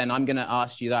 Emma, then I'm going to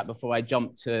ask you that before I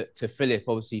jump to Philip,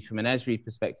 obviously from an Esri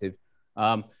perspective.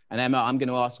 And Emma, I'm going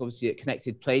to ask, obviously, at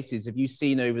Connected Places, have you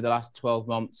seen over the last 12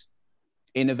 months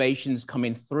innovations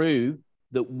coming through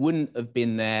that wouldn't have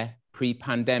been there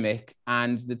pre-pandemic,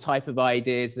 and the type of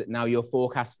ideas that now you're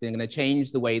forecasting are going to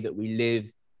change the way that we live,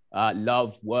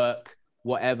 love, work,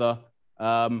 whatever?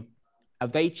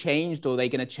 Have they changed, or are they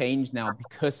going to change now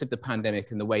because of the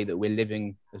pandemic and the way that we're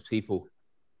living as people?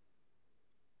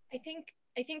 I think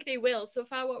I think they will. So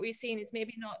far, what we've seen is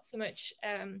maybe not so much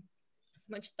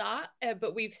that,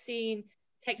 but we've seen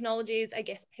technologies, I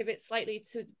guess, pivot slightly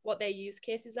to what their use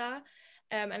cases are.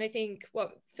 And I think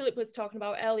what Philip was talking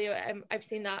about earlier, I've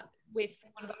seen that with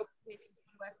one of our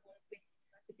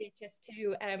with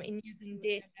HS2 in using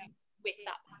data with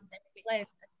that pandemic lens,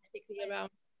 and particularly around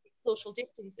social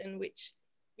distancing, which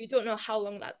we don't know how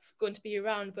long that's going to be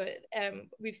around, but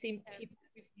we've seen big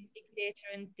data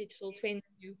and digital twins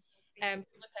to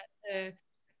look at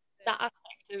that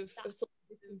aspect of social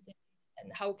distancing,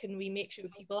 and how can we make sure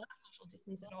people are social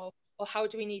distancing, or how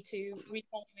do we need to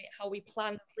reevaluate how we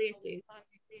plan places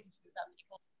that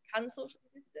people can social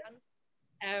distance.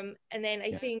 And then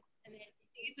I think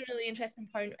it's a really interesting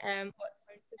point.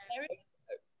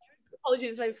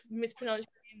 Apologies if I've mispronounced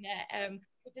your name there.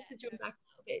 But just to jump back a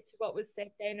little bit to what was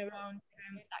said then around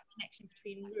that connection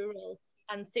between rural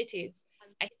and cities,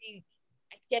 I think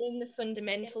getting the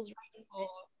fundamentals right for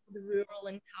the rural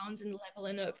and towns and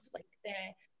leveling up like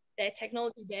their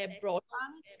technology, their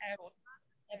broadband.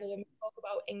 When we talk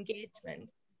about engagement,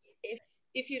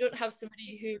 if you don't have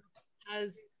somebody who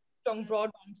has strong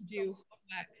broadband to do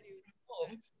homework from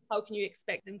home, how can you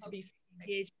expect them to be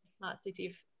engaged in a smart city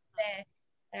if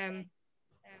they're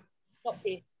not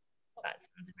based? That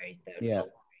sounds a very third Yeah.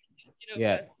 world.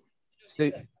 Yeah. So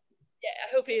I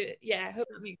hope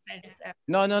that makes sense.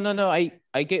 No.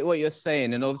 I get what you're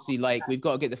saying, and obviously, like, we've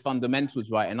got to get the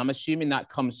fundamentals right, and I'm assuming that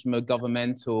comes from a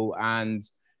governmental and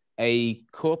a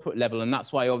corporate level, and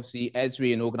that's why obviously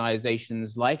Esri and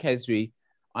organizations like Esri,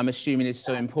 I'm assuming, is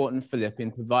so important, Philip,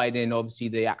 in providing obviously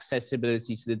the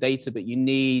accessibility to the data, but you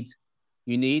need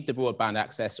the broadband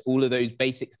access, all of those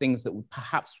basic things that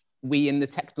perhaps we in the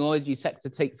technology sector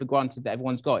take for granted that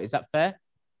everyone's got. Is that fair?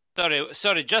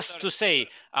 Sorry, just to say,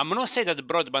 I'm not saying that the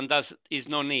broadband is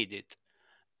not needed.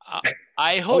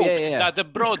 I hoped that the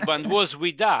broadband was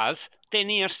with us 10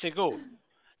 years ago.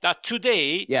 That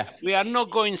today, we are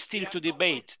not going still to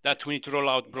debate that we need to roll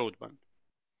out broadband.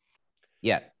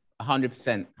 Yeah,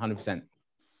 100%, 100%.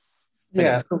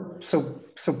 Yeah, so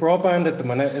broadband at the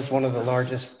minute is one of the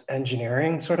largest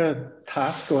engineering sort of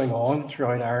tasks going on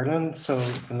throughout Ireland. So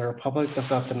in the Republic, they've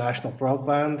got the National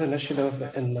Broadband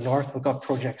Initiative. In the North, we've got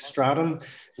Project Stratum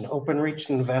and OpenReach,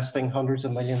 investing hundreds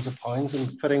of millions of pounds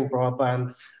in putting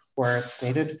broadband where it's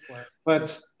needed.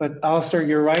 But Alistair,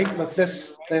 you're right. Look,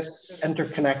 this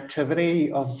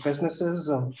interconnectivity of businesses,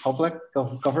 of public,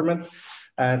 of government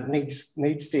needs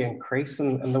to increase,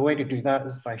 and the way to do that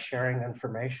is by sharing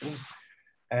information.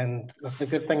 And the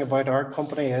good thing about our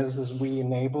company is we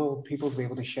enable people to be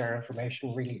able to share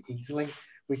information really easily.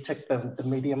 We take the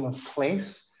medium of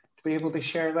place to be able to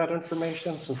share that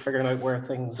information, so figuring out where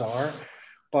things are.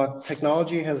 But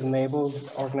technology has enabled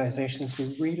organizations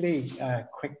to really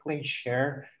quickly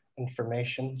share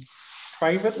information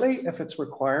privately if it's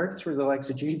required through the likes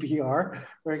of GDPR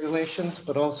regulations,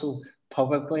 but also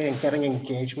publicly, and getting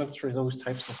engagement through those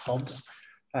types of hubs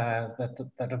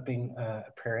that have been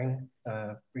appearing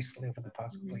recently over the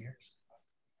past couple of years.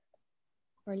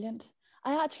 Brilliant.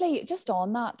 I actually, just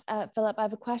on that, Philip, I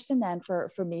have a question then for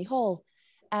Micheál.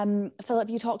 Philip,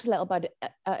 you talked a little bit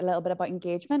about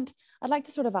engagement. I'd like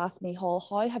to sort of ask Micheál,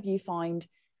 how have you found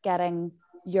getting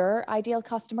your ideal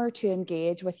customer to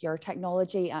engage with your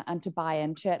technology and to buy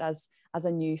into it as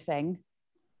a new thing?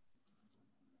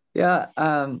 Yeah,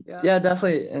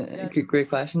 definitely a great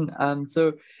question.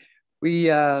 So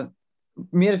we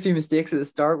made a few mistakes at the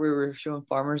start. We were showing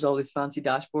farmers all these fancy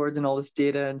dashboards and all this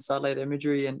data and satellite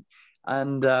imagery,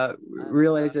 and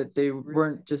realized that they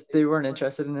weren't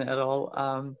interested in it at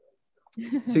all.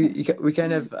 So we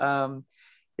kind of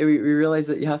we realized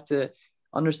that you have to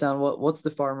understand what's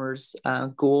the farmer's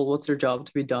goal, what's their job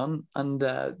to be done, and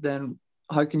then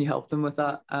how can you help them with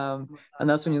that? And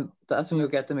that's when you'll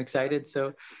get them excited.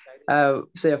 So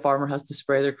say a farmer has to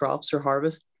spray their crops or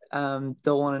harvest,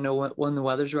 they'll want to know when the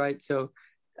weather's right. So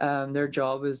their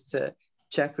job is to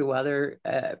check the weather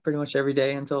pretty much every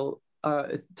day until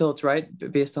it's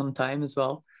right, based on time as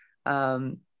well.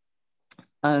 And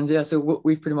yeah, so what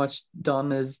we've pretty much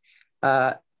done is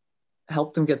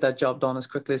help them get that job done as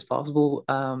quickly as possible,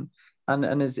 and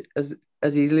as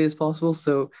easily as possible.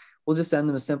 So we'll just send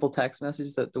them a simple text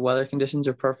message that the weather conditions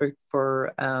are perfect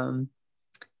for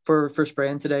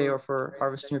spraying today or for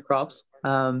harvesting your crops.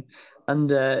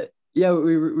 Yeah,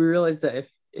 we realized that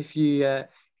if you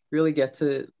really get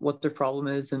to what their problem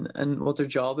is and what their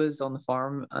job is on the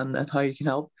farm and how you can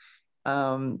help,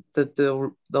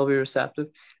 that they'll be receptive,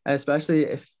 especially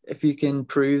if you can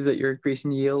prove that you're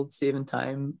increasing yield, saving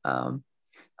time.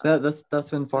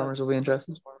 That's when farmers will be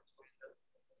interested.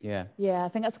 Yeah, I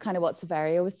think that's kind of what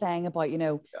Saverio was saying about,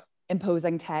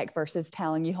 imposing tech versus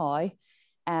telling you how.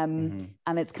 And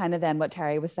it's kind of then what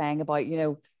Terry was saying about, you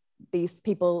know, these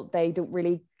people, they don't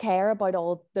really care about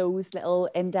all those little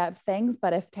in-depth things.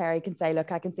 But if Terry can say,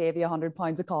 look, I can save you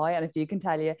 £100 a cow, and if you can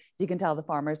tell the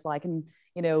farmers, well, I can,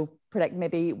 you know, predict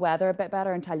maybe weather a bit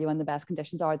better and tell you when the best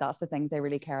conditions are, that's the things they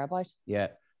really care about. Yeah.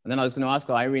 And then I was going to ask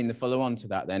Irene, the follow-on to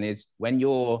that then is, when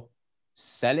you're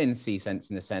selling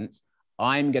C-Sense in a sense,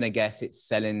 I'm going to guess it's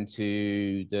selling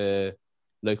to the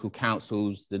local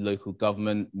councils, the local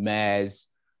government, mayors,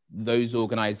 those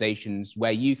organizations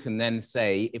where you can then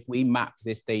say, if we map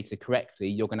this data correctly,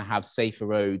 you're going to have safer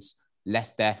roads,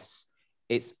 less deaths.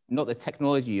 It's not the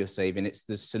technology you're saving, it's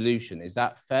the solution. Is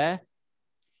that fair?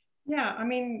 Yeah, I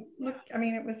mean, look, I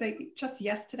mean, it was just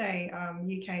yesterday,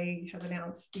 UK has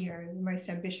announced, you know, the most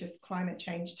ambitious climate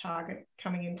change target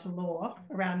coming into law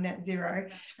around net zero.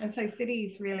 And so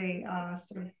cities really are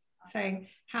sort of saying,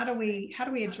 how do we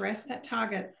address that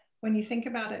target? When you think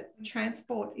about it,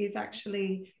 transport is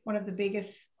actually one of the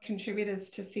biggest contributors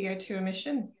to CO2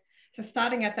 emission. So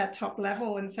starting at that top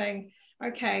level and saying,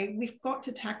 okay, we've got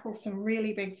to tackle some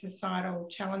really big societal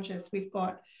challenges. We've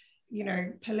got, you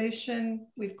know, pollution,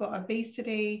 we've got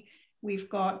obesity, we've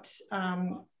got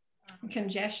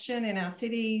congestion in our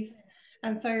cities.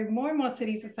 And so more and more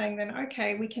cities are saying then,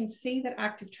 okay, we can see that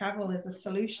active travel is a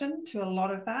solution to a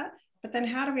lot of that. But then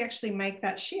how do we actually make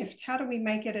that shift? How do we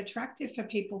make it attractive for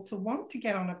people to want to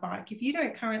get on a bike? If you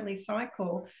don't currently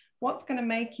cycle, what's going to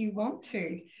make you want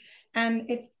to? And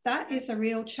that is a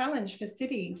real challenge for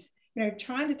cities, you know,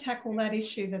 trying to tackle that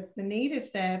issue, that the need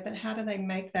is there, but how do they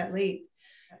make that leap?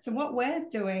 So what we're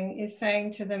doing is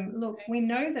saying to them, look, we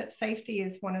know that safety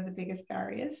is one of the biggest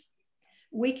barriers.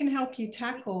 We can help you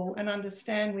tackle and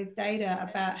understand with data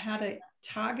about how to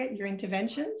target your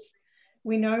interventions.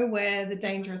 We know where the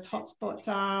dangerous hotspots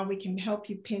are. We can help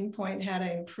you pinpoint how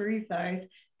to improve those,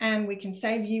 and we can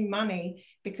save you money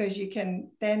because you can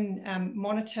then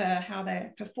monitor how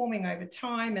they're performing over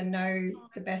time and know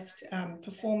the best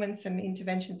performance and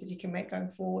interventions that you can make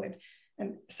going forward.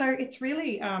 And so it's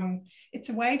really, it's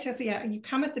a way to, you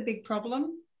come at the big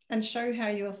problem and show how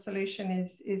your solution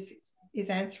is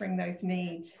answering those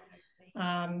needs,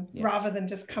 rather than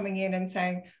just coming in and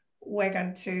saying, we're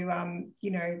going to,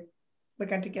 you know, we're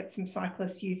going to get some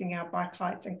cyclists using our bike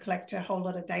lights and collect a whole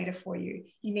lot of data for you.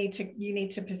 You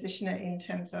need to position it in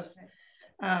terms of,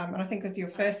 and I think as your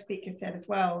first speaker said as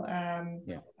well,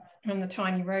 from the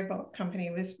tiny robot company,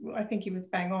 I think he was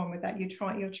bang on with that. You're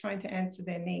trying to answer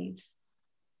their needs.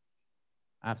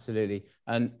 Absolutely.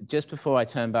 And just before I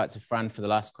turn back to Fran for the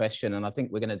last question, and I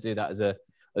think we're going to do that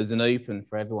as an open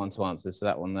for everyone to answer. So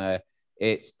that one there,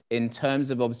 it's in terms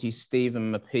of obviously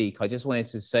Stephen McPeak. I just wanted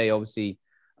to say, obviously,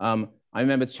 I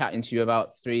remember chatting to you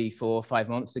about 3, 4, 5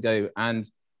 months ago, and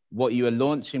what you were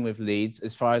launching with Leeds,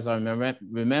 as far as I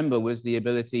remember, was the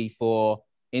ability for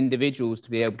individuals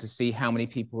to be able to see how many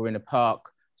people were in a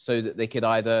park so that they could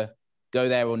either go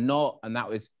there or not. And that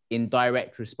was in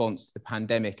direct response to the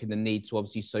pandemic and the need to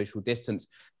obviously social distance.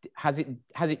 Has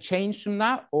it changed from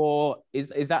that, or is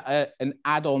that an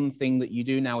add-on thing that you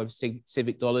do now with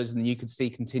Civic Dollars and you could see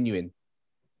continuing?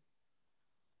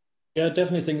 Yeah, I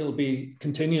definitely think it'll be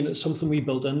continuing. It's something we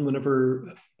built in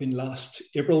last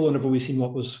April, whenever we seen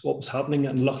what was happening,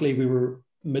 and luckily we were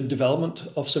mid-development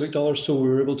of Civic Dollars, so we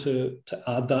were able to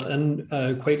add that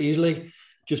in quite easily,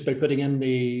 just by putting in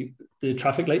the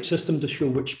traffic light system to show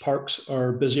which parks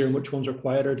are busier and which ones are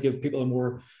quieter, to give people a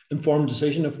more informed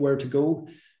decision of where to go.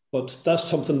 But that's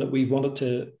something that we've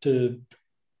wanted to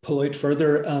pull out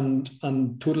further and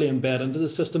totally embed into the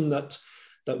system, that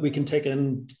we can take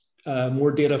in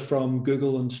more data from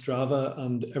Google and Strava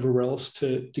and everywhere else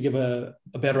to give a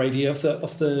better idea of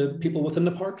the people within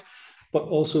the park, but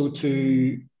also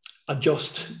to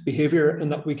adjust behavior,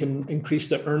 and that we can increase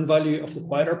the earn value of the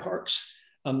quieter parks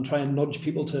and try and nudge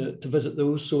people to visit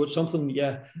those. So it's something,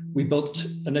 we built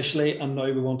initially, and now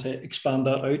we want to expand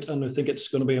that out. And I think it's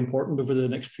going to be important over the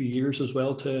next few years as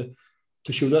well to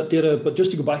show that data. But just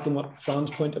to go back on what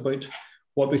Fran's point about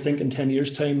what we think in 10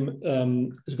 years' time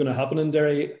is going to happen in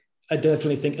Derry, I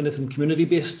definitely think anything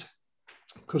community-based,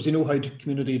 because you know how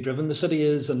community-driven the city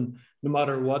is, and no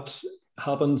matter what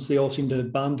happens, they all seem to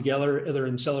band together either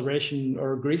in celebration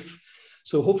or grief.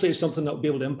 So hopefully it's something that will be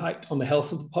able to impact on the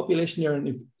health of the population there. And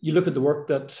if you look at the work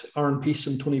that Aaron Peace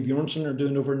and Tony Bjornsson are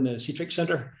doing over in the Citrix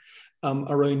Centre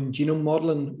around genome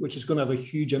modelling, which is going to have a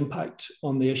huge impact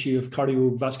on the issue of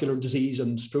cardiovascular disease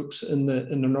and strokes in the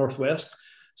Northwest.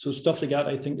 So stuff like that,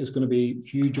 I think, is going to be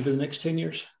huge over the next 10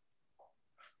 years.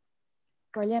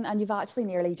 Brilliant. And you've actually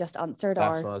nearly just answered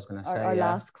That's our, what I was gonna say, our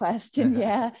yeah. last question.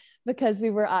 Yeah, because we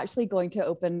were actually going to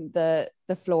open the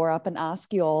floor up and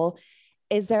ask you all,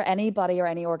 is there anybody or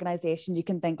any organization you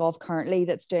can think of currently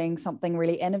that's doing something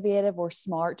really innovative or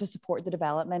smart to support the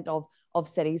development of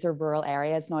cities or rural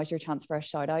areas? Now's your chance for a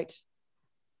shout out.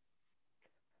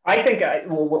 I think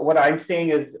what I'm seeing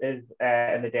is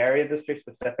in the dairy industry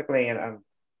specifically, and I'm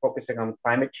focusing on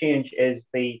climate change, is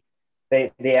the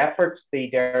efforts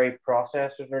the dairy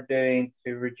processors are doing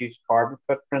to reduce carbon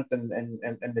footprint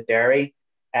in the dairy.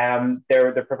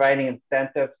 They're providing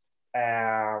incentives.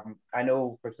 I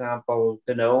know, for example,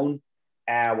 Danone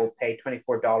will pay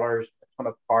 $24 a ton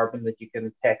of carbon that you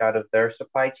can take out of their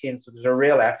supply chain. So there's a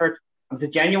real effort. It's a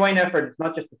genuine effort. It's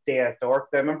not just a CSR.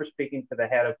 I remember speaking to the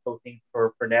head of protein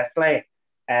for Nestle,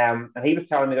 and he was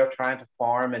telling me they're trying to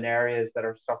farm in areas that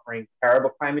are suffering terrible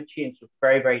climate change. So it's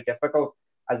very, very difficult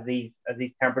as these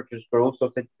temperatures grow.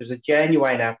 So there's a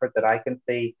genuine effort that I can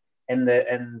see in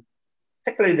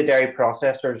particularly the dairy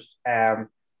processors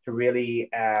to really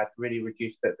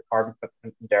reduce the carbon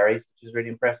footprint in dairies, which has really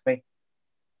impressed me.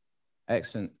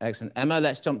 Excellent, excellent. Emma,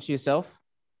 let's jump to yourself.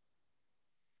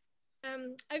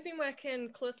 I've been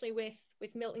working closely with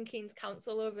Milton Keynes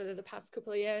Council over the past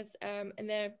couple of years, and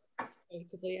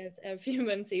a few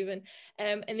months even,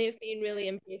 and they've been really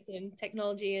embracing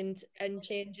technology and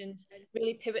change and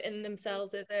really pivoting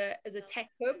themselves as a tech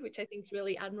hub, which I think is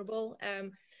really admirable.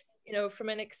 You know, from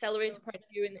an accelerator point of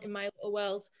view in my little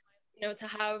world, you know, to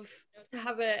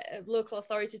have a local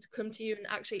authority to come to you and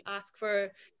actually ask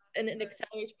for an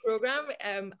accelerator program,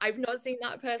 I've not seen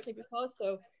that personally before,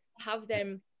 so have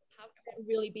them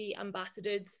really be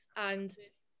ambassadors and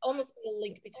almost be a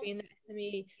link between the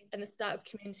SME and the startup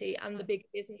community and the big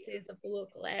businesses of the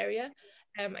local area.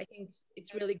 I think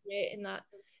it's really great in that,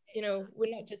 you know,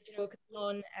 we're not just focusing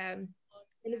on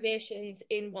innovations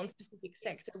in one specific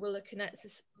sector. We're looking at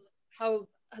how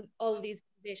all of these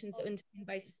innovations are underpinned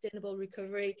by sustainable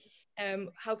recovery.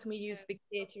 How can we use big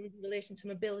data in relation to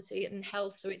mobility and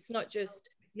health? So it's not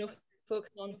just, you know,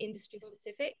 focused on industry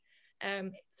specific.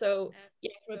 So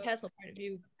yeah, from a personal point of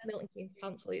view, Milton Keynes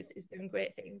Council is doing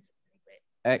great things.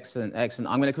 Excellent,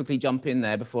 excellent. I'm going to quickly jump in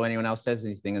there before anyone else says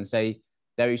anything and say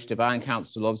Derry Strabane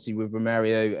Council, obviously with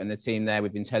Romario and the team there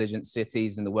with Intelligent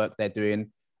Cities and the work they're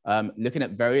doing, looking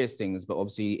at various things, but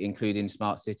obviously including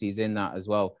smart cities in that as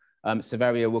well.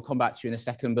 Saverio, we'll come back to you in a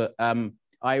second, but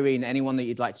Irene, anyone that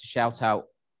you'd like to shout out?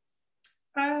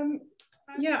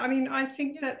 Yeah, I mean, I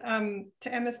think that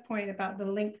to Emma's point about the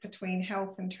link between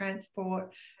health and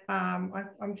transport,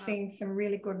 I'm seeing some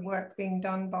really good work being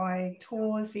done by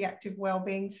TORS, the Active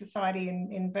Wellbeing Society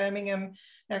in Birmingham.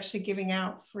 They're actually giving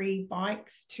out free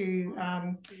bikes to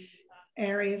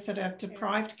areas that are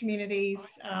deprived communities,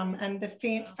 and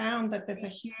they found that there's a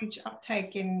huge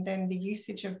uptake in then the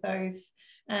usage of those,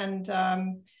 and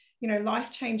you know,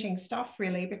 life-changing stuff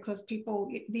really, because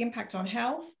people, the impact on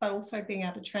health, but also being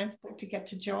able to transport to get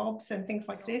to jobs and things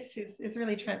like this is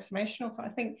really transformational. So I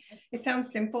think it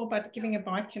sounds simple, but giving a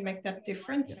bike can make that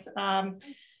difference. And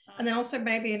then also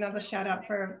maybe another shout out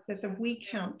for, there's a We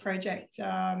Count project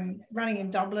running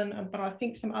in Dublin, but I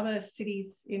think some other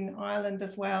cities in Ireland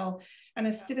as well. And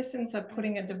as citizens are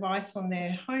putting a device on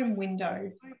their home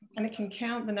window, and it can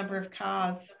count the number of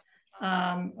cars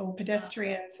or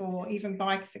pedestrians or even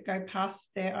bikes that go past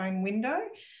their own window.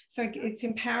 So it's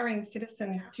empowering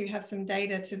citizens to have some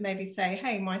data to maybe say,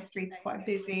 hey, my street's quite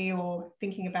busy, or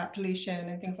thinking about pollution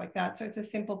and things like that. So it's a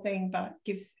simple thing, but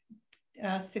gives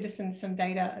citizens some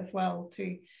data as well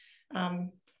to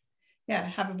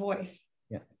have a voice.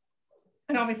 Yeah.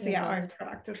 And obviously our own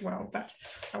product as well, but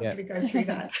I'll probably go through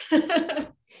that.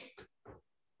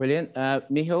 Brilliant.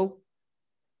 Michal?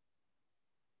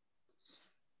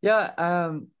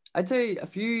 Yeah, I'd say a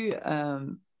few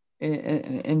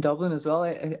in Dublin as well.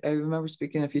 I remember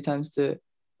speaking a few times to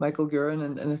Michael Gurin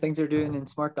and the things they're doing in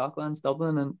Smart Docklands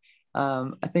Dublin, and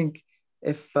I think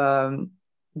if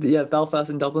Belfast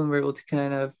and Dublin were able to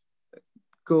kind of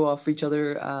go off each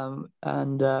other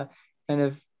and kind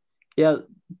of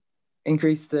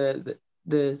increase the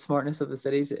smartness of the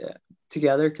cities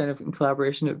together, kind of in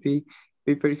collaboration, it would be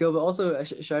pretty cool. But also a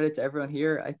shout out to everyone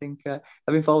here. I think I've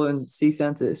been following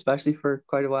C-Sense especially for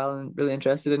quite a while and really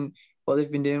interested in what they've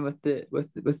been doing with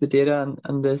the data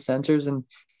and the sensors, and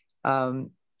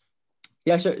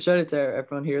shout out to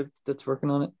everyone here that's working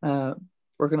on it,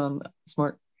 working on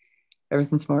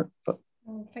everything smart. But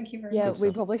thank you very much. Yeah,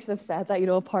 we probably should have said that, you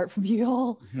know, apart from you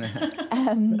all. That's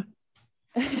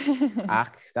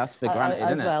for granted,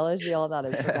 as isn't well it? as you all, that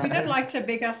is for granted. We don't like to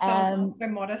big ourselves up, we're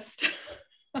modest.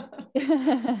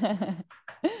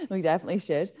 We definitely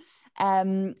should.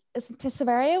 To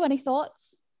Saverio, any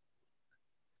thoughts?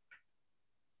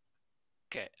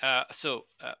 Okay, so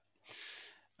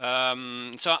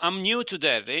I'm new to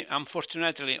Derry.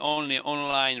 Unfortunately, only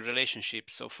online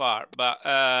relationships so far. But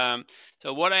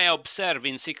so what I observe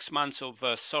in 6 months of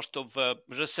sort of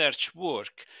research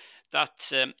work,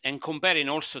 that and comparing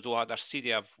also to other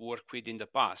cities I've worked with in the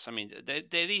past, I mean,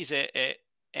 there is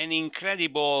an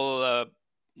incredible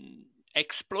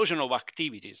explosion of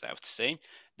activities, I would say.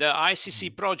 The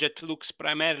ICC project looks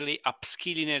primarily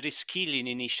upskilling and reskilling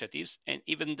initiatives, and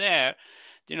even there,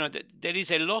 you know, there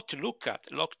is a lot to look at,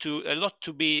 a lot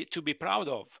to be proud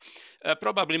of.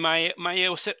 Probably my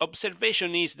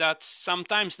observation is that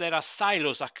sometimes there are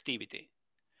silos activity,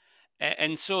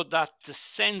 and so that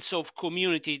sense of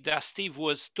community that Steve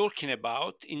was talking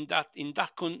about, in that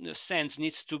sense,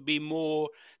 needs to be more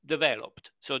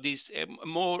developed. So this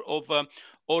more of a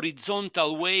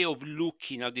horizontal way of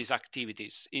looking at these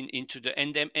activities into the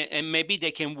and maybe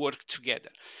they can work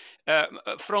together.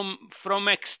 From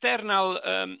external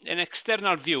an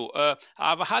external view,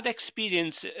 I've had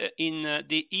experience in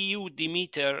the EU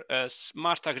Demeter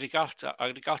Smart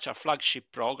Agriculture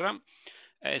Flagship Program.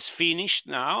 Is finished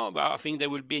now, but I think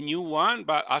there will be a new one.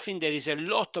 But I think there is a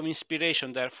lot of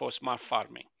inspiration there for smart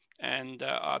farming. And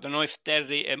I don't know if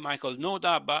Terry and Michael know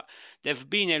that, but there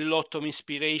have been a lot of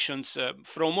inspirations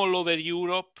from all over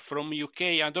Europe, from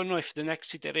UK. I don't know if the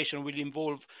next iteration will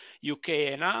involve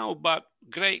UK now, but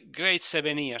great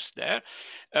 7 years there.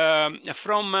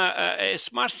 From a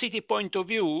smart city point of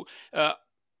view,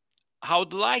 I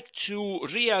would like to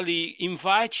really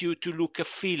invite you to look at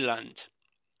Finland.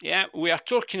 Yeah, we are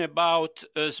talking about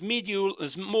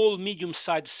small,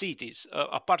 medium-sized cities,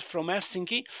 apart from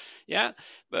Helsinki. Yeah,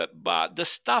 but the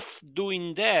stuff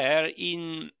doing there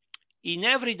in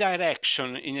every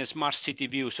direction in a smart city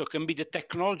view. So it can be the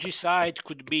technology side,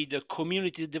 could be the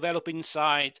community developing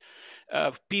side,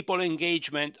 people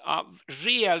engagement.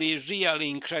 Really,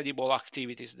 really incredible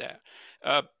activities there.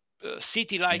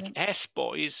 City like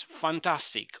Espoo is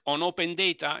fantastic. On open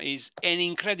data is an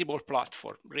incredible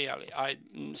platform, really.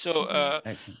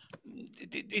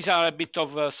 These are a bit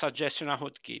of a suggestion I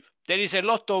would give. There is a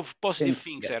lot of positive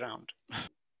things around.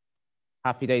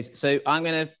 Happy days. So I'm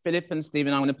going to, Philip and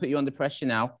Stephen, I'm going to put you under pressure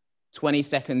now. 20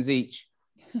 seconds each.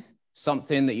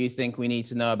 Something that you think we need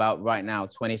to know about right now.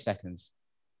 20 seconds.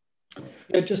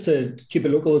 Yeah, just to keep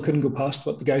it local, I couldn't go past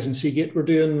what the guys in Seagate were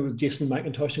doing with Jason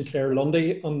McIntosh and Claire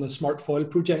Lundy on the Smart Foil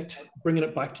project, bringing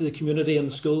it back to the community and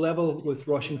the school level with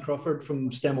Roisin Crawford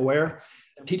from STEM Aware.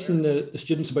 Teaching the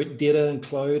students about data and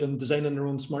cloud and designing their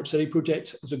own smart city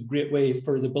projects is a great way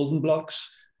for the building blocks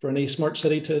for any smart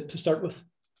city to start with.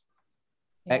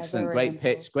 Yeah, excellent, great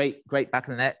pitch, great back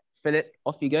of the net. Philip,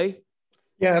 off you go.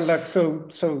 Yeah, look,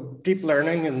 so deep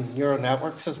learning and neural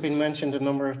networks has been mentioned a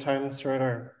number of times throughout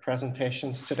our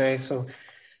presentations today. So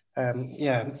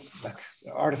yeah, look,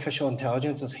 artificial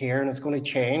intelligence is here and it's going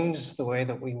to change the way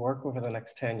that we work over the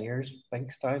next 10 years,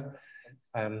 big style.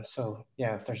 So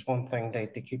yeah, if there's one thing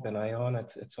to keep an eye on,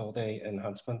 it's all the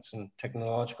enhancements and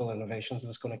technological innovations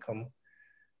that's going to come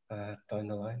down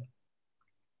the line.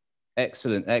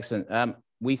 Excellent, excellent.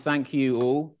 We thank you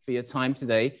all for your time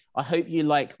today. I hope you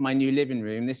like my new living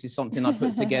room. This is something I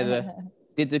put together,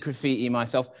 did the graffiti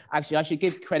myself. Actually, I should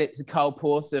give credit to Carl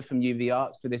Porter from UV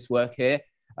Arts for this work here.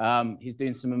 He's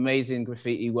doing some amazing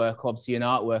graffiti work, obviously, and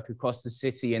artwork across the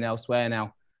city and elsewhere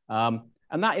now.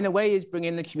 And that, in a way, is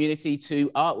bringing the community to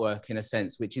artwork, in a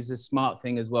sense, which is a smart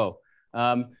thing as well.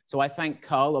 So I thank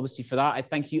Carl, obviously, for that. I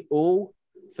thank you all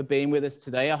for being with us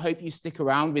today. I hope you stick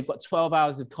around. We've got 12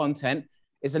 hours of content.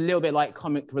 It's a little bit like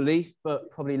comic relief,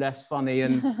 but probably less funny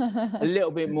and a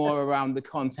little bit more around the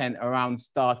content, around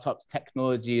startups,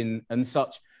 technology and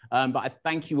such. But I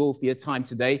thank you all for your time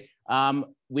today.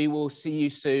 We will see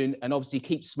you soon and obviously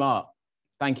keep smart.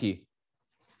 Thank you.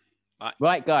 Bye.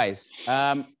 Right, guys.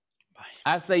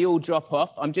 As they all drop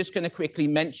off, I'm just going to quickly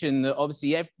mention that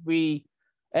obviously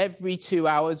every 2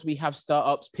 hours we have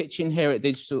startups pitching here at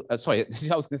Digital, sorry,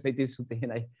 I was going to say Digital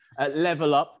DNA, at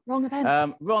Level Up. Wrong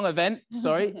event. Wrong event,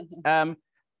 sorry.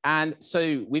 And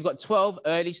so we've got 12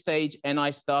 early stage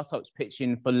NI startups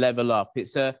pitching for Level Up.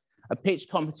 It's a pitch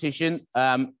competition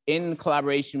in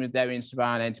collaboration with their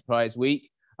Instagram Enterprise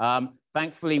Week.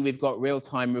 Thankfully, we've got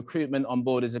real-time recruitment on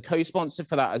board as a co-sponsor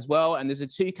for that as well. And there's a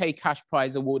 2K cash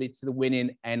prize awarded to the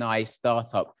winning NI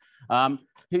startup.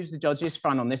 Who's the judges,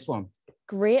 Fran, on this one?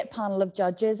 Great panel of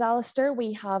judges, Alistair.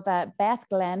 We have Beth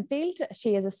Glenfield.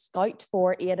 She is a scout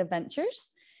for Ada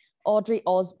Ventures. Audrey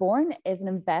Osborne is an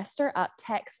investor at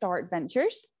TechStart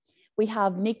Ventures. We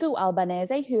have Nico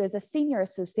Albanese, who is a senior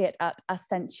associate at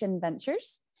Ascension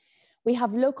Ventures. We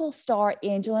have local star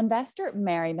angel investor,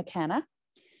 Mary McKenna.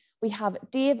 We have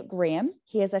Dave Graham.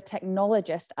 He is a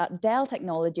technologist at Dell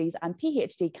Technologies and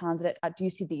PhD candidate at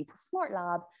UCD's Smart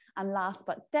Lab. And last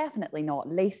but definitely not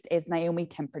least is Naomi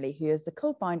Timperley, who is the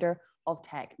co-founder of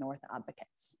Tech North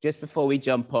Advocates. Just before we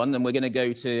jump on, and we're going to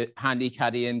go to Handy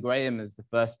Caddy and Graham as the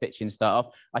first pitching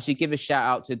startup, I should give a shout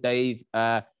out to Dave,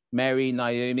 Mary,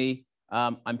 Naomi.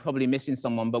 I'm probably missing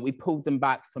someone, but we pulled them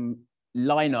back from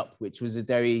Lineup, which was a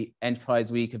Derry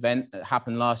Enterprise Week event that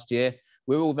happened last year.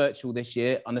 We're all virtual this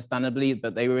year, understandably,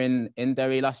 but they were in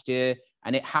Derry last year,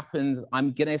 and it happened,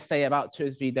 I'm going to say, about 2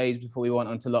 or 3 days before we went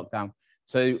onto lockdown.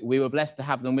 So we were blessed to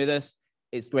have them with us.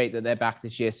 It's great that they're back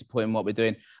this year supporting what we're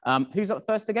doing. Who's up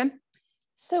first again?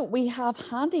 So we have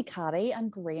Handy Caddy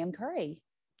and Graham Curry.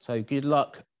 So good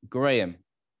luck, Graham.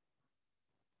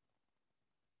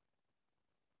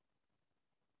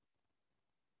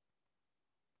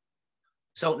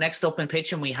 So next up in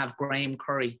pitching, we have Graham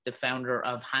Curry, the founder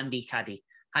of Handy Caddy.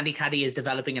 Handy Caddy is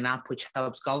developing an app which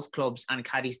helps golf clubs and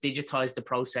caddies digitize the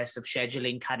process of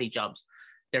scheduling caddy jobs.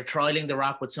 They're trialing the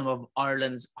app with some of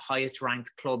Ireland's highest ranked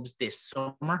clubs this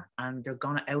summer, and they're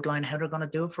going to outline how they're going to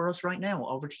do it for us right now.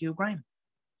 Over to you, Graham.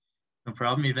 No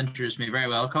problem. You've introduced me very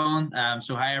well, Colin.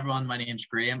 So hi, everyone. My name's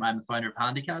Graham. I'm the founder of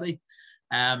Handy Caddy.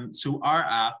 So our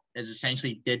app is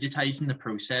essentially digitizing the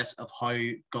process of how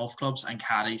golf clubs and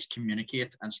caddies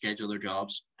communicate and schedule their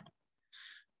jobs.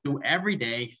 So every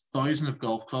day, thousands of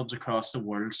golf clubs across the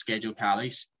world schedule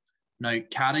caddies. Now,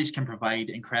 caddies can provide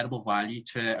incredible value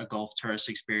to a golf tourist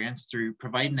experience through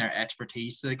providing their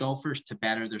expertise to the golfers to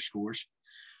better their scores.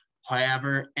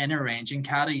 However, in arranging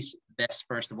caddies, this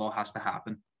first of all has to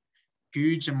happen.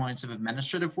 Huge amounts of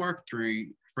administrative work through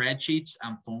spreadsheets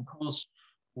and phone calls,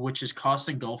 which is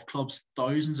costing golf clubs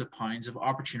thousands of pounds of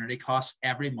opportunity costs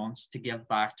every month to give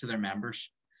back to their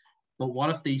members. But what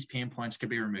if these pain points could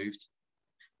be removed?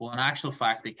 Well, in actual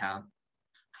fact, they can.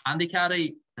 Handy Caddy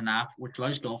is an app which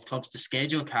allows golf clubs to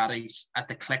schedule caddies at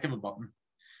the click of a button.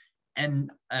 And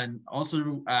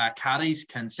also caddies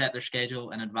can set their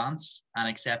schedule in advance and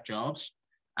accept jobs.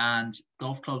 And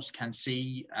golf clubs can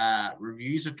see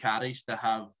reviews of caddies that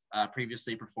have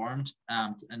previously performed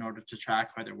in order to track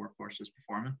how their workforce is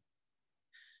performing.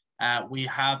 We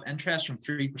have interest from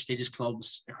 3 prestigious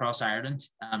clubs across Ireland,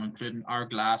 including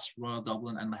Glass, Royal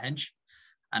Dublin and Lahinch.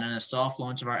 And in a soft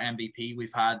launch of our MVP,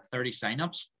 we've had 30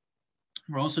 signups.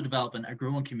 We're also developing a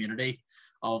growing community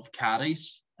of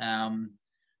caddies, in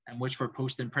which we're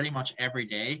posting pretty much every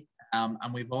day.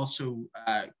 And we've also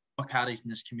got caddies in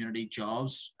this community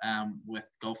jobs with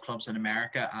golf clubs in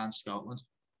America and Scotland.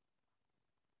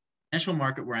 The initial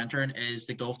market we're entering is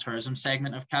the golf tourism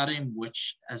segment of caddying,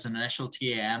 which has an initial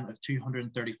TAM of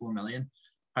 234 million.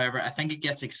 However, I think it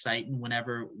gets exciting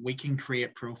whenever we can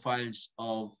create profiles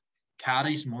of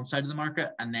caddies from one side of the market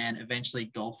and then eventually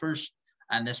golfers,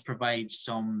 and this provides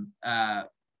some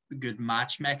good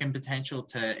matchmaking potential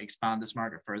to expand this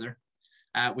market further.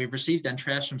 We've received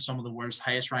interest from some of the world's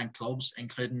highest ranked clubs,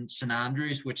 including St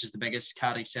Andrews, which is the biggest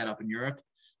caddy setup in Europe,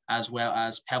 as well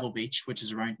as Pebble Beach, which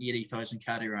is around 80,000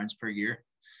 caddy rounds per year.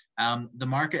 The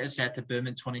market is set to boom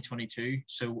in 2022,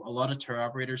 so a lot of tour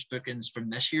operators' bookings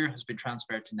from this year has been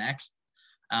transferred to next.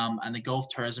 And the golf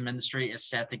tourism industry is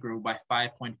set to grow by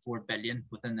 5.4 billion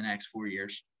within the next 4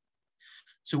 years.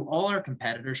 So all our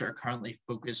competitors are currently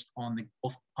focused on the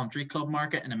golf country club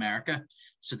market in America.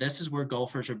 So this is where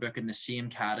golfers are booking the same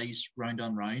caddies round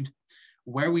on round.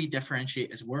 Where we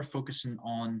differentiate is we're focusing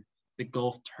on the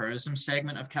golf tourism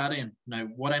segment of caddying. Now,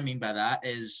 what I mean by that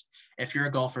is if you're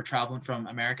a golfer traveling from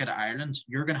America to Ireland,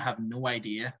 you're going to have no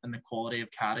idea in the quality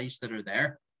of caddies that are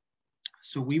there.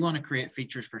 So we want to create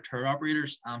features for tour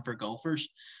operators and for golfers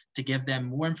to give them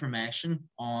more information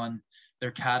on their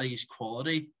caddies'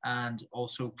 quality and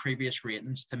also previous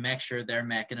ratings to make sure they're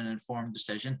making an informed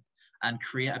decision and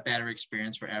create a better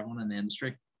experience for everyone in the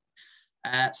industry.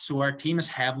 So our team is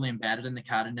heavily embedded in the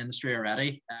caddying industry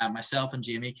already. Myself and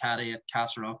Jamie caddy at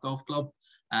Castle Rock Golf Club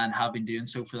and have been doing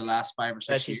so for the last 5 or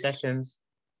 6 years. 30 seconds.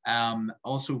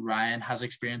 Also, Ryan has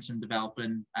experience in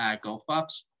developing golf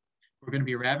apps. We're going to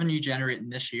be revenue generating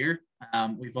this year.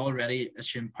 We've already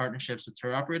assumed partnerships with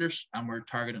tour operators, and we're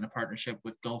targeting a partnership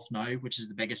with Golf Now, which is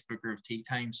the biggest booker of tee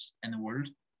times in the world.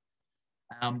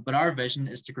 But our vision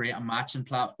is to create a matching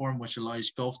platform which allows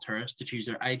golf tourists to choose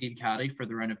their ideal caddy for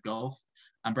the round of golf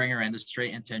and bring our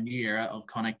industry into a new era of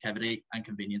connectivity and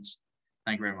convenience.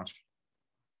 Thank you very much.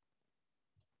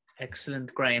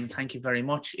 Excellent, Graham. Thank you very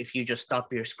much. If you just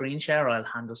stop your screen share, I'll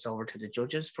hand us over to the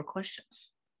judges for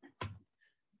questions.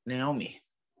 Naomi.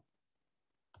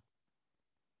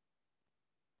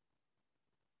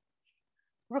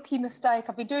 rookie mistake.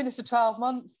 I've been doing this for 12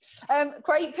 months.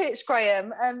 Great pitch,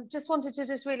 Graham. Just wanted to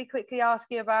just really quickly ask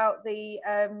you about the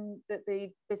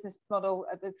business model,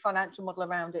 the financial model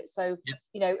around it. So,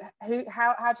 you know,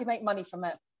 how do you make money from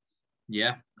it?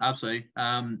 Yeah, absolutely.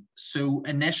 So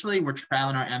initially we're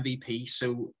trialing our MVP.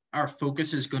 So our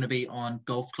focus is going to be on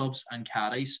golf clubs and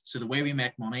caddies. So the way we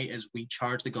make money is we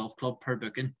charge the golf club per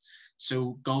booking.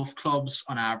 So golf clubs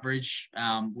on average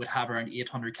would have around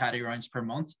 800 caddy rounds per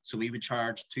month. So we would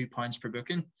charge £2 per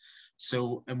booking.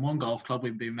 So in one golf club,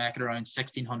 we'd be making around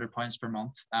 £1,600 per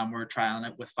month. And we're trialing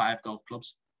it with 5 golf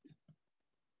clubs.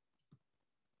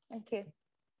 Thank you.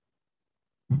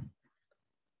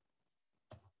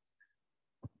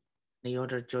 Any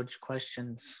other judge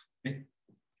questions? Hey,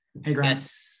 Graham.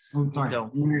 Yes. Oh, sorry.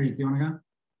 Go. Mary, do you want to go?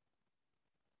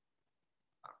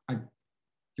 Do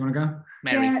you want to go?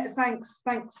 Mary. Yeah,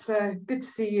 thanks. Good to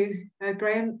see you,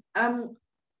 Graham.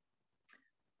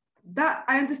 That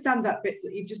I understand that bit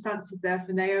that you've just answered there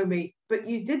for Naomi, but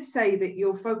you did say that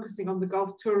you're focusing on the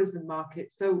golf tourism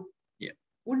market. So yeah,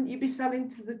 wouldn't you be selling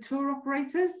to the tour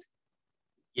operators?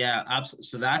 Yeah, absolutely.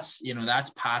 So that's, you know,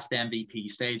 that's past the MVP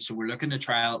stage. So we're looking to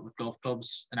trial it with golf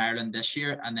clubs in Ireland this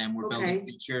year, and then we're building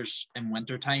features in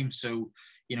winter time. So,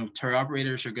 you know, tour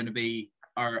operators are going to be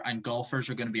and golfers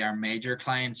are going to be our major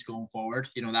clients going forward.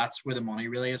 You know, that's where the money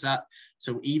really is at.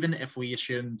 So even if we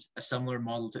assumed a similar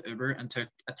model to Uber and took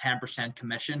a 10%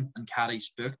 commission and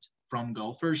caddies booked from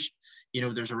golfers, you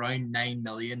know, there's around 9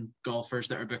 million golfers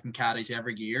that are booking caddies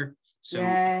every year. So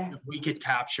if we could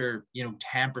capture, you know,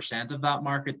 10% of that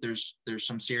market, there's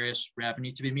some serious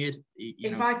revenue to be made.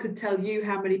 If I could tell you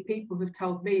how many people have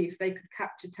told me if they could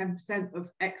capture 10% of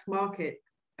X market,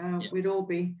 we'd all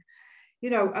be, you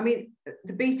know, I mean,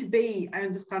 the B2B, I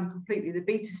understand completely. The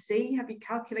B2C, have you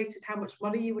calculated how much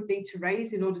money you would need to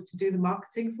raise in order to do the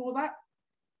marketing for that?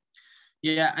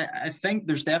 Yeah, I think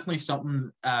there's definitely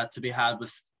something to be had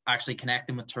with actually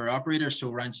connecting with tour operators.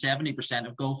 So around 70%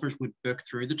 of golfers would book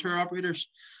through the tour operators.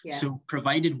 Yeah. So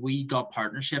provided we got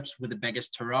partnerships with the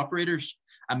biggest tour operators,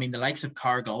 I mean, the likes of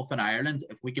Car Golf in Ireland,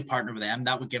 if we could partner with them,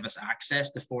 that would give us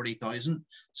access to 40,000.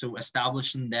 So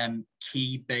establishing them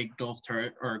key big golf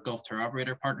tour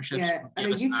operator partnerships. Yeah,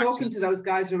 and are you talking to those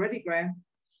guys already, Graham?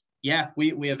 Yeah,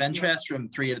 we have interest from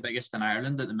 3 of the biggest in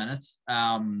Ireland at the minute.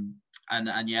 And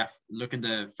yeah, looking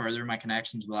to further my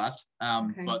connections with that.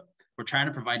 But we're trying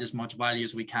to provide as much value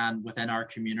as we can within our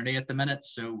community at the minute.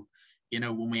 So, you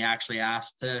know, when we actually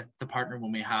ask to partner,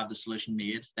 when we have the solution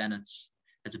made, then it's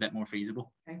a bit more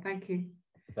feasible. Okay, thank you.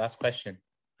 Last question.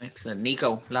 Excellent.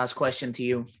 Nico, last question to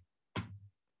you.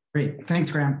 Great. Thanks,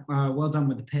 Graham. Well done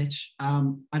with the pitch.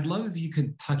 I'd love if you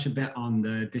could touch a bit on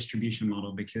the distribution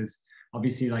model, because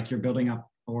obviously, like, you're building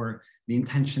up, or the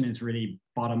intention is really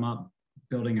bottom up,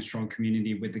 building a strong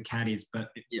community with the caddies, but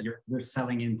you're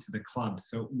selling into the club.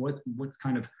 So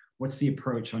what's the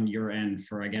approach on your end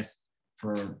for, I guess,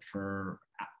 for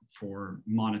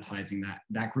monetizing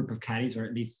that group of caddies, or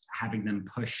at least having them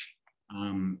push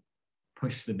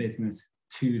the business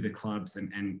to the clubs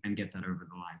and get that over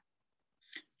the line?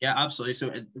 Yeah, absolutely. So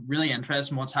it's really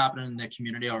interesting what's happening in the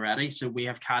community already. So we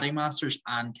have caddy masters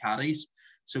and caddies.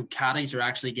 So caddies are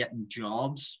actually getting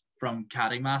jobs from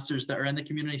caddy masters that are in the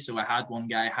community. So I had one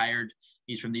guy hired,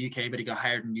 he's from the UK, but he got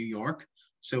hired in New York.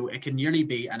 So it can nearly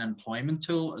be an employment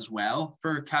tool as well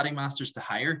for caddy masters to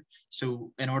hire.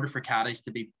 So in order for caddies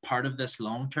to be part of this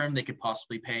long term, they could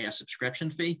possibly pay a subscription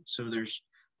fee. So there's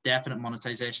definite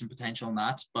monetization potential in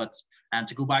that. But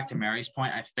to go back to Mary's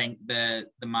point, I think the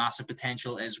massive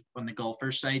potential is on the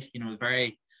golfers side. You know,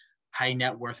 very high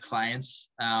net worth clients,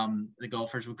 the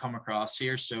golfers would come across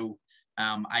here. So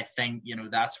I think, you know,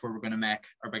 that's where we're going to make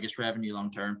our biggest revenue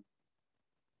long term.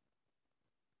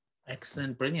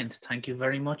 Excellent, brilliant. Thank you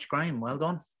very much, Graham. Well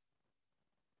done.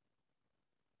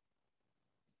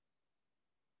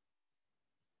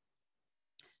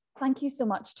 Thank you so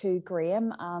much to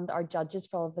Graham and our judges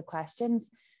for all of the questions.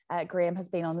 Graham has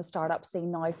been on the startup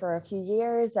scene now for a few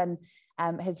years, and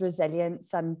his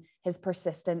resilience and his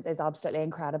persistence is absolutely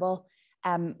incredible.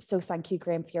 So thank you,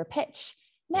 Graham, for your pitch.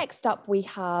 Next up, we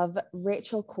have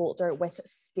Rachel Coulter with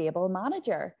Stable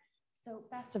Manager. So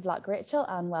best of luck, Rachel,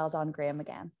 and well done, Graham,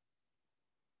 again.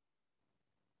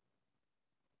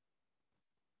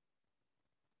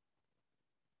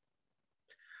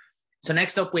 So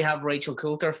next up, we have Rachel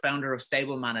Coulter, founder of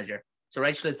Stable Manager. So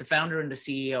Rachel is the founder and the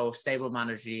CEO of Stable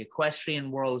Manager, the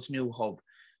equestrian world's new hub.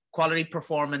 Quality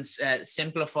performance,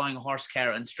 simplifying horse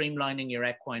care and streamlining your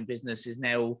equine business is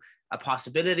now a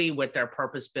possibility with their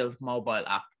purpose-built mobile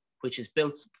app, which is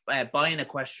built by an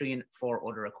equestrian for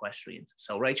other equestrians.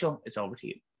 So Rachel, it's over to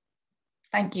you.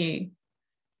 Thank you.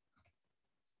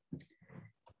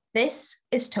 This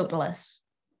is Totalis.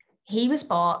 He was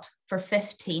bought for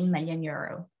 €15 million.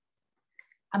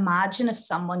 Imagine if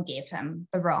someone gave him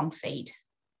the wrong feed.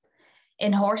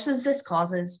 In horses, this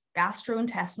causes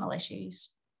gastrointestinal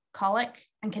issues, colic,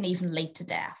 and can even lead to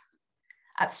death.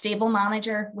 At Stable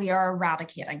Manager, we are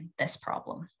eradicating this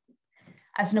problem.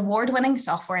 As an award-winning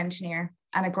software engineer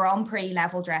and a Grand Prix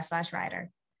level dressage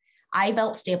rider, I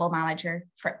built Stable Manager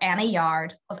for any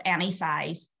yard of any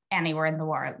size, anywhere in the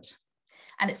world.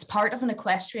 And it's part of an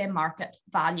equestrian market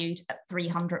valued at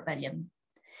 300 billion.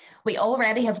 We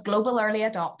already have global early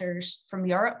adopters from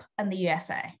Europe and the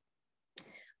USA.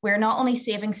 We're not only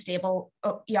saving stable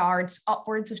yards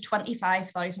upwards of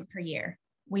 25,000 per year,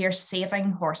 we are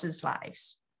saving horses'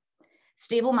 lives.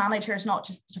 Stable Manager is not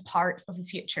just a part of the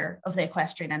future of the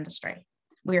equestrian industry.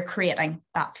 We are creating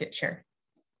that future.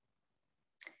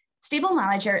 Stable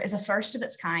Manager is a first of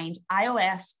its kind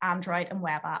iOS, Android, and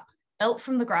web app built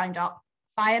from the ground up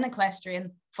by an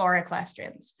equestrian for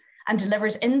equestrians and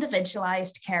delivers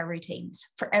individualized care routines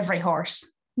for every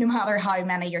horse, no matter how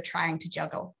many you're trying to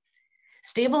juggle.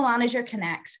 Stable Manager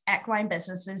connects equine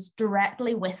businesses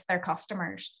directly with their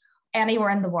customers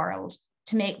anywhere in the world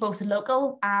to make both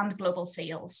local and global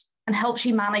sales and helps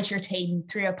you manage your team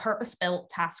through a purpose-built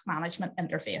task management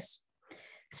interface.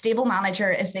 Stable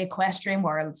Manager is the equestrian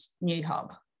world's new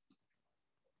hub.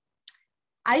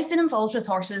 I've been involved with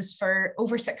horses for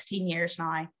over 16 years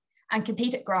now and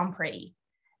compete at Grand Prix.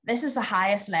 This is the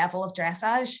highest level of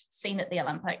dressage seen at the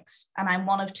Olympics, and I'm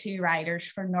one of 2 riders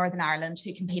from Northern Ireland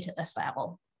who compete at this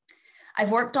level. I've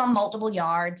worked on multiple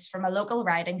yards, from a local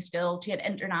riding school to an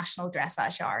international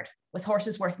dressage yard, with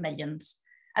horses worth millions,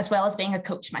 as well as being a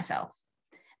coach myself.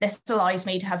 This allows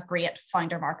me to have great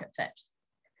founder market fit.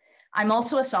 I'm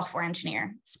also a software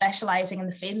engineer, specializing in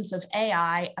the fields of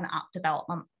AI and app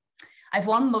development. I've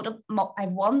won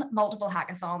multiple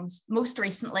hackathons, most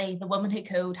recently the Woman Who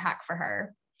Code Hack for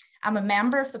Her. I'm a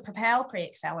member of the Propel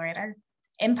Pre-Accelerator,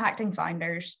 Impacting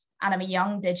Founders, and I'm a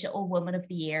Young Digital Woman of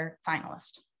the Year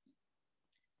finalist.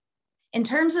 In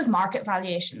terms of market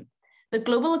valuation, the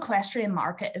global equestrian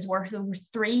market is worth over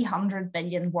 300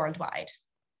 billion worldwide.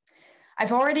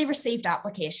 I've already received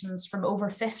applications from over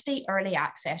 50 early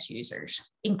access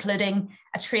users, including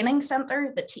a training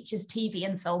centre that teaches TV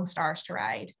and film stars to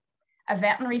ride, a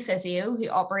veterinary physio who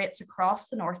operates across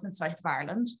the north and south of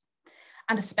Ireland,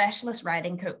 and a specialist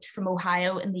riding coach from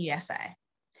Ohio in the USA.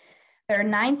 There are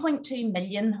 9.2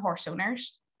 million horse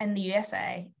owners in the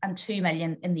USA and 2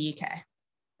 million in the UK.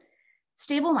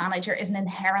 Stable Manager is an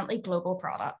inherently global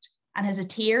product and has a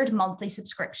tiered monthly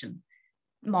subscription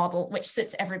model which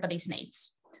suits everybody's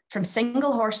needs, from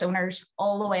single horse owners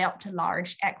all the way up to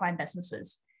large equine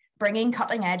businesses, bringing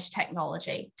cutting edge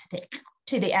technology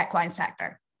to the equine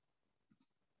sector.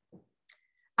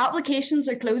 Applications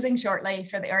are closing shortly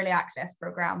for the early access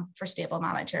program for Stable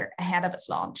Manager ahead of its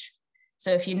launch.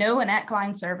 So if you know an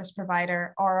equine service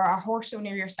provider or are a horse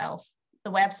owner yourself,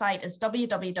 the website is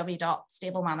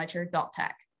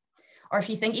www.stablemanager.tech. Or if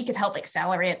you think you could help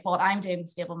accelerate what I'm doing with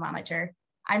Stable Manager,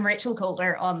 I'm Rachel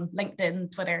Calder on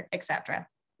LinkedIn, Twitter, etc.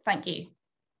 Thank you.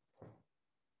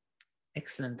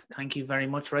 Excellent. Thank you very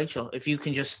much, Rachel. If you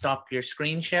can just stop your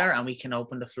screen share and we can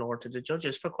open the floor to the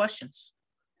judges for questions.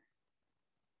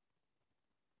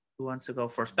 Who wants to go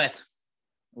first? Beth,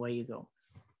 away you go.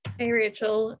 Hey,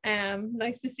 Rachel.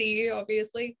 Nice to see you,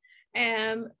 obviously.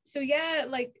 So yeah,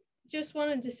 just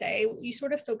wanted to say, you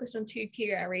sort of focused on 2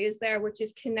 key areas there, which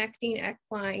is connecting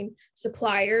equine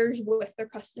suppliers with their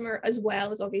customer, as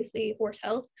well as obviously horse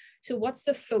health. So what's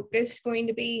the focus going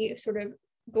to be sort of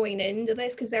going into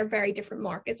this? Because they're very different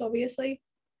markets, obviously.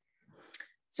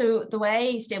 So the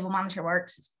way Stable Manager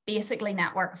works is basically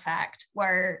network effect,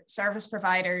 where service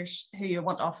providers who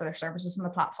want to offer their services on the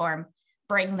platform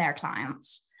bring their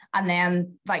clients, and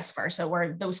then vice versa,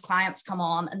 where those clients come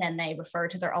on and then they refer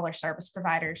to their other service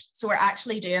providers. So we're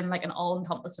actually doing like an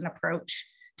all-encompassing approach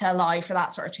to allow for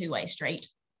that sort of 2-way street.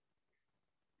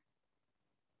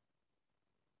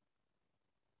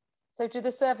 So do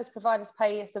the service providers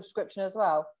pay a subscription as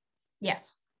well?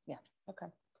 Yes. Yeah, okay.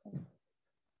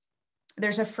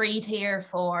 There's a free tier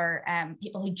for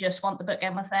people who just want to book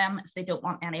in with them if they don't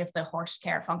want any of the horse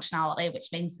care functionality, which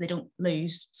means they don't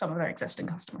lose some of their existing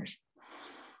customers.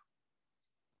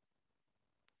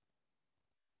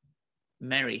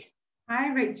 Mary.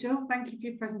 Hi, Rachel. Thank you for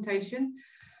your presentation.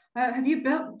 Have you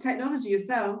built technology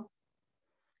yourself?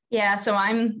 Yeah, so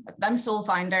I'm sole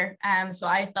founder. So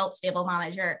I've built Stable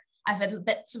Manager. I've had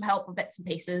bits of help with bits and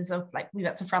pieces of wee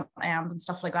bits of front end and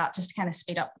stuff like that, just to kind of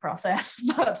speed up the process.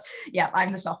 But yeah, I'm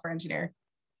the software engineer.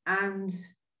 And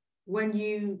when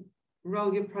you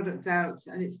roll your product out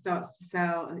and it starts to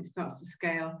sell and it starts to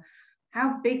scale,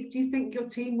 how big do you think your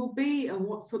team will be, and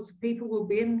what sorts of people will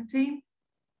be in the team?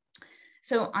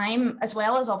 So I'm, as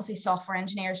well as obviously software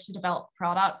engineers to develop the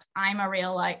product, I'm a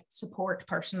real like support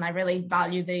person. I really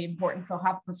value the importance of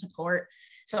having support.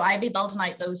 So I'd be building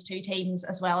out those two teams,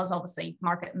 as well as obviously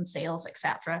marketing, sales,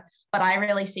 etc. But I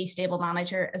really see Stable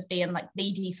Manager as being like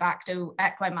the de facto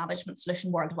equine management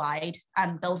solution worldwide,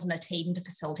 and building a team to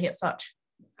facilitate such.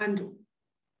 And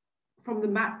from the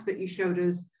map that you showed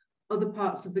us, other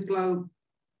parts of the globe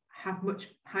have much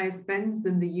higher spends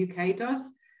than the UK does.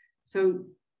 So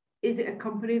is it a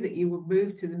company that you would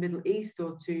move to the Middle East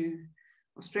or to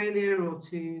Australia or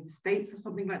to the States or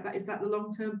something like that? Is that the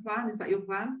long-term plan? Is that your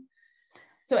plan?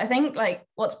 So I think like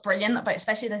what's brilliant about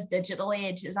especially this digital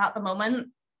age is at the moment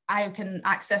I can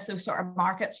access those sort of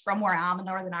markets from where I am in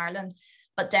Northern Ireland.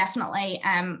 But definitely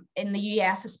in the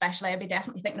US especially, I'd be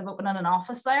definitely thinking of opening an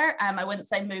office there. I wouldn't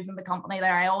say moving the company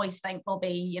there. I always think we'll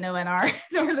be, you know, in our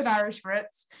Northern Irish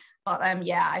roots. But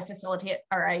yeah, I facilitate,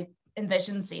 or I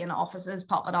envision seeing offices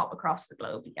popping up across the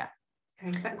globe. Yeah.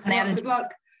 Okay, thanks. Good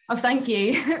luck. Oh, thank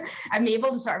you. I'm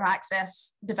able to sort of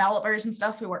access developers and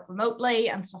stuff who work remotely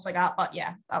and stuff like that. But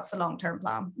yeah, that's the long-term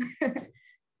plan.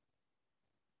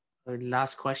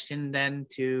 Last question then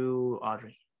to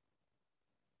Audrey.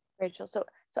 Rachel, so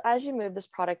as you move this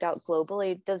product out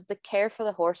globally, does the care for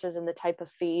the horses and the type of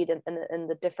feed and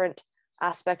the different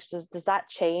aspects, does that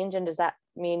change? And does that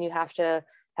mean you have to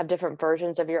have different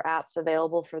versions of your apps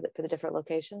available for the different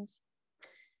locations?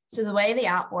 So the way the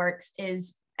app works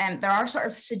is there are sort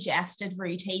of suggested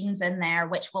routines in there,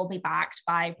 which will be backed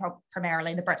by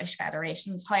primarily the British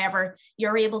federations. However,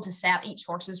 you're able to set each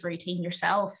horse's routine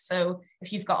yourself. So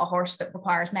if you've got a horse that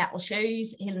requires metal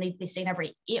shoes, he'll need to be seen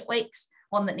every 8 weeks.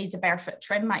 One that needs a barefoot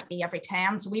trim might be every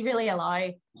 10. So we really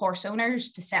allow horse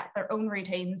owners to set their own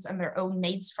routines and their own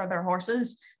needs for their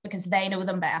horses, because they know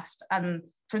them best. And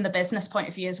from the business point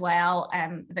of view as well,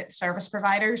 the service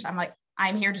providers,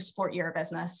 I'm here to support your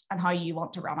business and how you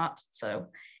want to run it. So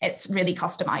it's really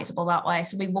customizable that way.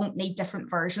 So we won't need different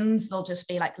versions. They'll just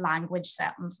be like language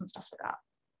settings and stuff like that.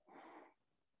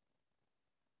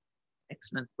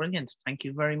 Excellent. Brilliant. Thank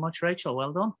you very much, Rachel.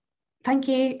 Well done. Thank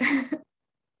you.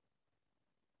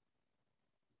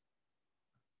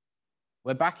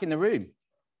 We're back in the room.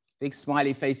 Big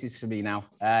smiley faces for me now.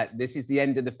 This is the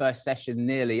end of the first session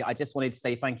nearly. I just wanted to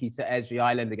say thank you to Esri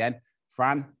Island again.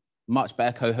 Fran, much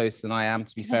better co-host than I am,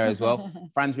 to be fair as well.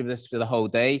 Fran's with us for the whole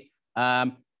day.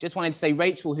 Just wanted to say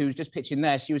Rachel, who was just pitching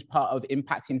there, she was part of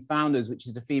Impacting Founders, which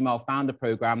is a female founder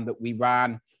program that we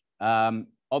ran.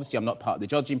 Obviously, I'm not part of the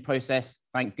judging process,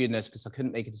 thank goodness, because I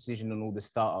couldn't make a decision on all the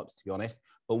startups, to be honest.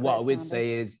 But what I would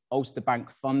say is Ulster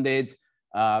Bank funded,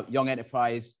 Young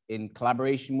Enterprise in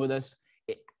collaboration with us.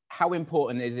 How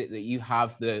important is it that you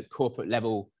have the corporate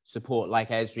level support like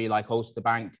Esri, like Ulster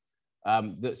Bank,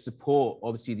 that support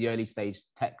obviously the early stage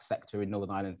tech sector in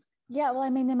Northern Ireland? Yeah, well, I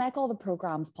mean, they make all the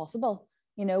programs possible.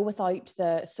 You know, without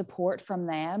the support from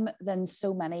them, then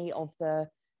so many of the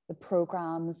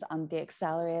programs and the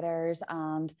accelerators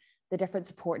and the different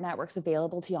support networks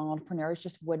available to young entrepreneurs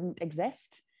just wouldn't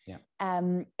exist. Yeah.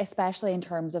 Especially in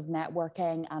terms of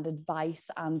networking and advice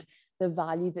and the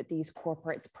value that these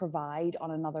corporates provide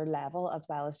on another level, as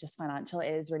well as just financial,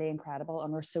 is really incredible.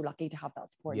 And we're so lucky to have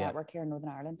that support network here in Northern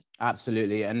Ireland.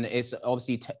 Absolutely. And it's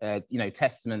obviously, you know,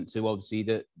 testament to obviously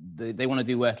that they want to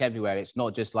do work everywhere. It's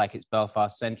not just like it's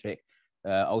Belfast centric.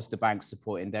 Ulster Bank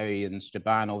supporting Derry and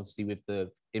Strabane, obviously with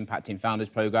the Impacting Founders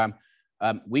program.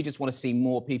 We just want to see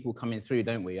more people coming through,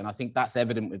 don't we? And I think that's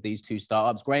evident with these two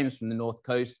startups. Graham's from the North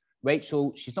Coast.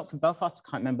 Rachel, she's not from Belfast. I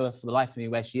can't remember for the life of me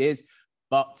where she is,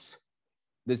 but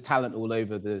there's talent all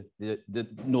over the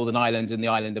Northern Ireland and the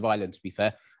island of Ireland, to be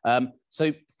fair.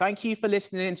 So thank you for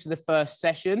listening into the first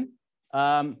session.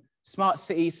 Smart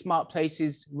cities, smart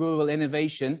places, rural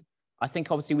innovation. I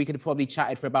think obviously we could have probably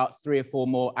chatted for about 3 or 4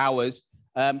 more hours.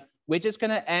 We're just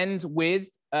going to end with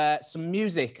some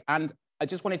music. And I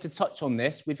just wanted to touch on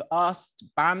this. We've asked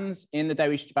bands in the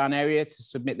Derry Strabane area to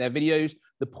submit their videos.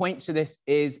 The point to this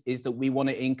is that we want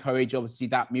to encourage obviously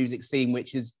that music scene,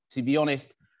 which is, to be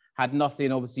honest, had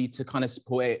nothing obviously to kind of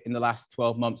support it in the last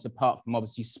 12 months, apart from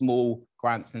obviously small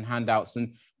grants and handouts.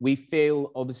 And we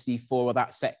feel obviously for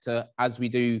that sector, as we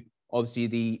do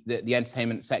obviously the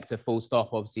entertainment sector, full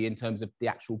stop, obviously in terms of the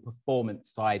actual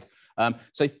performance side.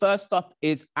 So first up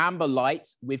is Amber Light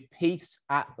with Peace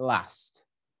at Last.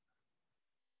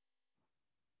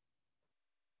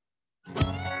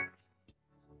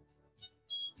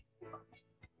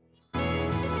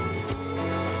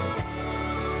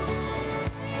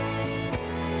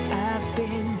 I've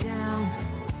been down,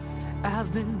 I've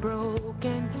I've been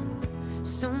broken,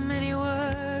 so many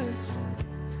words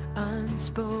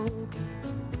unspoken.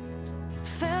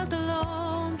 Felt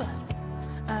alone, but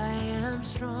I am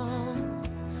strong.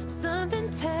 Something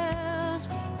tells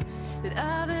me that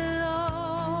I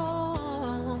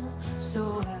belong,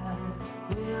 so I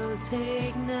will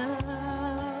take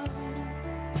now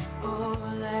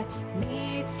all I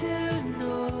need to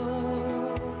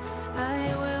know.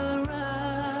 I will run.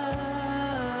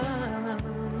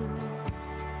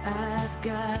 I've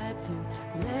got to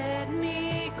let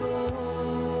me go.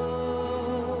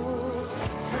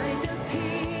 Find a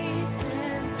peace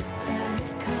and find a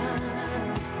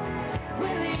calm.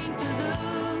 Willing to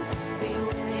lose, be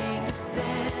willing to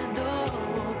stand.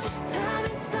 Oh, time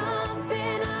is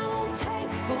something I won't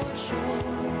take for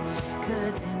sure.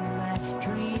 'Cause in my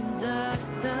dreams of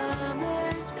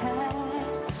summers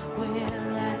past,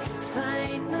 will I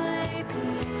find my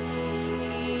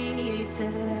peace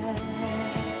at last?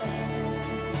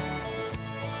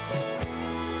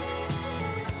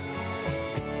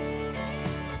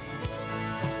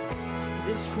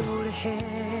 This road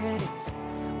ahead is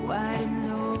wide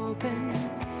and open.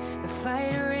 The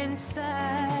fire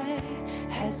inside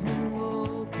has been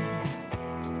woken.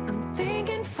 I'm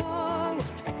thinking forward,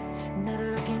 not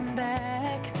looking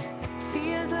back.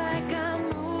 Feels like I'm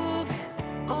moving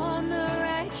on the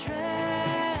right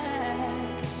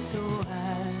track. So I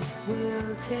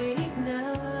will take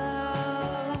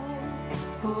now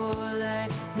all I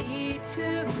need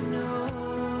to know.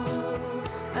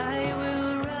 I will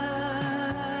run.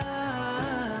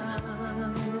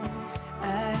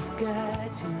 I've got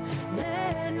to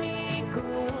let me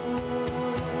go.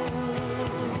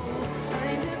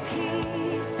 Find a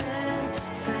peace and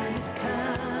find a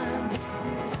calm.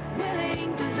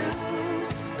 Willing to lose,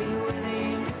 be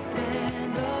willing to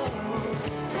stand. Oh,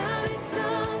 time is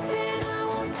something I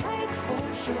won't take for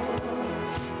sure.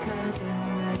 'Cause in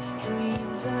my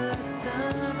dreams of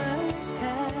summers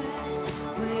past,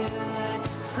 will I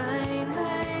find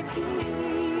my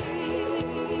peace?